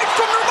 Massive right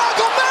from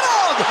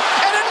Nurmagomedov!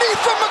 And a knee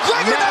from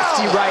McGregor now!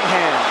 Nasty right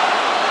hand.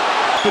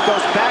 He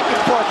goes back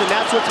and forth, and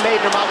that's what's made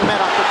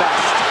Nurmagomedov the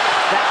best.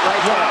 That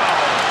right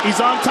hand.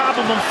 He's on top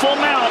of him, full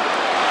mount.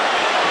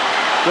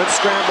 Good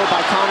scramble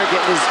by Conor,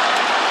 getting his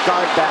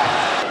guard back.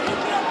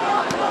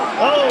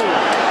 Oh!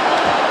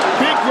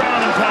 Big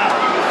ground and pound.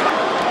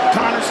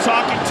 Conor's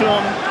talking to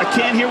him. I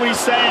can't hear what he's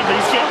saying, but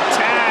he's getting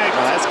tagged.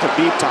 Well, that's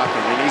Khabib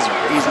talking, and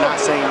he's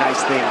not saying nice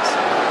things.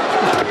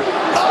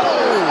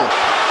 Oh!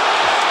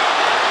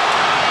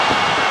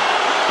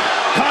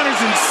 Conor's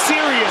in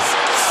serious,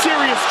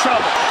 serious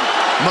trouble.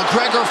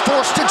 McGregor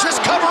forced to just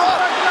cover up.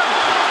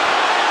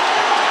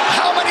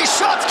 How many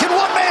shots can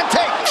one man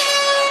take?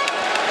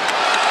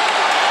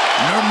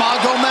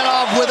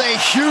 Nurmagomedov with a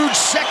huge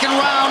second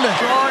round.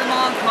 Draw him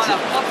on, Conor.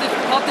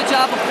 Pop the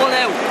jab and pull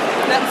out.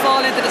 Let him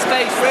fall into the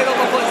space, right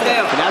over push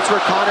down. And that's where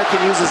Conor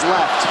can use his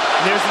left.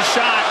 There's the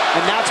shot.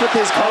 And that's what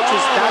his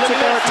coaches, that's what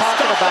they were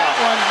talking about.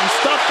 He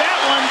stuffed that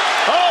one.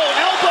 Oh,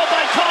 elbow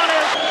by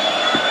Conor.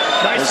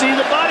 Nice knee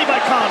to the body by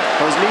Conor.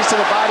 Those knees to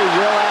the body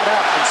will add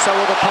up, and so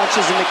will the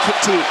punches and the kick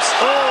teeps.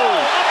 Oh,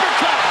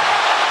 uppercut.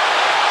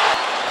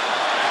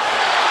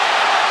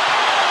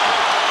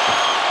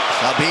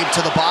 Khabib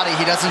to the body.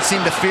 He doesn't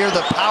seem to fear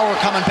the power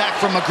coming back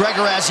from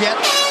McGregor as yet.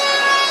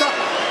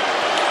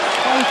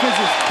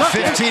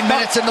 15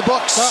 minutes in the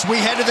books. We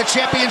head to the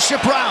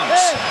championship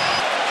rounds.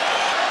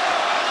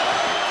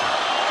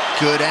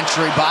 Good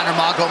entry by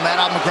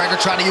Nurmagomedov. McGregor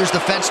trying to use the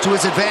fence to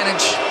his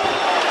advantage.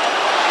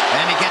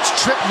 And he gets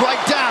tripped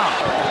right down.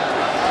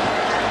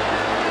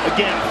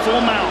 Again,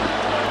 full mount.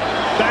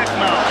 Back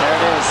mount. There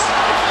it is.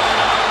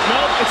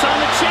 Nope, it's on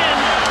the chin.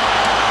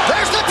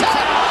 There's the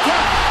tap.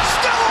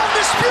 Still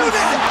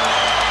undisputed.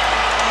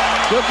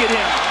 Look at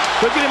him.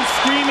 Look at him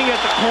screaming at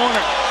the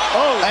corner.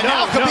 Oh, and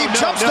now Khabib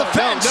jumps the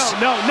fence.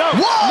 No.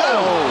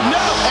 Whoa!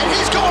 No. And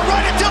he's going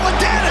right at Dylan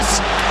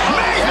Dennis.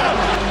 Mayhem.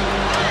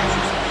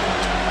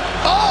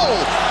 Oh!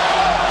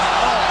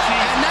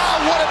 And now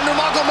one of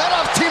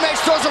Nurmagomedov's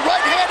teammates throws a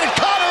right hand at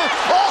Conor.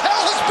 All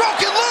hell has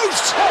broken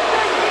loose.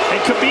 And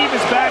Khabib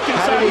is back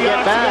inside the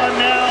octagon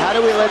now. How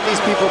do we let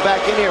these people back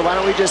in here? Why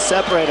don't we just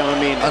separate them? I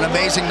mean, an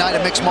amazing night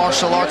of mixed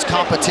martial arts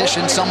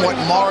competition, somewhat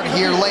marred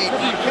here late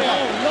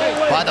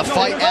by the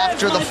fight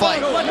after the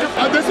fight.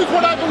 This is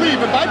what I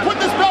believe. If I put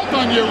this belt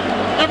on you,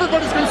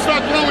 everybody's going to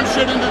start throwing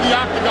shit into the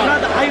octagon.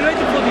 Not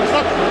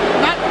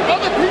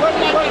other people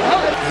might get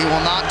hurt. He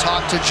will not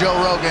talk to Joe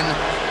Rogan.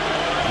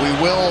 We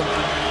will.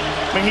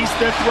 I mean,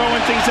 they're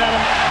throwing things at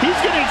him. He's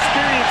going to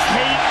experience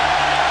hate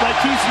like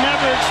he's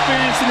never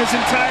experienced in his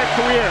entire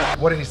career.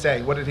 What did he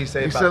say? What did he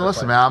say? He said,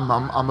 "Listen, man,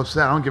 I'm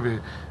upset. I don't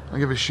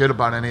give a shit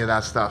about any of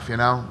that stuff. You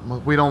know,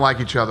 we don't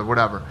like each other.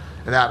 Whatever.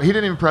 He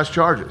didn't even press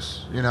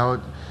charges. You know,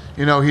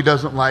 you know, he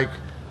doesn't like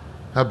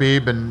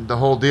Khabib and the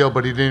whole deal,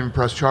 but he didn't even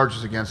press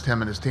charges against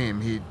him and his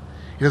team. He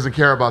doesn't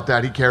care about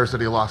that. He cares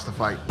that he lost the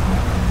fight.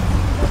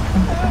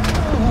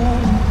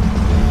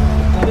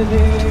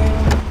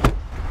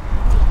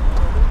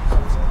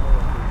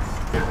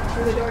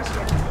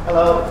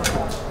 Hello.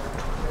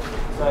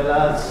 Sorry,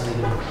 lads.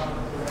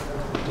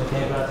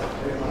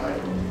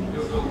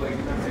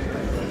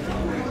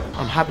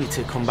 I'm happy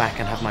to come back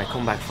and have my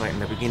comeback fight in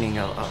the beginning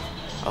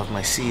of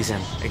my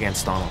season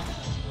against Donald.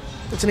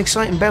 It's an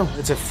exciting bout.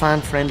 It's a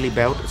fan-friendly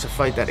bout. It's a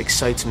fight that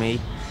excites me,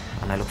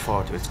 and I look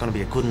forward to it. It's going to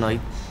be a good night,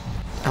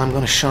 and I'm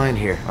going to shine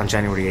here on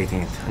January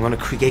 18th. I'm going to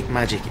create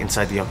magic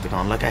inside the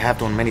octagon, like I have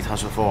done many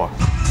times before.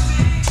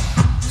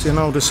 So, you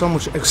know, there's so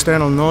much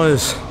external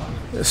noise,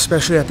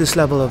 especially at this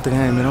level of the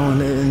game. You know,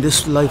 in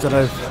this life that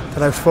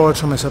I've forged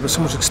for myself, there's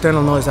so much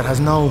external noise that has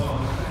no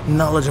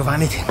knowledge of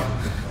anything.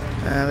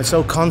 It's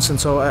so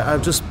constant. So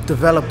I've just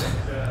developed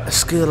a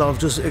skill of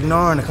just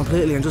ignoring it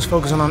completely and just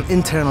focusing on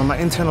my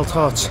internal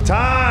thoughts.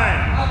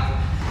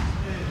 Time!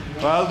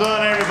 Well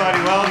done, everybody,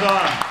 well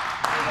done.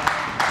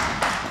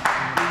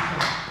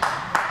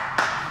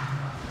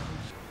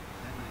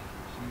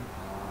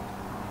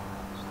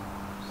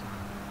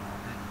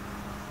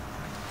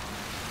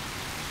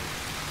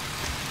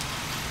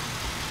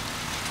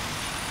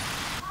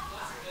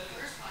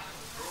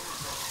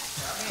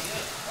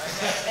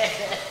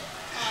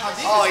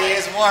 Oh, he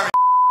is warm.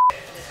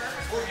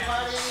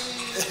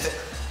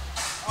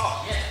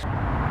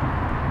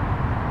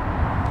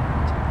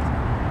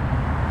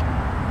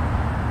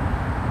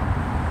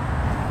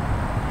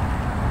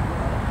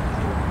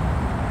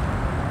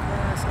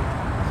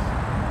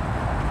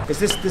 Is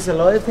this a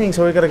live thing,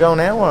 so we gotta go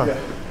now, or? Yeah,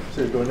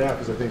 so it's going now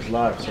because I think it's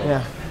live. So.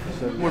 Yeah.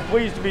 We're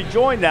pleased to be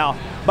joined now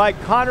by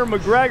Conor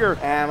McGregor.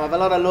 I have a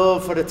lot of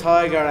love for the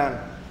Tiger, and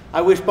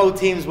I wish both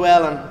teams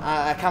well, and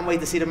I can't wait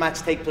to see the match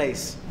take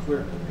place.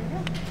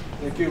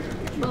 Thank you.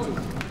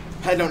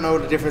 I don't know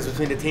the difference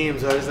between the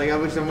teams, so I was like, I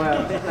wish them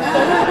well.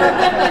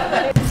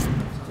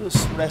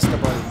 Just rest the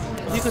body.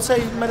 You could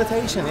say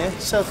meditation, yeah?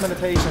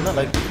 Self-meditation, not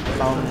like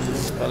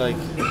lunges, but like...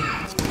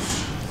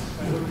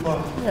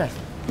 Yeah.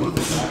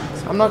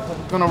 I'm not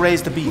gonna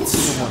raise the beats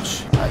too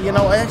much. You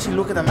know, I actually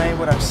look at the man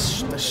with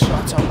the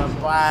shots on the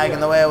bag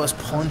and the way I was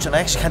punching. I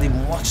actually can't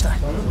even watch that.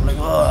 I'm like,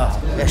 ugh.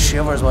 I get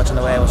shivers watching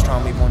the way I was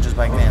throwing me punches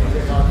back then.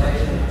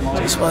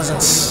 Just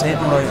wasn't sitting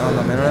right on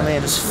them, you know what I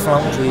mean? Just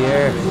floating through the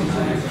air.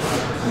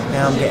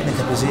 Now I'm getting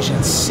into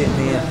position,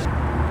 sitting in.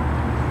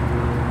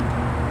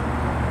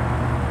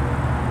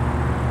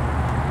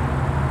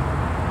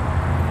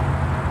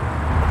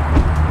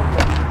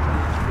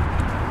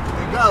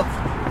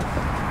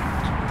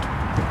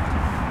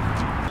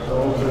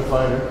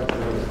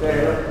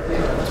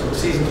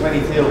 Season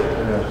 22. Yeah.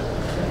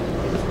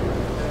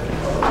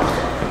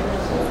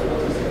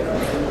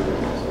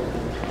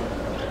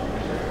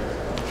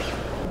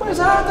 Where's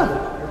Adam?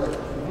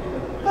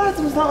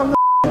 Adam's not on the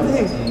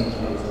thing.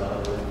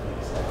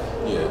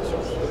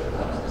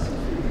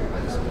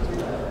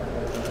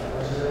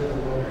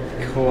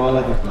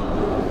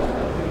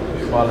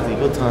 Quality,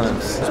 good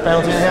times.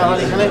 Spells in here,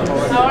 Ollie, can I?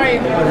 How are you?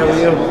 Good, how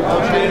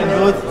are you?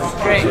 Good.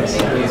 Great.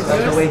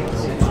 That's the way.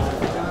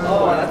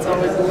 Oh, that's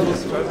always a little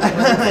struggle.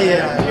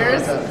 Yeah.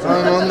 Yours?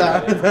 I'm on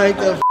that. Thank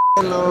the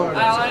Lord.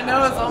 All I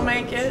know is I'll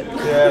make it.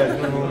 Yeah,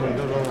 good woman,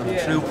 good woman.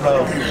 Yeah. True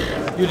pro.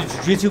 You're the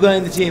jiu-jitsu guy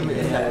in the team.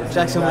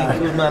 Jackson Wink,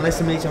 good man. Nice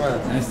to meet you, man.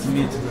 Nice to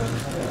meet you,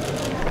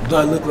 man. Do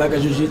I look like a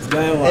jiu-jitsu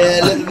guy or what?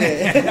 Yeah, look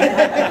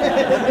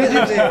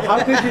at me.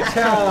 How could you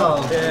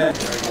tell? Yeah.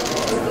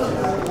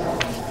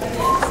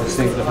 Let's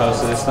think of the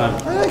poster this time.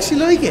 I actually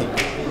like it.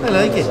 I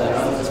like it.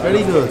 It's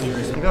very good.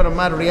 You got a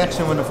mad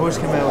reaction when it first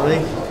came out,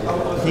 right?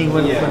 I think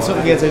when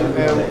something gets a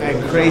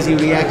crazy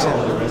reaction,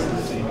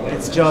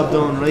 it's job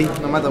done, right?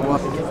 No matter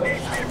what.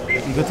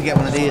 It'd be good to get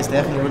one of these,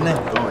 definitely, wouldn't it?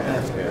 Oh,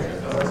 yeah.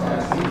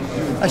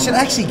 I should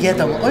actually get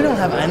them. I don't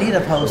have any of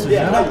the posters, you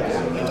know?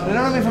 They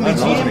don't have me from my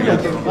gym.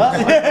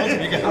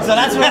 So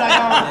that's where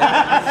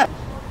I go.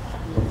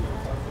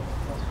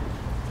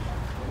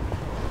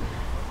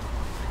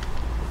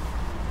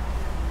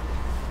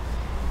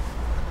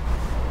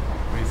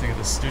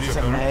 It's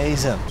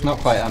amazing. It's not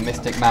quite a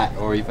Mystic Mac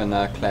or even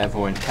a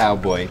clairvoyant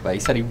cowboy, but he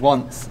said he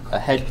wants a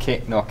head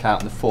kick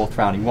knockout in the 4th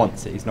round. He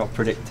wants it. He's not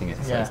predicting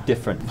it, so it's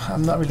different.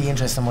 I'm not really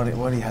interested in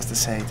what he has to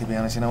say, to be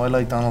honest. You know, I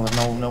like Donald.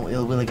 I've no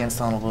ill will against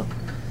Donald, but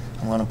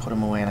I'm going to put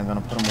him away, and I'm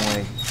going to put him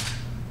away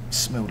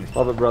smoothly.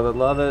 Love it, brother.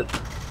 Love it.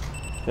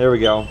 There we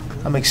go.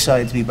 I'm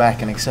excited to be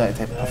back and excited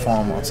to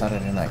perform on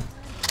Saturday night.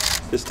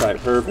 This time,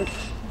 perfect.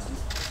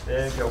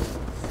 There you go.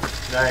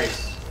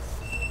 Nice.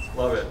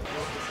 Love it.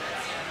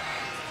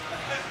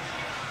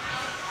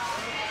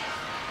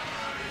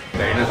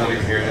 Dana's not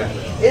even here yet.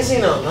 Is he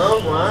not? No?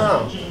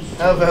 Wow.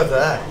 How about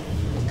that?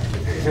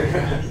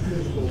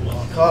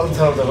 Call him,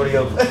 tell him to hurry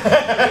up.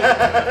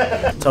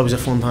 It's always a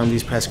fun time,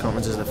 these press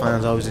conferences. The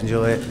fans always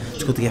enjoy it.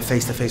 It's good to get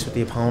face to face with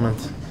the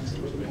opponent.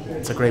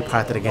 It's a great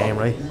part of the game,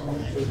 right?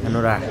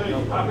 Another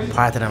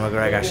part of the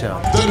McGregor show.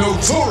 The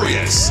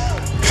notorious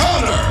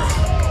Conor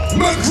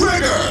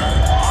McGregor.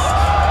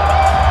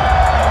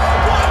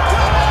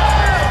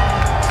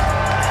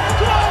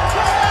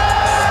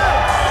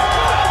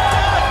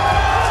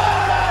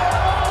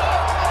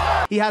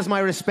 has my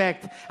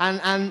respect.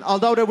 And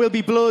although there will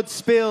be blood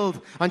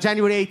spilled on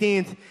January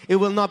 18th, it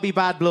will not be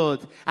bad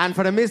blood. And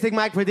for the Mystic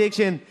Mac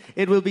prediction,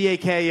 it will be a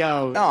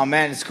KO. Oh,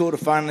 man, it's cool to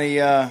finally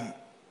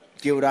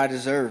get what I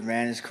deserve,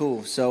 man. It's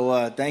cool.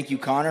 So thank you,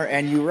 Conor.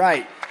 And you're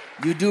right.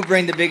 You do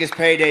bring the biggest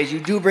paydays.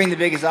 You do bring the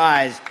biggest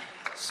eyes.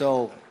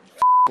 So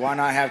why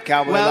not have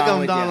Cowboy Welcome, along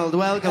with Donald. you?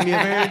 Welcome. You've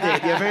earned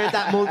it. You've earned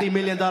that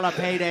multi-million-dollar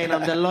payday, and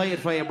I'm delighted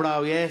for you,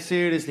 bro. Yeah,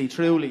 seriously,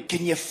 truly.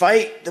 Can you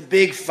fight the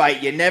big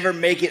fight? You never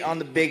make it on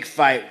the big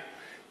fight.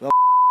 Well,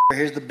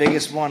 here's the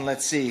biggest one.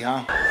 Let's see,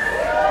 huh?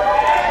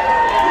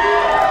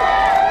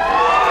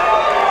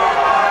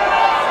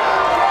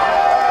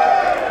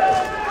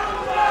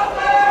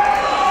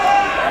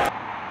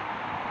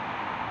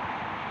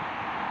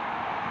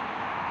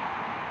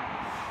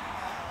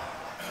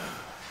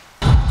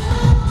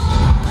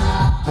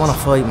 I want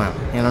to fight, man.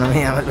 You know what I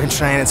mean? I've been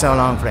training so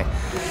long for it.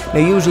 Now,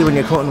 usually when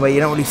you're cutting weight, you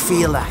don't really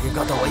feel that. You've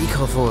got the weight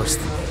cut first.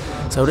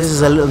 So this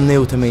is a little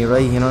new to me,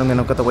 right? You know what I mean?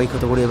 I've got the weight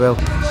cut to worry about.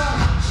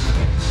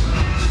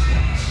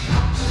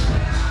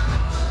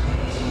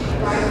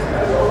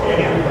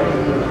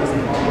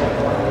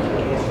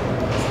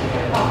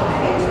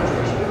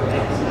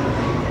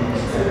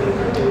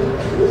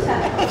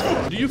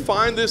 Do you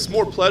find this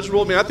more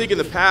pleasurable? I mean, I think in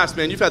the past,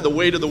 man, you've had the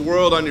weight of the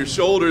world on your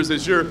shoulders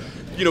as you're,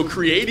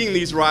 creating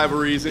these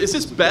rivalries. Is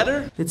this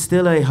better? It's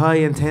still a high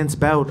intense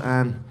bout,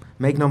 and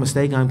make no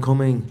mistake, I'm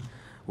coming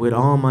with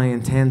all my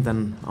intent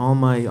and all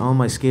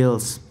my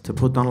skills to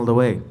put Donald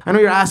away. I know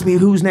you're asking me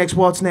who's next,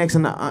 what's next,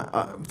 and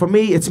for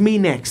me, it's me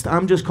next.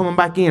 I'm just coming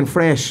back in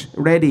fresh,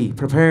 ready,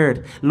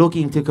 prepared,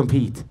 looking to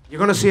compete. You're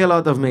gonna see a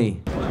lot of me.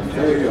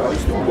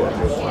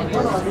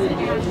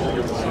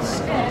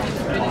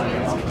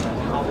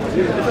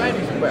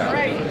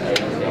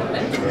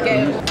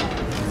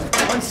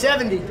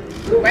 170.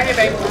 Wait,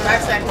 baby.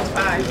 5 seconds.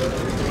 5, 4.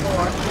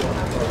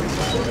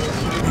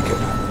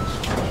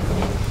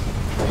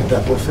 Hit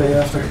that buffet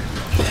after.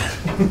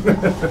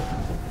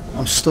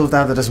 I'm stuffed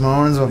after this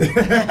morning's one.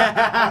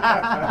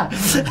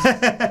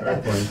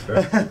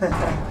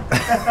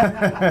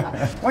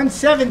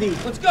 170.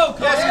 Let's go,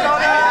 Conor. Yes,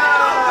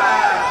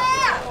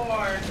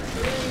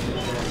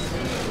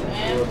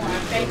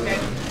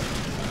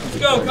 Let's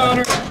go,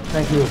 Conor.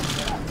 Thank you.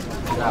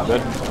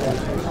 Good.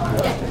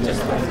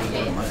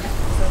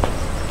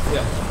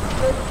 Yeah.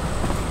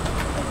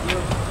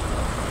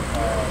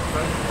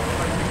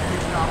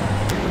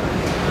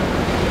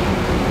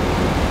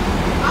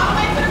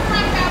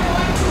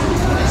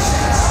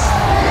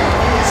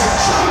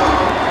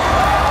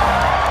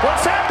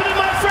 What's happening,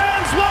 my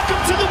friends?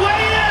 Welcome to the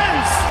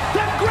weigh-ins.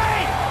 The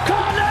great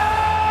Conor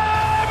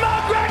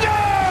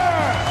McGregor.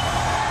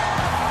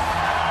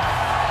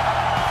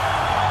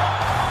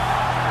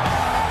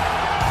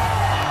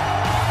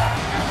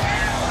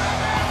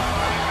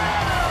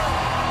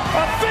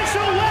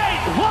 Official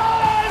weight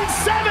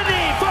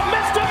 170 for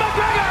Mr.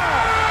 McGregor.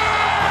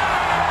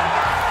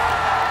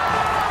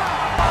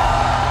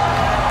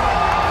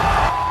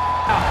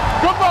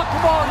 Good luck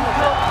tomorrow, you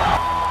jerk.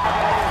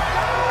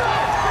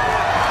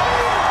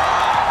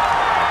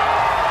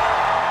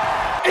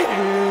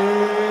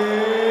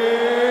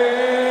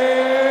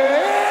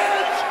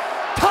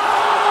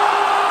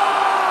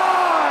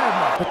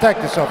 Protect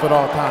yourself at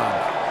all times.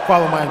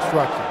 Follow my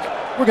instructions.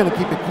 We're going to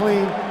keep it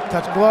clean.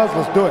 Touch gloves.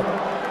 Let's do it.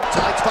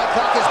 Tonight's fight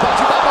clock is brought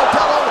to you by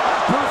Modelo.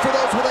 Brew for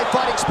those with a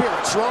fighting spirit.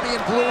 Cerrone in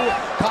blue.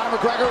 Conor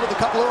McGregor with a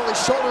couple early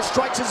shoulder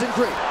strikes is in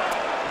green.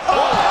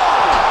 Oh!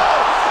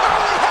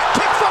 Early head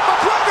kick from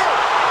McGregor.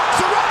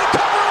 Cerrone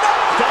covering up.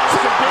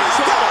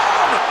 Cerrone's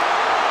down.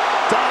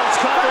 Donald's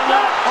covering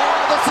up.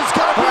 Oh, this is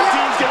going to be it.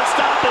 Team's going to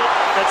stop it.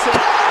 That's it.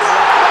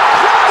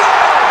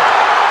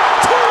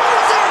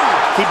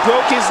 He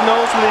broke his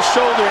nose with his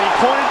shoulder, and he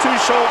pointed to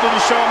his shoulder to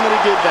show him that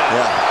he did that.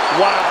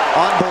 Yeah. Wow.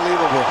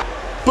 Unbelievable.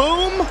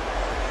 Boom.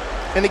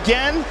 And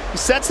again, he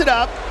sets it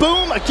up.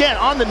 Boom. Again,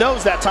 on the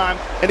nose that time.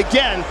 And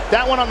again,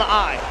 that one on the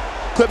eye.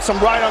 Clips him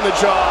right on the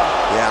jaw.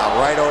 Yeah,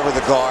 right over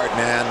the guard,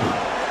 man.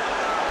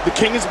 The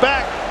king is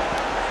back.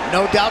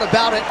 No doubt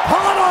about it.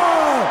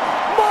 Conor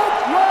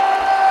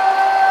McGregor!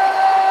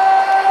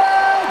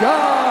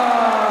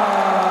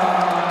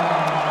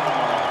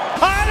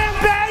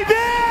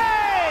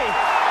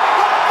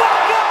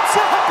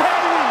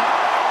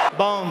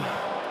 Boom.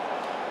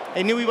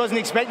 I knew he wasn't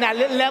expecting that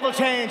little level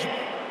change.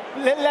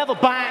 Little level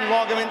bang,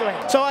 walk him into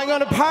it. So I'm going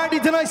to party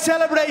tonight,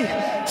 celebrate,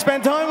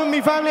 spend time with my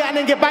family, and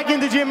then get back in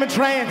the gym and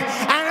train.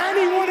 And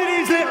any one of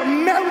these little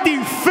mouthy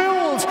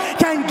fools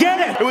can get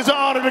it. It was an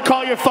honor to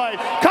call your fight.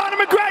 Conor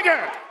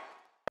McGregor!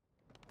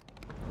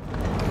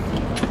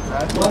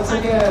 Once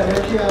again,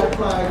 ATL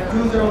flag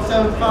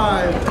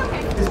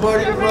 2075 is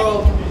ready to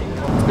roll.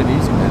 It's been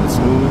easy, man. It's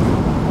smooth.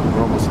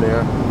 We're almost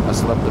there. I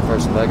slept the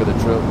first leg of the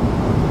trip.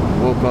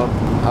 Woke up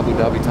Abu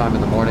Dhabi time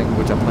in the morning,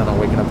 which I plan on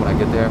waking up when I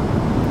get there.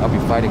 I'll be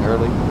fighting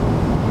early.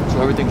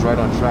 So everything's right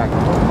on track.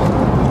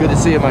 Good to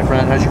see you, my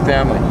friend. How's your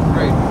family?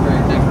 Great,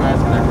 great. Thanks for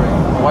asking. They're great.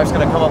 My wife's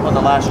going to come up on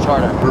the last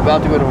charter. We're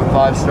about to go to a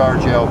 5-star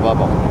jail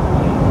bubble.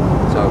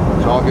 So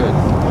it's all good.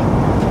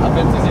 I've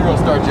been to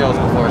 0-star jails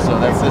before, so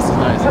this is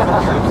nice.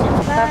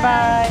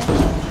 Bye-bye.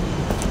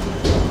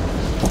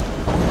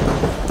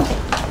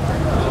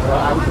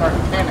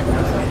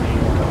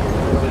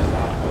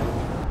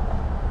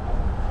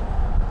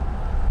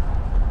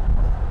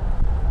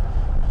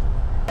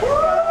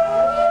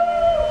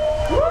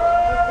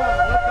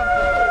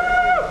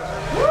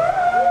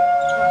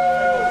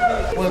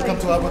 Welcome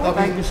to Abu Dhabi.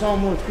 Thank you so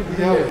much. Good to be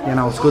here. You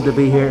know, it's good to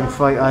be here in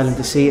Fight Island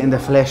to see it in the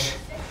flesh.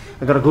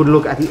 I got a good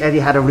look at the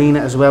Etihad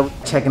Arena as well,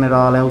 checking it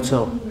all out.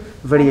 So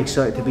very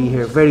excited to be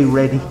here, very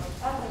ready.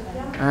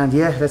 And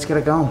yeah, let's get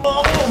it going.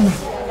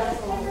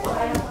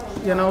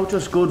 You know,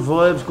 just good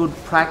vibes, good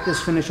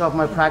practice, finish off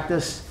my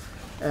practice,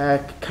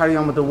 carry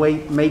on with the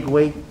weight, make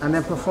weight, and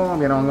then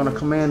perform. You know, I'm going to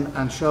come in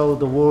and show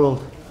the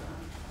world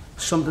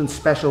something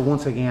special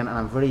once again, and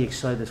I'm very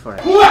excited for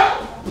it.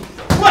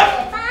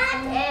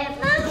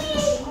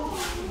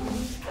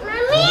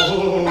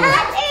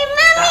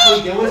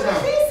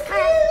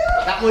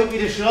 That might be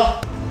the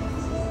shot.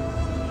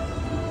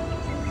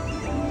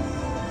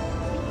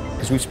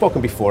 Because we've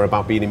spoken before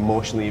about being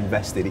emotionally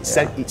invested. It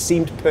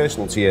seemed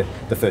personal to you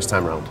the first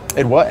time round.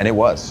 It was, and it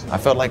was. I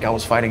felt like I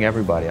was fighting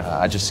everybody.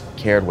 I just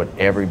cared what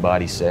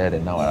everybody said,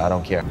 and no, I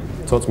don't care.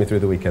 Talk to me through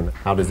the weekend.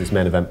 How does this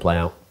main event play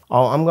out?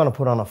 Oh, I'm going to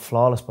put on a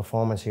flawless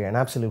performance here, an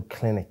absolute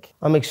clinic.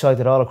 I'm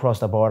excited all across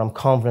the board. I'm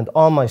confident.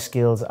 All my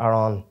skills are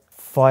on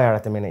fire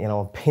at the minute, you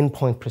know,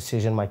 pinpoint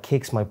precision, my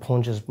kicks, my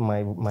punches,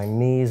 my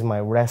knees, my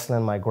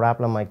wrestling, my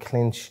grappling, my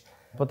clinch.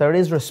 But there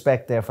is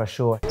respect there for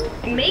sure.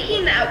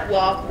 Making that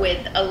walk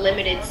with a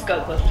limited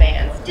scope of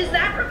fans, does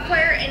that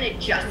require an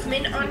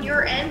adjustment on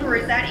your end, or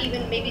is that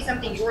even maybe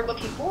something you're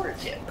looking forward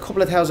to? A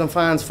couple of thousand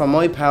fans, for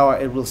my power,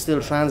 it will still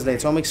translate.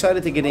 So I'm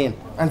excited to get in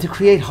and to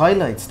create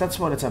highlights. That's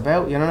what it's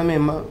about, you know what I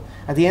mean?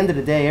 At the end of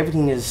the day,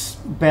 everything is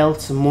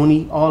belts,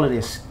 money, all of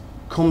this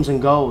comes and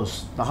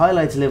goes. The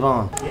highlights live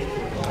on.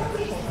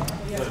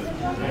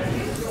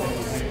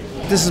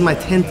 This is my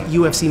 10th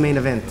UFC main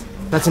event.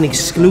 That's an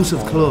exclusive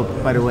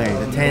club, by the way,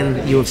 the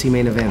 10 UFC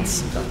main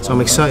events. So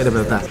I'm excited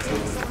about that.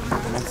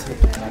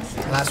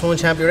 Last one,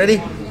 champ, you ready?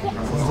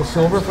 Is it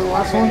silver for the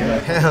last one?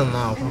 Hell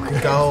no.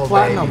 Go,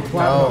 Platinum, baby.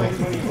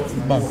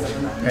 platinum. Go.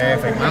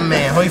 Perfect, my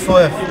man. High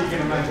five.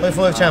 High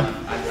five, champ.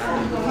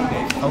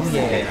 Oh,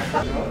 yeah.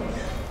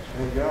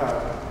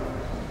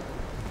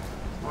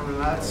 Morning,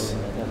 lads.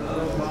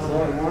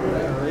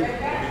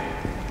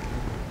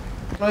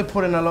 I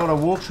put in a lot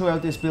of work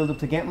throughout this build-up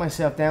to get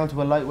myself down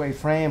to a lightweight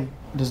frame.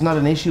 There's not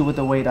an issue with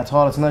the weight at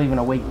all. It's not even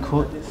a weight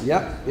cut.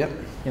 Yep.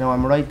 You know,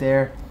 I'm right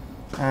there,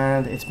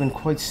 and it's been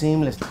quite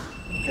seamless.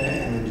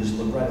 Okay, and just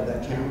look right at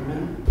that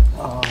camera.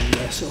 Oh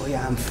yes, oh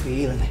yeah, I'm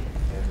feeling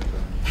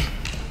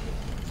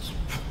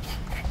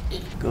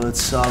it. Good,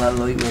 solid,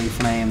 lightweight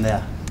frame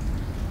there.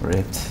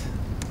 Ripped.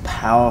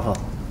 Powerful.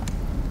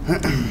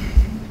 Get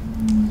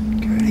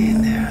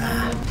in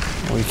there.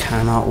 We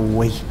cannot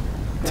wait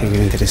to get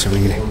into this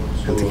arena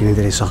and to get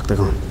into this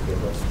octagon.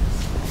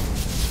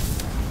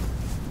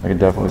 I can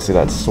definitely see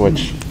that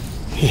switch.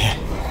 Yeah.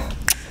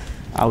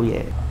 Oh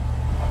yeah.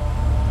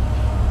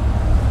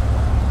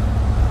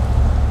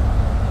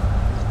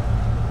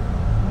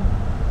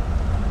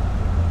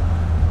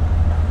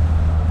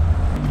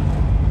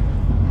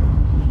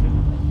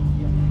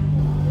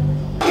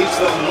 He's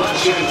the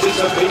much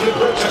anticipated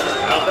return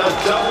of the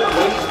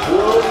double-weight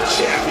world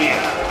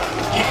champion.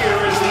 Here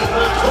is the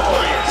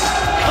notorious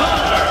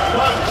Conor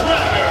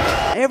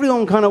McGregor.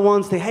 Everyone kind of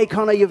wants to, hey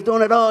Conor, you've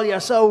done it all, you're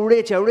so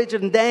rich, you're richer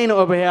than Dana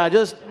over here.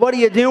 What are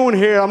you doing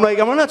here? I'm like,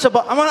 I'm not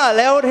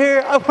allowed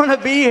here. I want to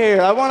be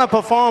here. I want to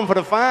perform for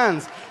the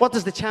fans. What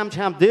does the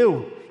champ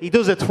do? He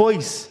does it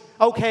twice.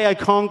 Okay, I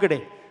conquered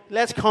it.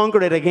 Let's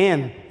conquer it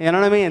again. You know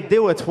what I mean?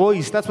 Do it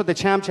twice. That's what the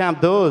champ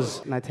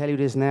does. And I tell you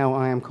this now,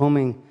 I am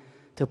coming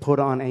to put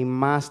on a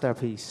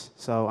masterpiece.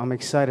 So I'm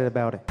excited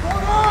about it.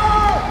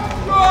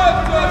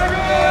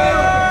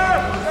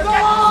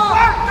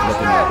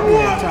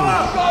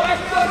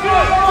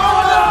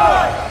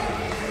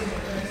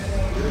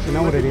 You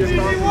know what it is.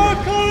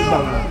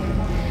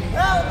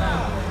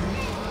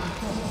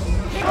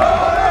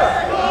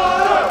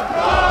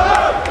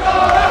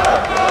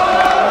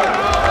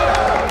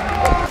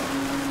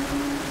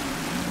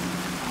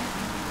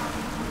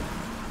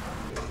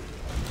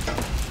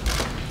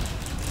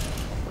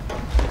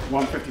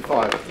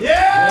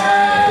 Yeah!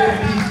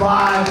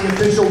 55, the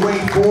official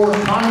weight for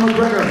Conor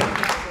McGregor.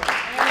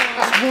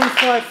 That's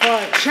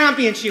 155,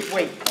 championship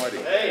weight.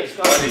 Hey,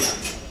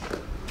 156.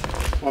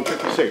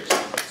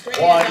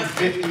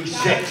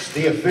 156,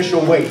 the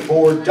official weight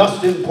for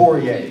Dustin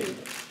Poirier.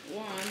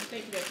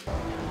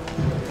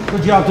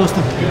 Good job,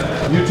 Dustin.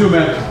 You too,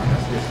 man.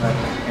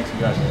 Thanks, you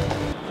guys.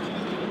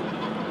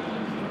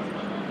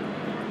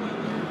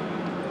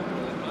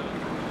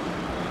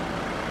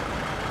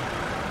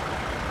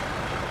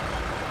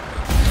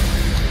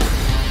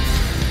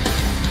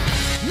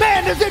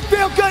 Man, does it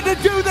feel good to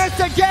do this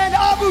again?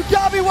 Abu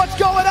Dhabi, what's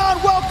going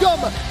on?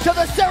 Welcome to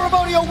the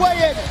ceremonial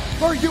weigh-in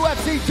for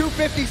UFC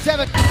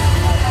 257.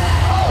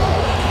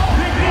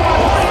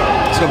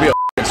 It's gonna be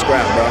a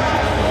scrap, bro.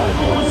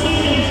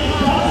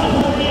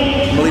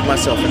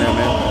 myself in there,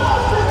 man.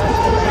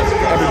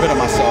 Every bit of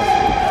myself.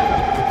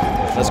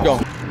 Let's go.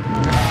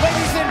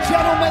 Ladies and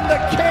gentlemen, the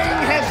King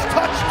has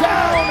touched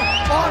down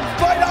on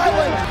Fight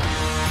Island.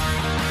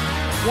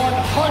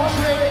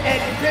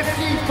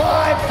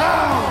 155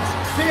 pounds,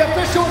 the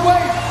official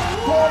weight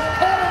for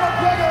Conor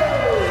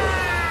McGregor.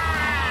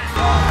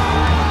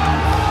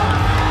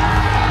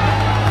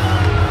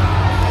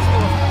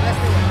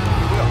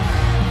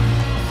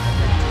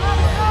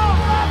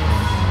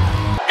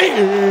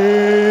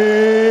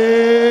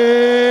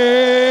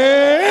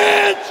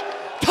 It's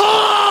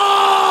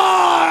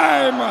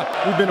time!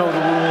 We've been over the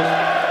rules.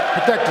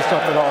 Protect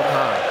yourself at all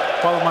times.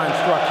 Follow my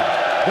instructions.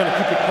 Gonna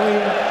keep it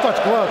clean.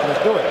 Touch gloves.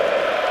 Let's do it.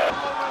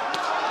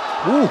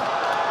 Ooh.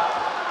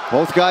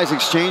 Both guys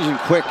exchanging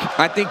quick.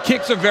 I think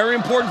kicks are very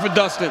important for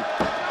Dustin.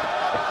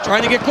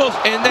 Trying to get close,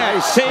 and that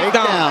nice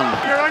takedown.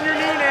 You're on your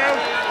knee now.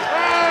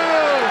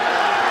 Oh!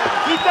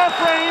 Keep that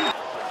frame.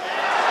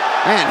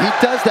 Man, he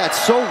does that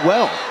so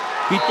well.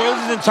 He throws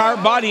his entire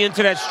body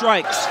into that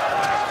strike. That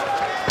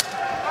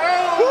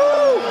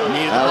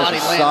was a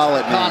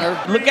solid, Conor.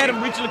 Look at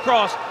him reaching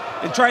across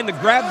and trying to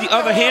grab the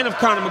other hand of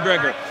Conor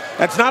McGregor.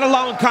 That's not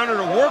allowing Conor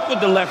to work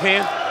with the left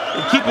hand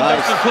and keeping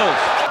Dustin close.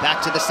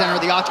 Back to the center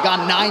of the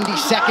octagon, 90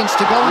 seconds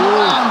to go in the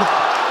round.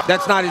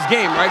 That's not his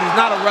game, right? He's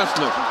not a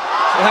wrestler.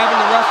 So having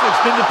to wrestle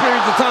extended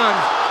periods of time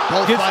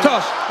gets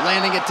tough.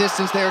 Landing at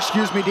distance there,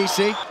 excuse me,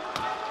 DC.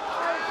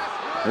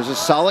 There's a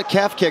solid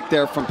calf kick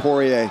there from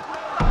Poirier.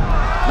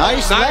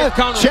 Nice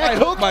left check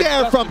hook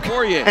there from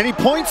Poirier. And he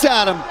points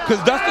at him. Because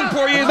Dustin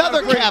Poirier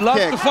another calf loves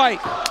kick. to fight.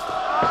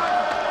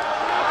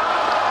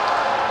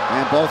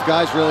 And both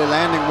guys really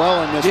landing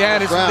well in this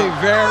round. This is a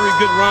very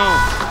good round.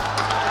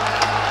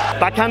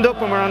 Backhand up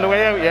when we're on the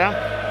way out, yeah?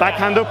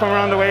 Backhand up when we're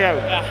on the way out.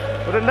 Yeah.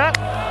 Other than that,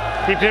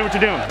 keep doing what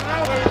you're doing. Oh,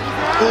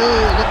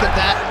 look at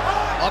that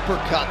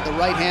uppercut. The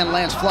right hand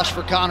lands flush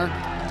for Conor.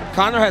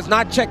 Conor has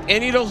not checked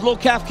any of those low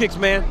calf kicks,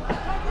 man.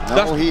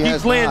 No, he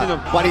has landing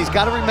not. them. But he's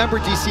got to remember,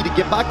 DC, to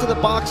get back to the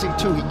boxing,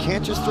 too. He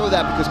can't just throw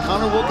that because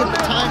Conor will get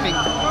the timing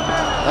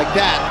like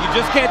that. You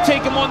just can't take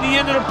him on the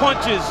end of the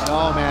punches.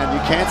 No, man. You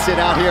can't sit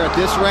out here at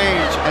this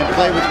range and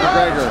play with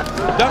McGregor.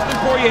 Dustin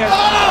Poirier has...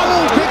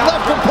 Oh! Big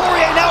left from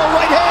Poirier. Now a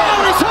right hand.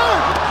 Oh, he's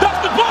hurt!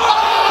 Dustin Poirier!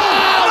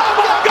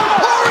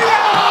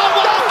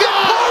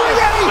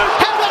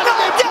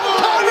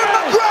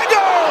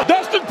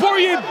 Dustin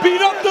Poirier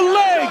beat up the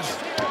legs,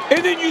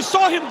 and then you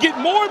saw him get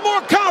more and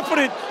more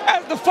confident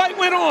as the fight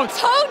went on.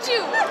 Told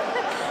you.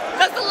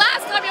 That's the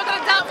last time you're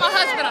gonna doubt my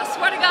husband, I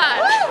swear to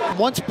God.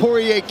 Once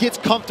Poirier gets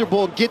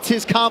comfortable, gets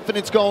his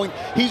confidence going,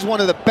 he's one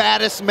of the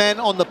baddest men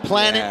on the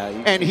planet,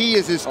 and he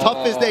is as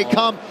tough as they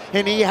come,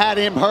 and he had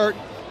him hurt.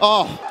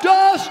 Oh.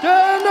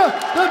 Dustin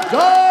the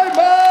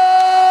Diamond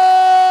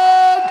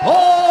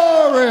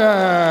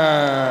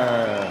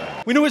Poirier!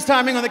 We knew his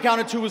timing on the count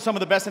of two was some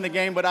of the best in the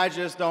game, but I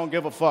just don't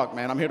give a fuck,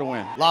 man. I'm here to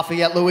win.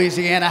 Lafayette,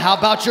 Louisiana, how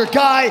about your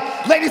guy?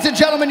 Ladies and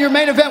gentlemen, your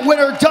main event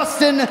winner,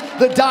 Dustin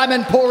the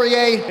Diamond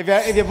Poirier.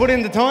 If you put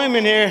in the time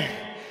in here,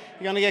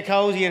 you're gonna get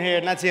cozy in here,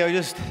 and that's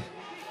it.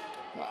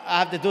 I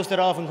have to dust it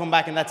off and come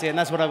back, and that's it, and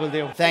that's what I will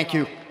do. Thank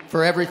you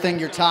for everything,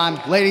 your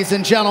time. Ladies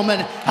and gentlemen,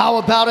 how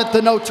about it,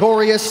 the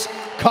notorious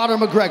Conor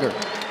McGregor.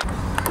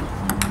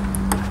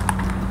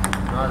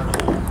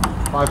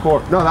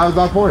 5-4. No, that was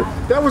our point.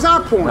 That was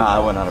our point. Nah, I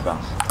went out of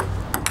bounds.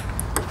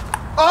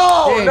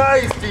 Oh, Dang.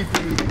 nice,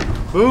 DP.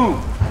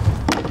 Boom.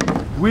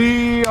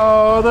 We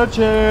are the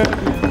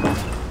champions.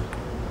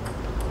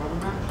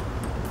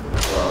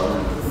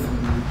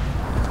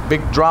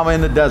 Big drama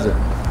in the desert.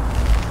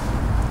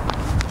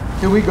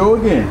 Here we go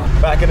again.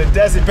 Back in the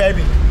desert,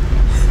 baby.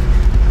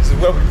 This is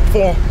where we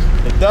perform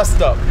the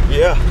dust up.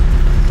 Yeah.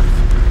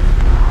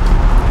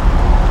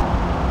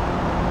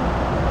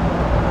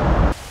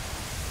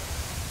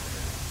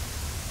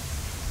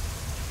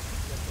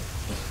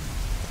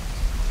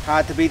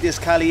 Hard to beat this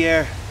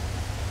Collier.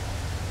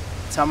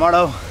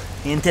 Tomorrow,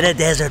 into the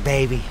desert,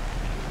 baby.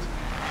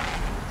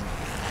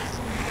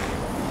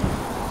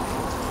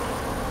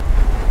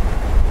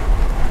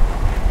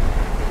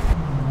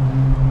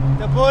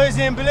 The boys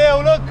in blue,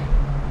 look!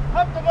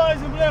 Up the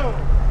boys in blue!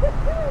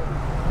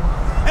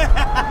 Yes!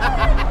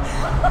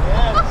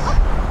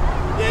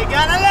 You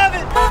gotta love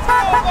it! Let's go,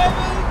 baby!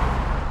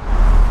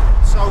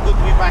 So good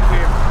to be back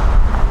here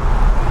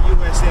in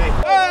the USA.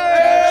 Hey!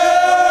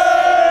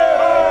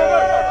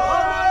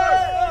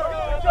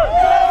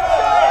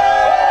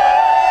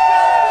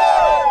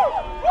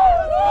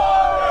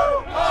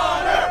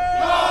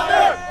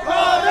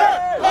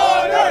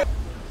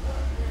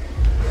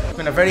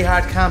 A very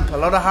hard camp, a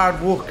lot of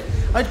hard work.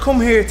 I'd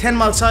come here,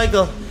 10-mile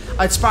cycle,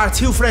 I'd spar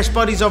 2 fresh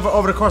bodies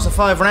over the course of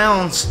 5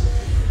 rounds.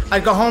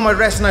 I'd go home, I'd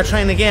rest and I'd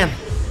train again.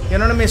 You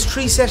know what I mean? It's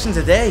 3 sessions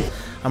a day.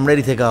 I'm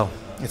ready to go.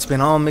 It's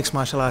been all mixed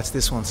martial arts,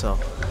 this one, so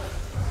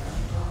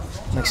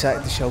I'm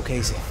excited to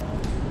showcase it.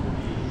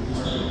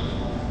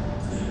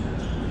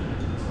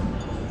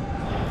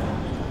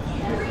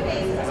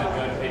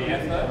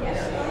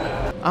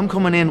 I'm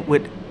coming in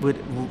with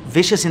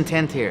vicious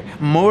intent here,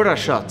 murder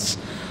shots.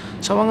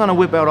 So I'm gonna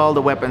whip out all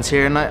the weapons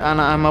here, and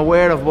I'm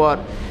aware of what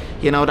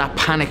You know, that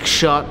panic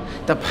shot,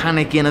 the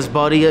panic in his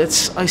body. I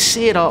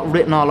see it all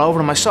written all over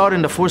him. I saw it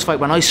in the first fight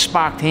when I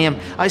sparked him.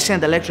 I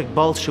sent electric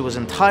bolts through his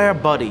entire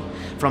body,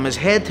 from his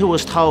head to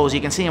his toes. You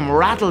can see him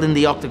rattled in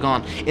the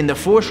octagon in the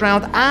first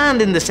round,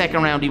 and in the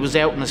second round he was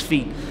out on his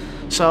feet.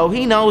 So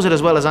he knows it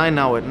as well as I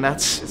know it, and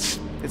it's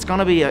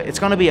gonna be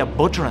a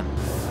butchering.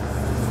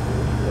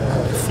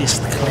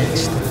 Fist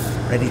clenched,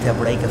 ready to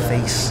break a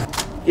face.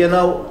 You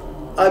know,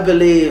 I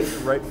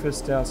believe right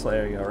fist down, so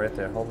there you go, right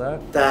there. Hold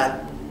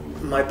that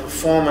my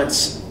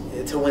performance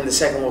to win the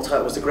second world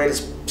title was the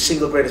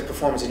single greatest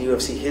performance in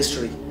UFC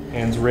history.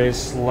 Hands raised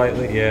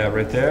slightly, yeah,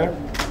 right there.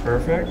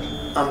 Perfect.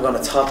 I'm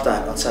gonna top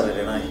that on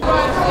Saturday night.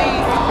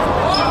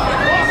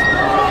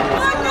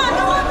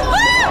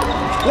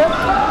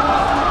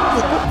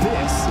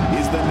 This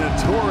is the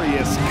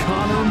notorious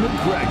Conor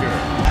McGregor.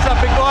 What's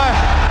up, big boy?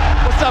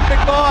 What's up,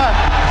 big boy?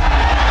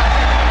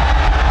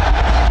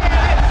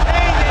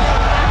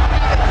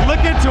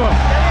 Look into him.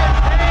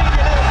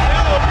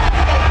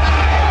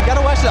 You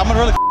gotta watch it. I'm gonna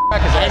really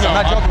crack his ass. I'm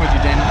not joking with you,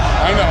 Damon.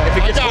 I know. If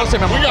it gets close to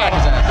him, I'm gonna crack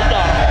his ass.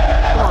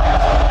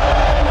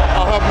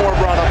 I'll have more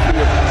brought up for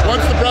you.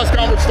 Once the press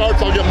conference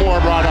starts, I'll get more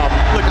brought up.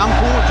 Look, I'm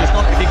cool. Just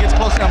don't. If he gets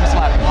close to him, I'm gonna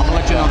slap him. I'm gonna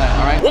let you know that.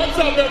 All right. What's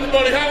up,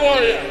 everybody? How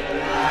are you?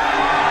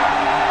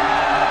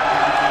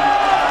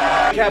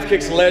 Calf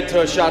kicks led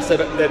to shots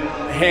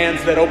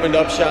hands that opened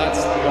up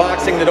shots,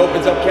 boxing that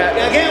opens up calf.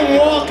 I can't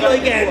walk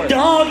like a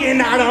dog in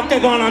that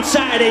octagon on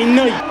Saturday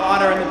night.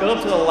 Conor, in the build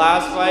up to the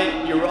last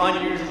fight, you were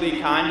unusually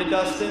kind to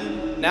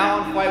Dustin. Now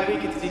on fight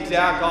week, it's the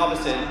exact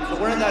opposite. So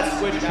where did that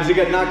switch? Because he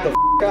got knocked the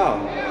out.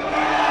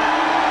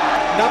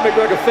 Not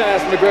McGregor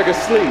fast, McGregor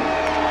sleep.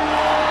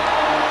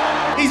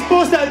 He's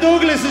Buster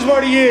Douglas is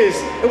what he is.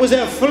 It was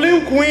a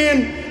fluke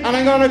win, and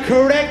I'm gonna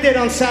correct it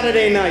on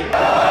Saturday night.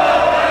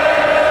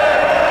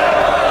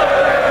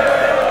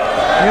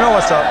 You know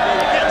what's up.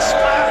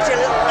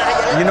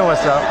 You know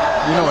what's up.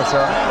 You know what's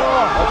up.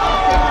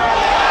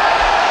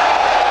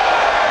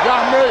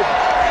 Got me.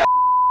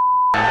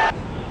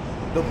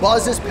 The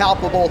buzz is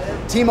palpable.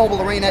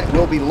 T-Mobile Arena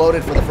will be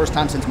loaded for the first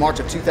time since March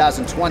of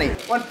 2020.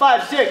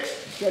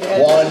 156.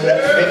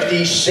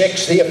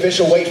 156, the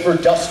official weight for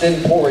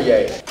Dustin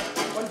Poirier.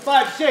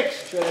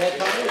 156.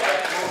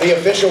 The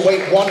official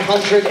weight,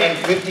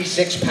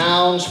 156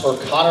 pounds for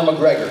Conor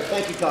McGregor.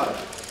 Thank you, Conor.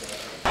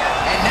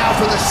 And now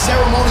for the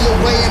ceremonial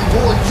weigh-in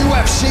for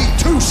UFC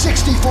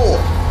 264.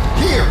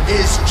 Here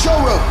is Joe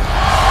Rogan.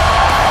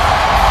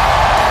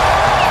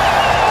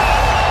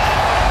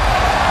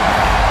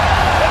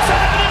 What's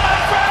happening, my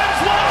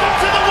friends? Welcome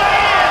to the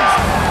weigh-ins.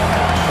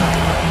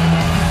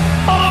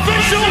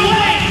 Official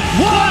weight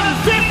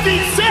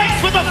 156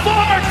 for the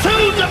former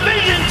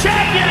 2-division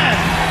champion.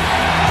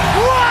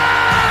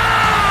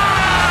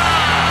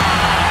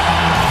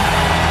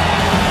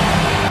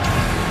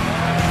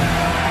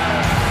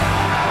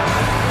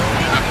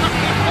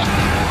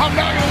 I'm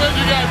not gonna let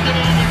you guys get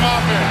anything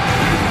off here.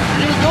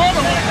 You was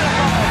doing it.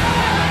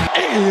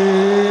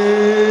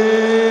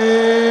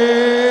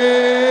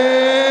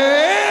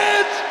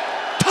 It's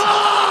time!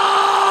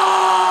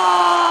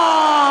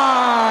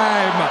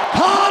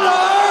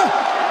 Conor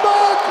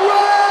McGregor!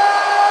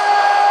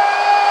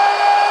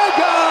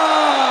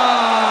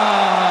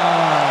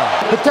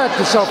 Protect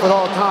yourself at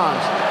all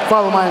times.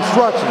 Follow my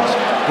instructions.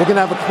 We're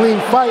gonna have a clean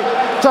fight.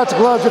 Touch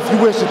gloves if you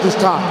wish at this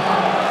time.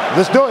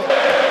 Let's do it.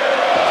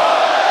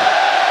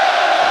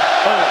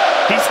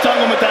 He stung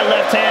him with that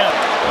left hand.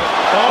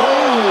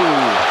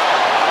 Oh!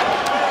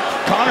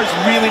 Conor's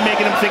really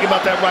making him think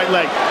about that right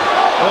leg.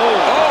 Oh!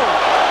 Oh!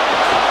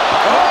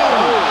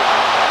 Oh!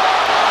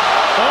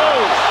 Oh!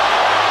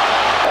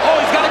 Oh,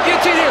 he's got a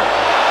guillotine here.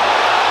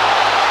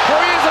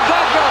 Poirier's a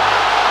black belt.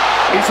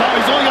 He's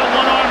only got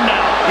one arm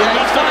now. Yeah,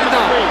 he's fine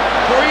now.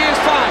 Poirier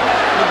is fine.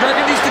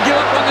 McGregor needs to give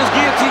up on this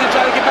guillotine and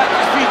try to get back to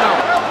his feet now.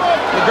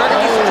 McGregor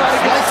needs to try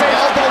to get his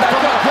face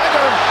back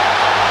up.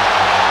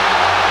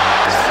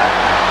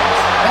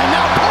 And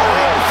now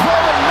Poirier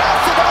throwing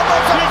massive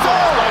elbows on his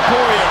own.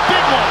 Poirier,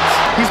 big ones.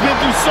 He's been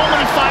through so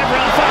many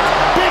 5-round fights.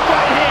 Big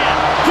right hand.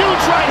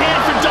 Huge right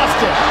hand for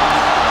Dustin.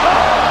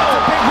 Oh!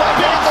 Big right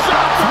hand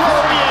shot for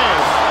Poirier.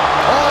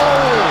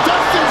 Oh!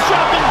 Dustin's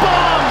dropping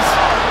bombs.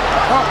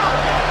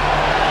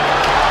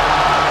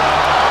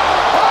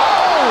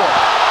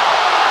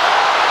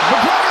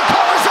 McGregor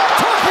covers up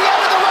towards the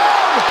end of the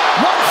round.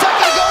 1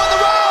 second to go in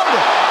the round.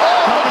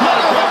 Oh,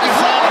 McGregor hurt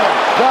his leg.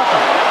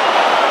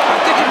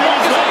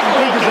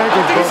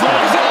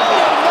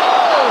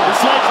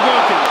 His leg's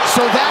broken.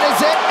 So that is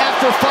it.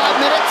 After 5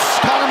 minutes,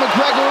 Conor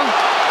McGregor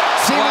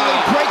seemingly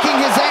breaking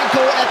his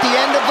ankle at the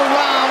end of the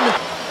round.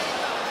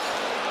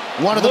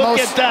 One of the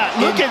most. Look at that.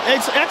 Look at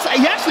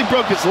he actually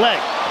broke his leg.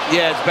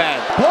 Yeah, it's bad.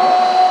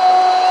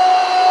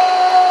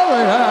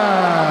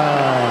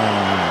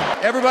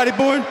 Everybody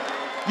booing?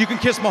 You can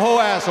kiss my whole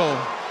asshole.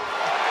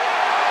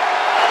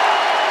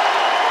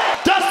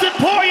 Dustin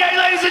Poirier,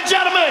 ladies and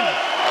gentlemen.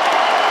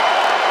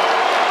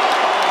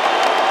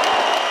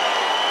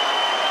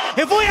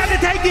 If we had to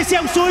take this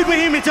outside with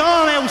him, it's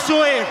all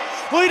outside.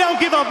 I don't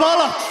give a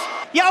bollocks.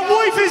 Your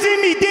wife is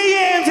in me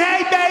DMs,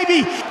 hey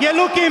baby, you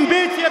looking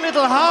bitch, you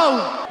little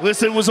hoe.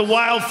 Listen, it was a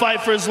wild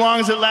fight for as long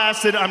as it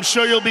lasted. I'm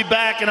sure you'll be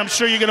back, and I'm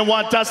sure you're gonna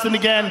want Dustin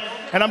again,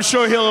 and I'm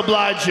sure he'll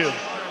oblige you.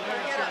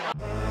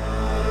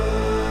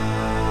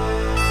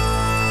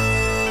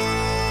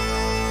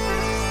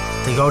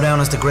 To go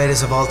down as the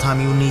greatest of all time,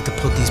 you need to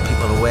put these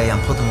people away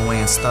and put them away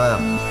in style.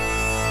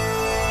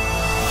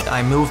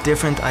 I move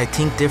different, I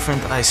think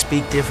different, I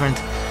speak different.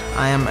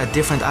 I am a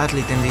different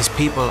athlete than these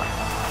people.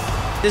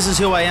 This is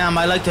who I am.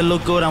 I like to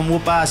look good and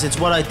whoop ass. It's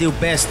what I do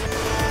best.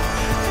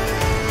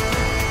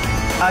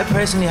 I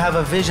personally have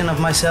a vision of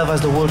myself as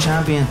the world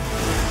champion.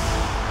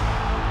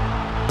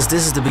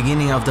 This is the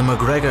beginning of the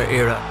McGregor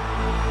era.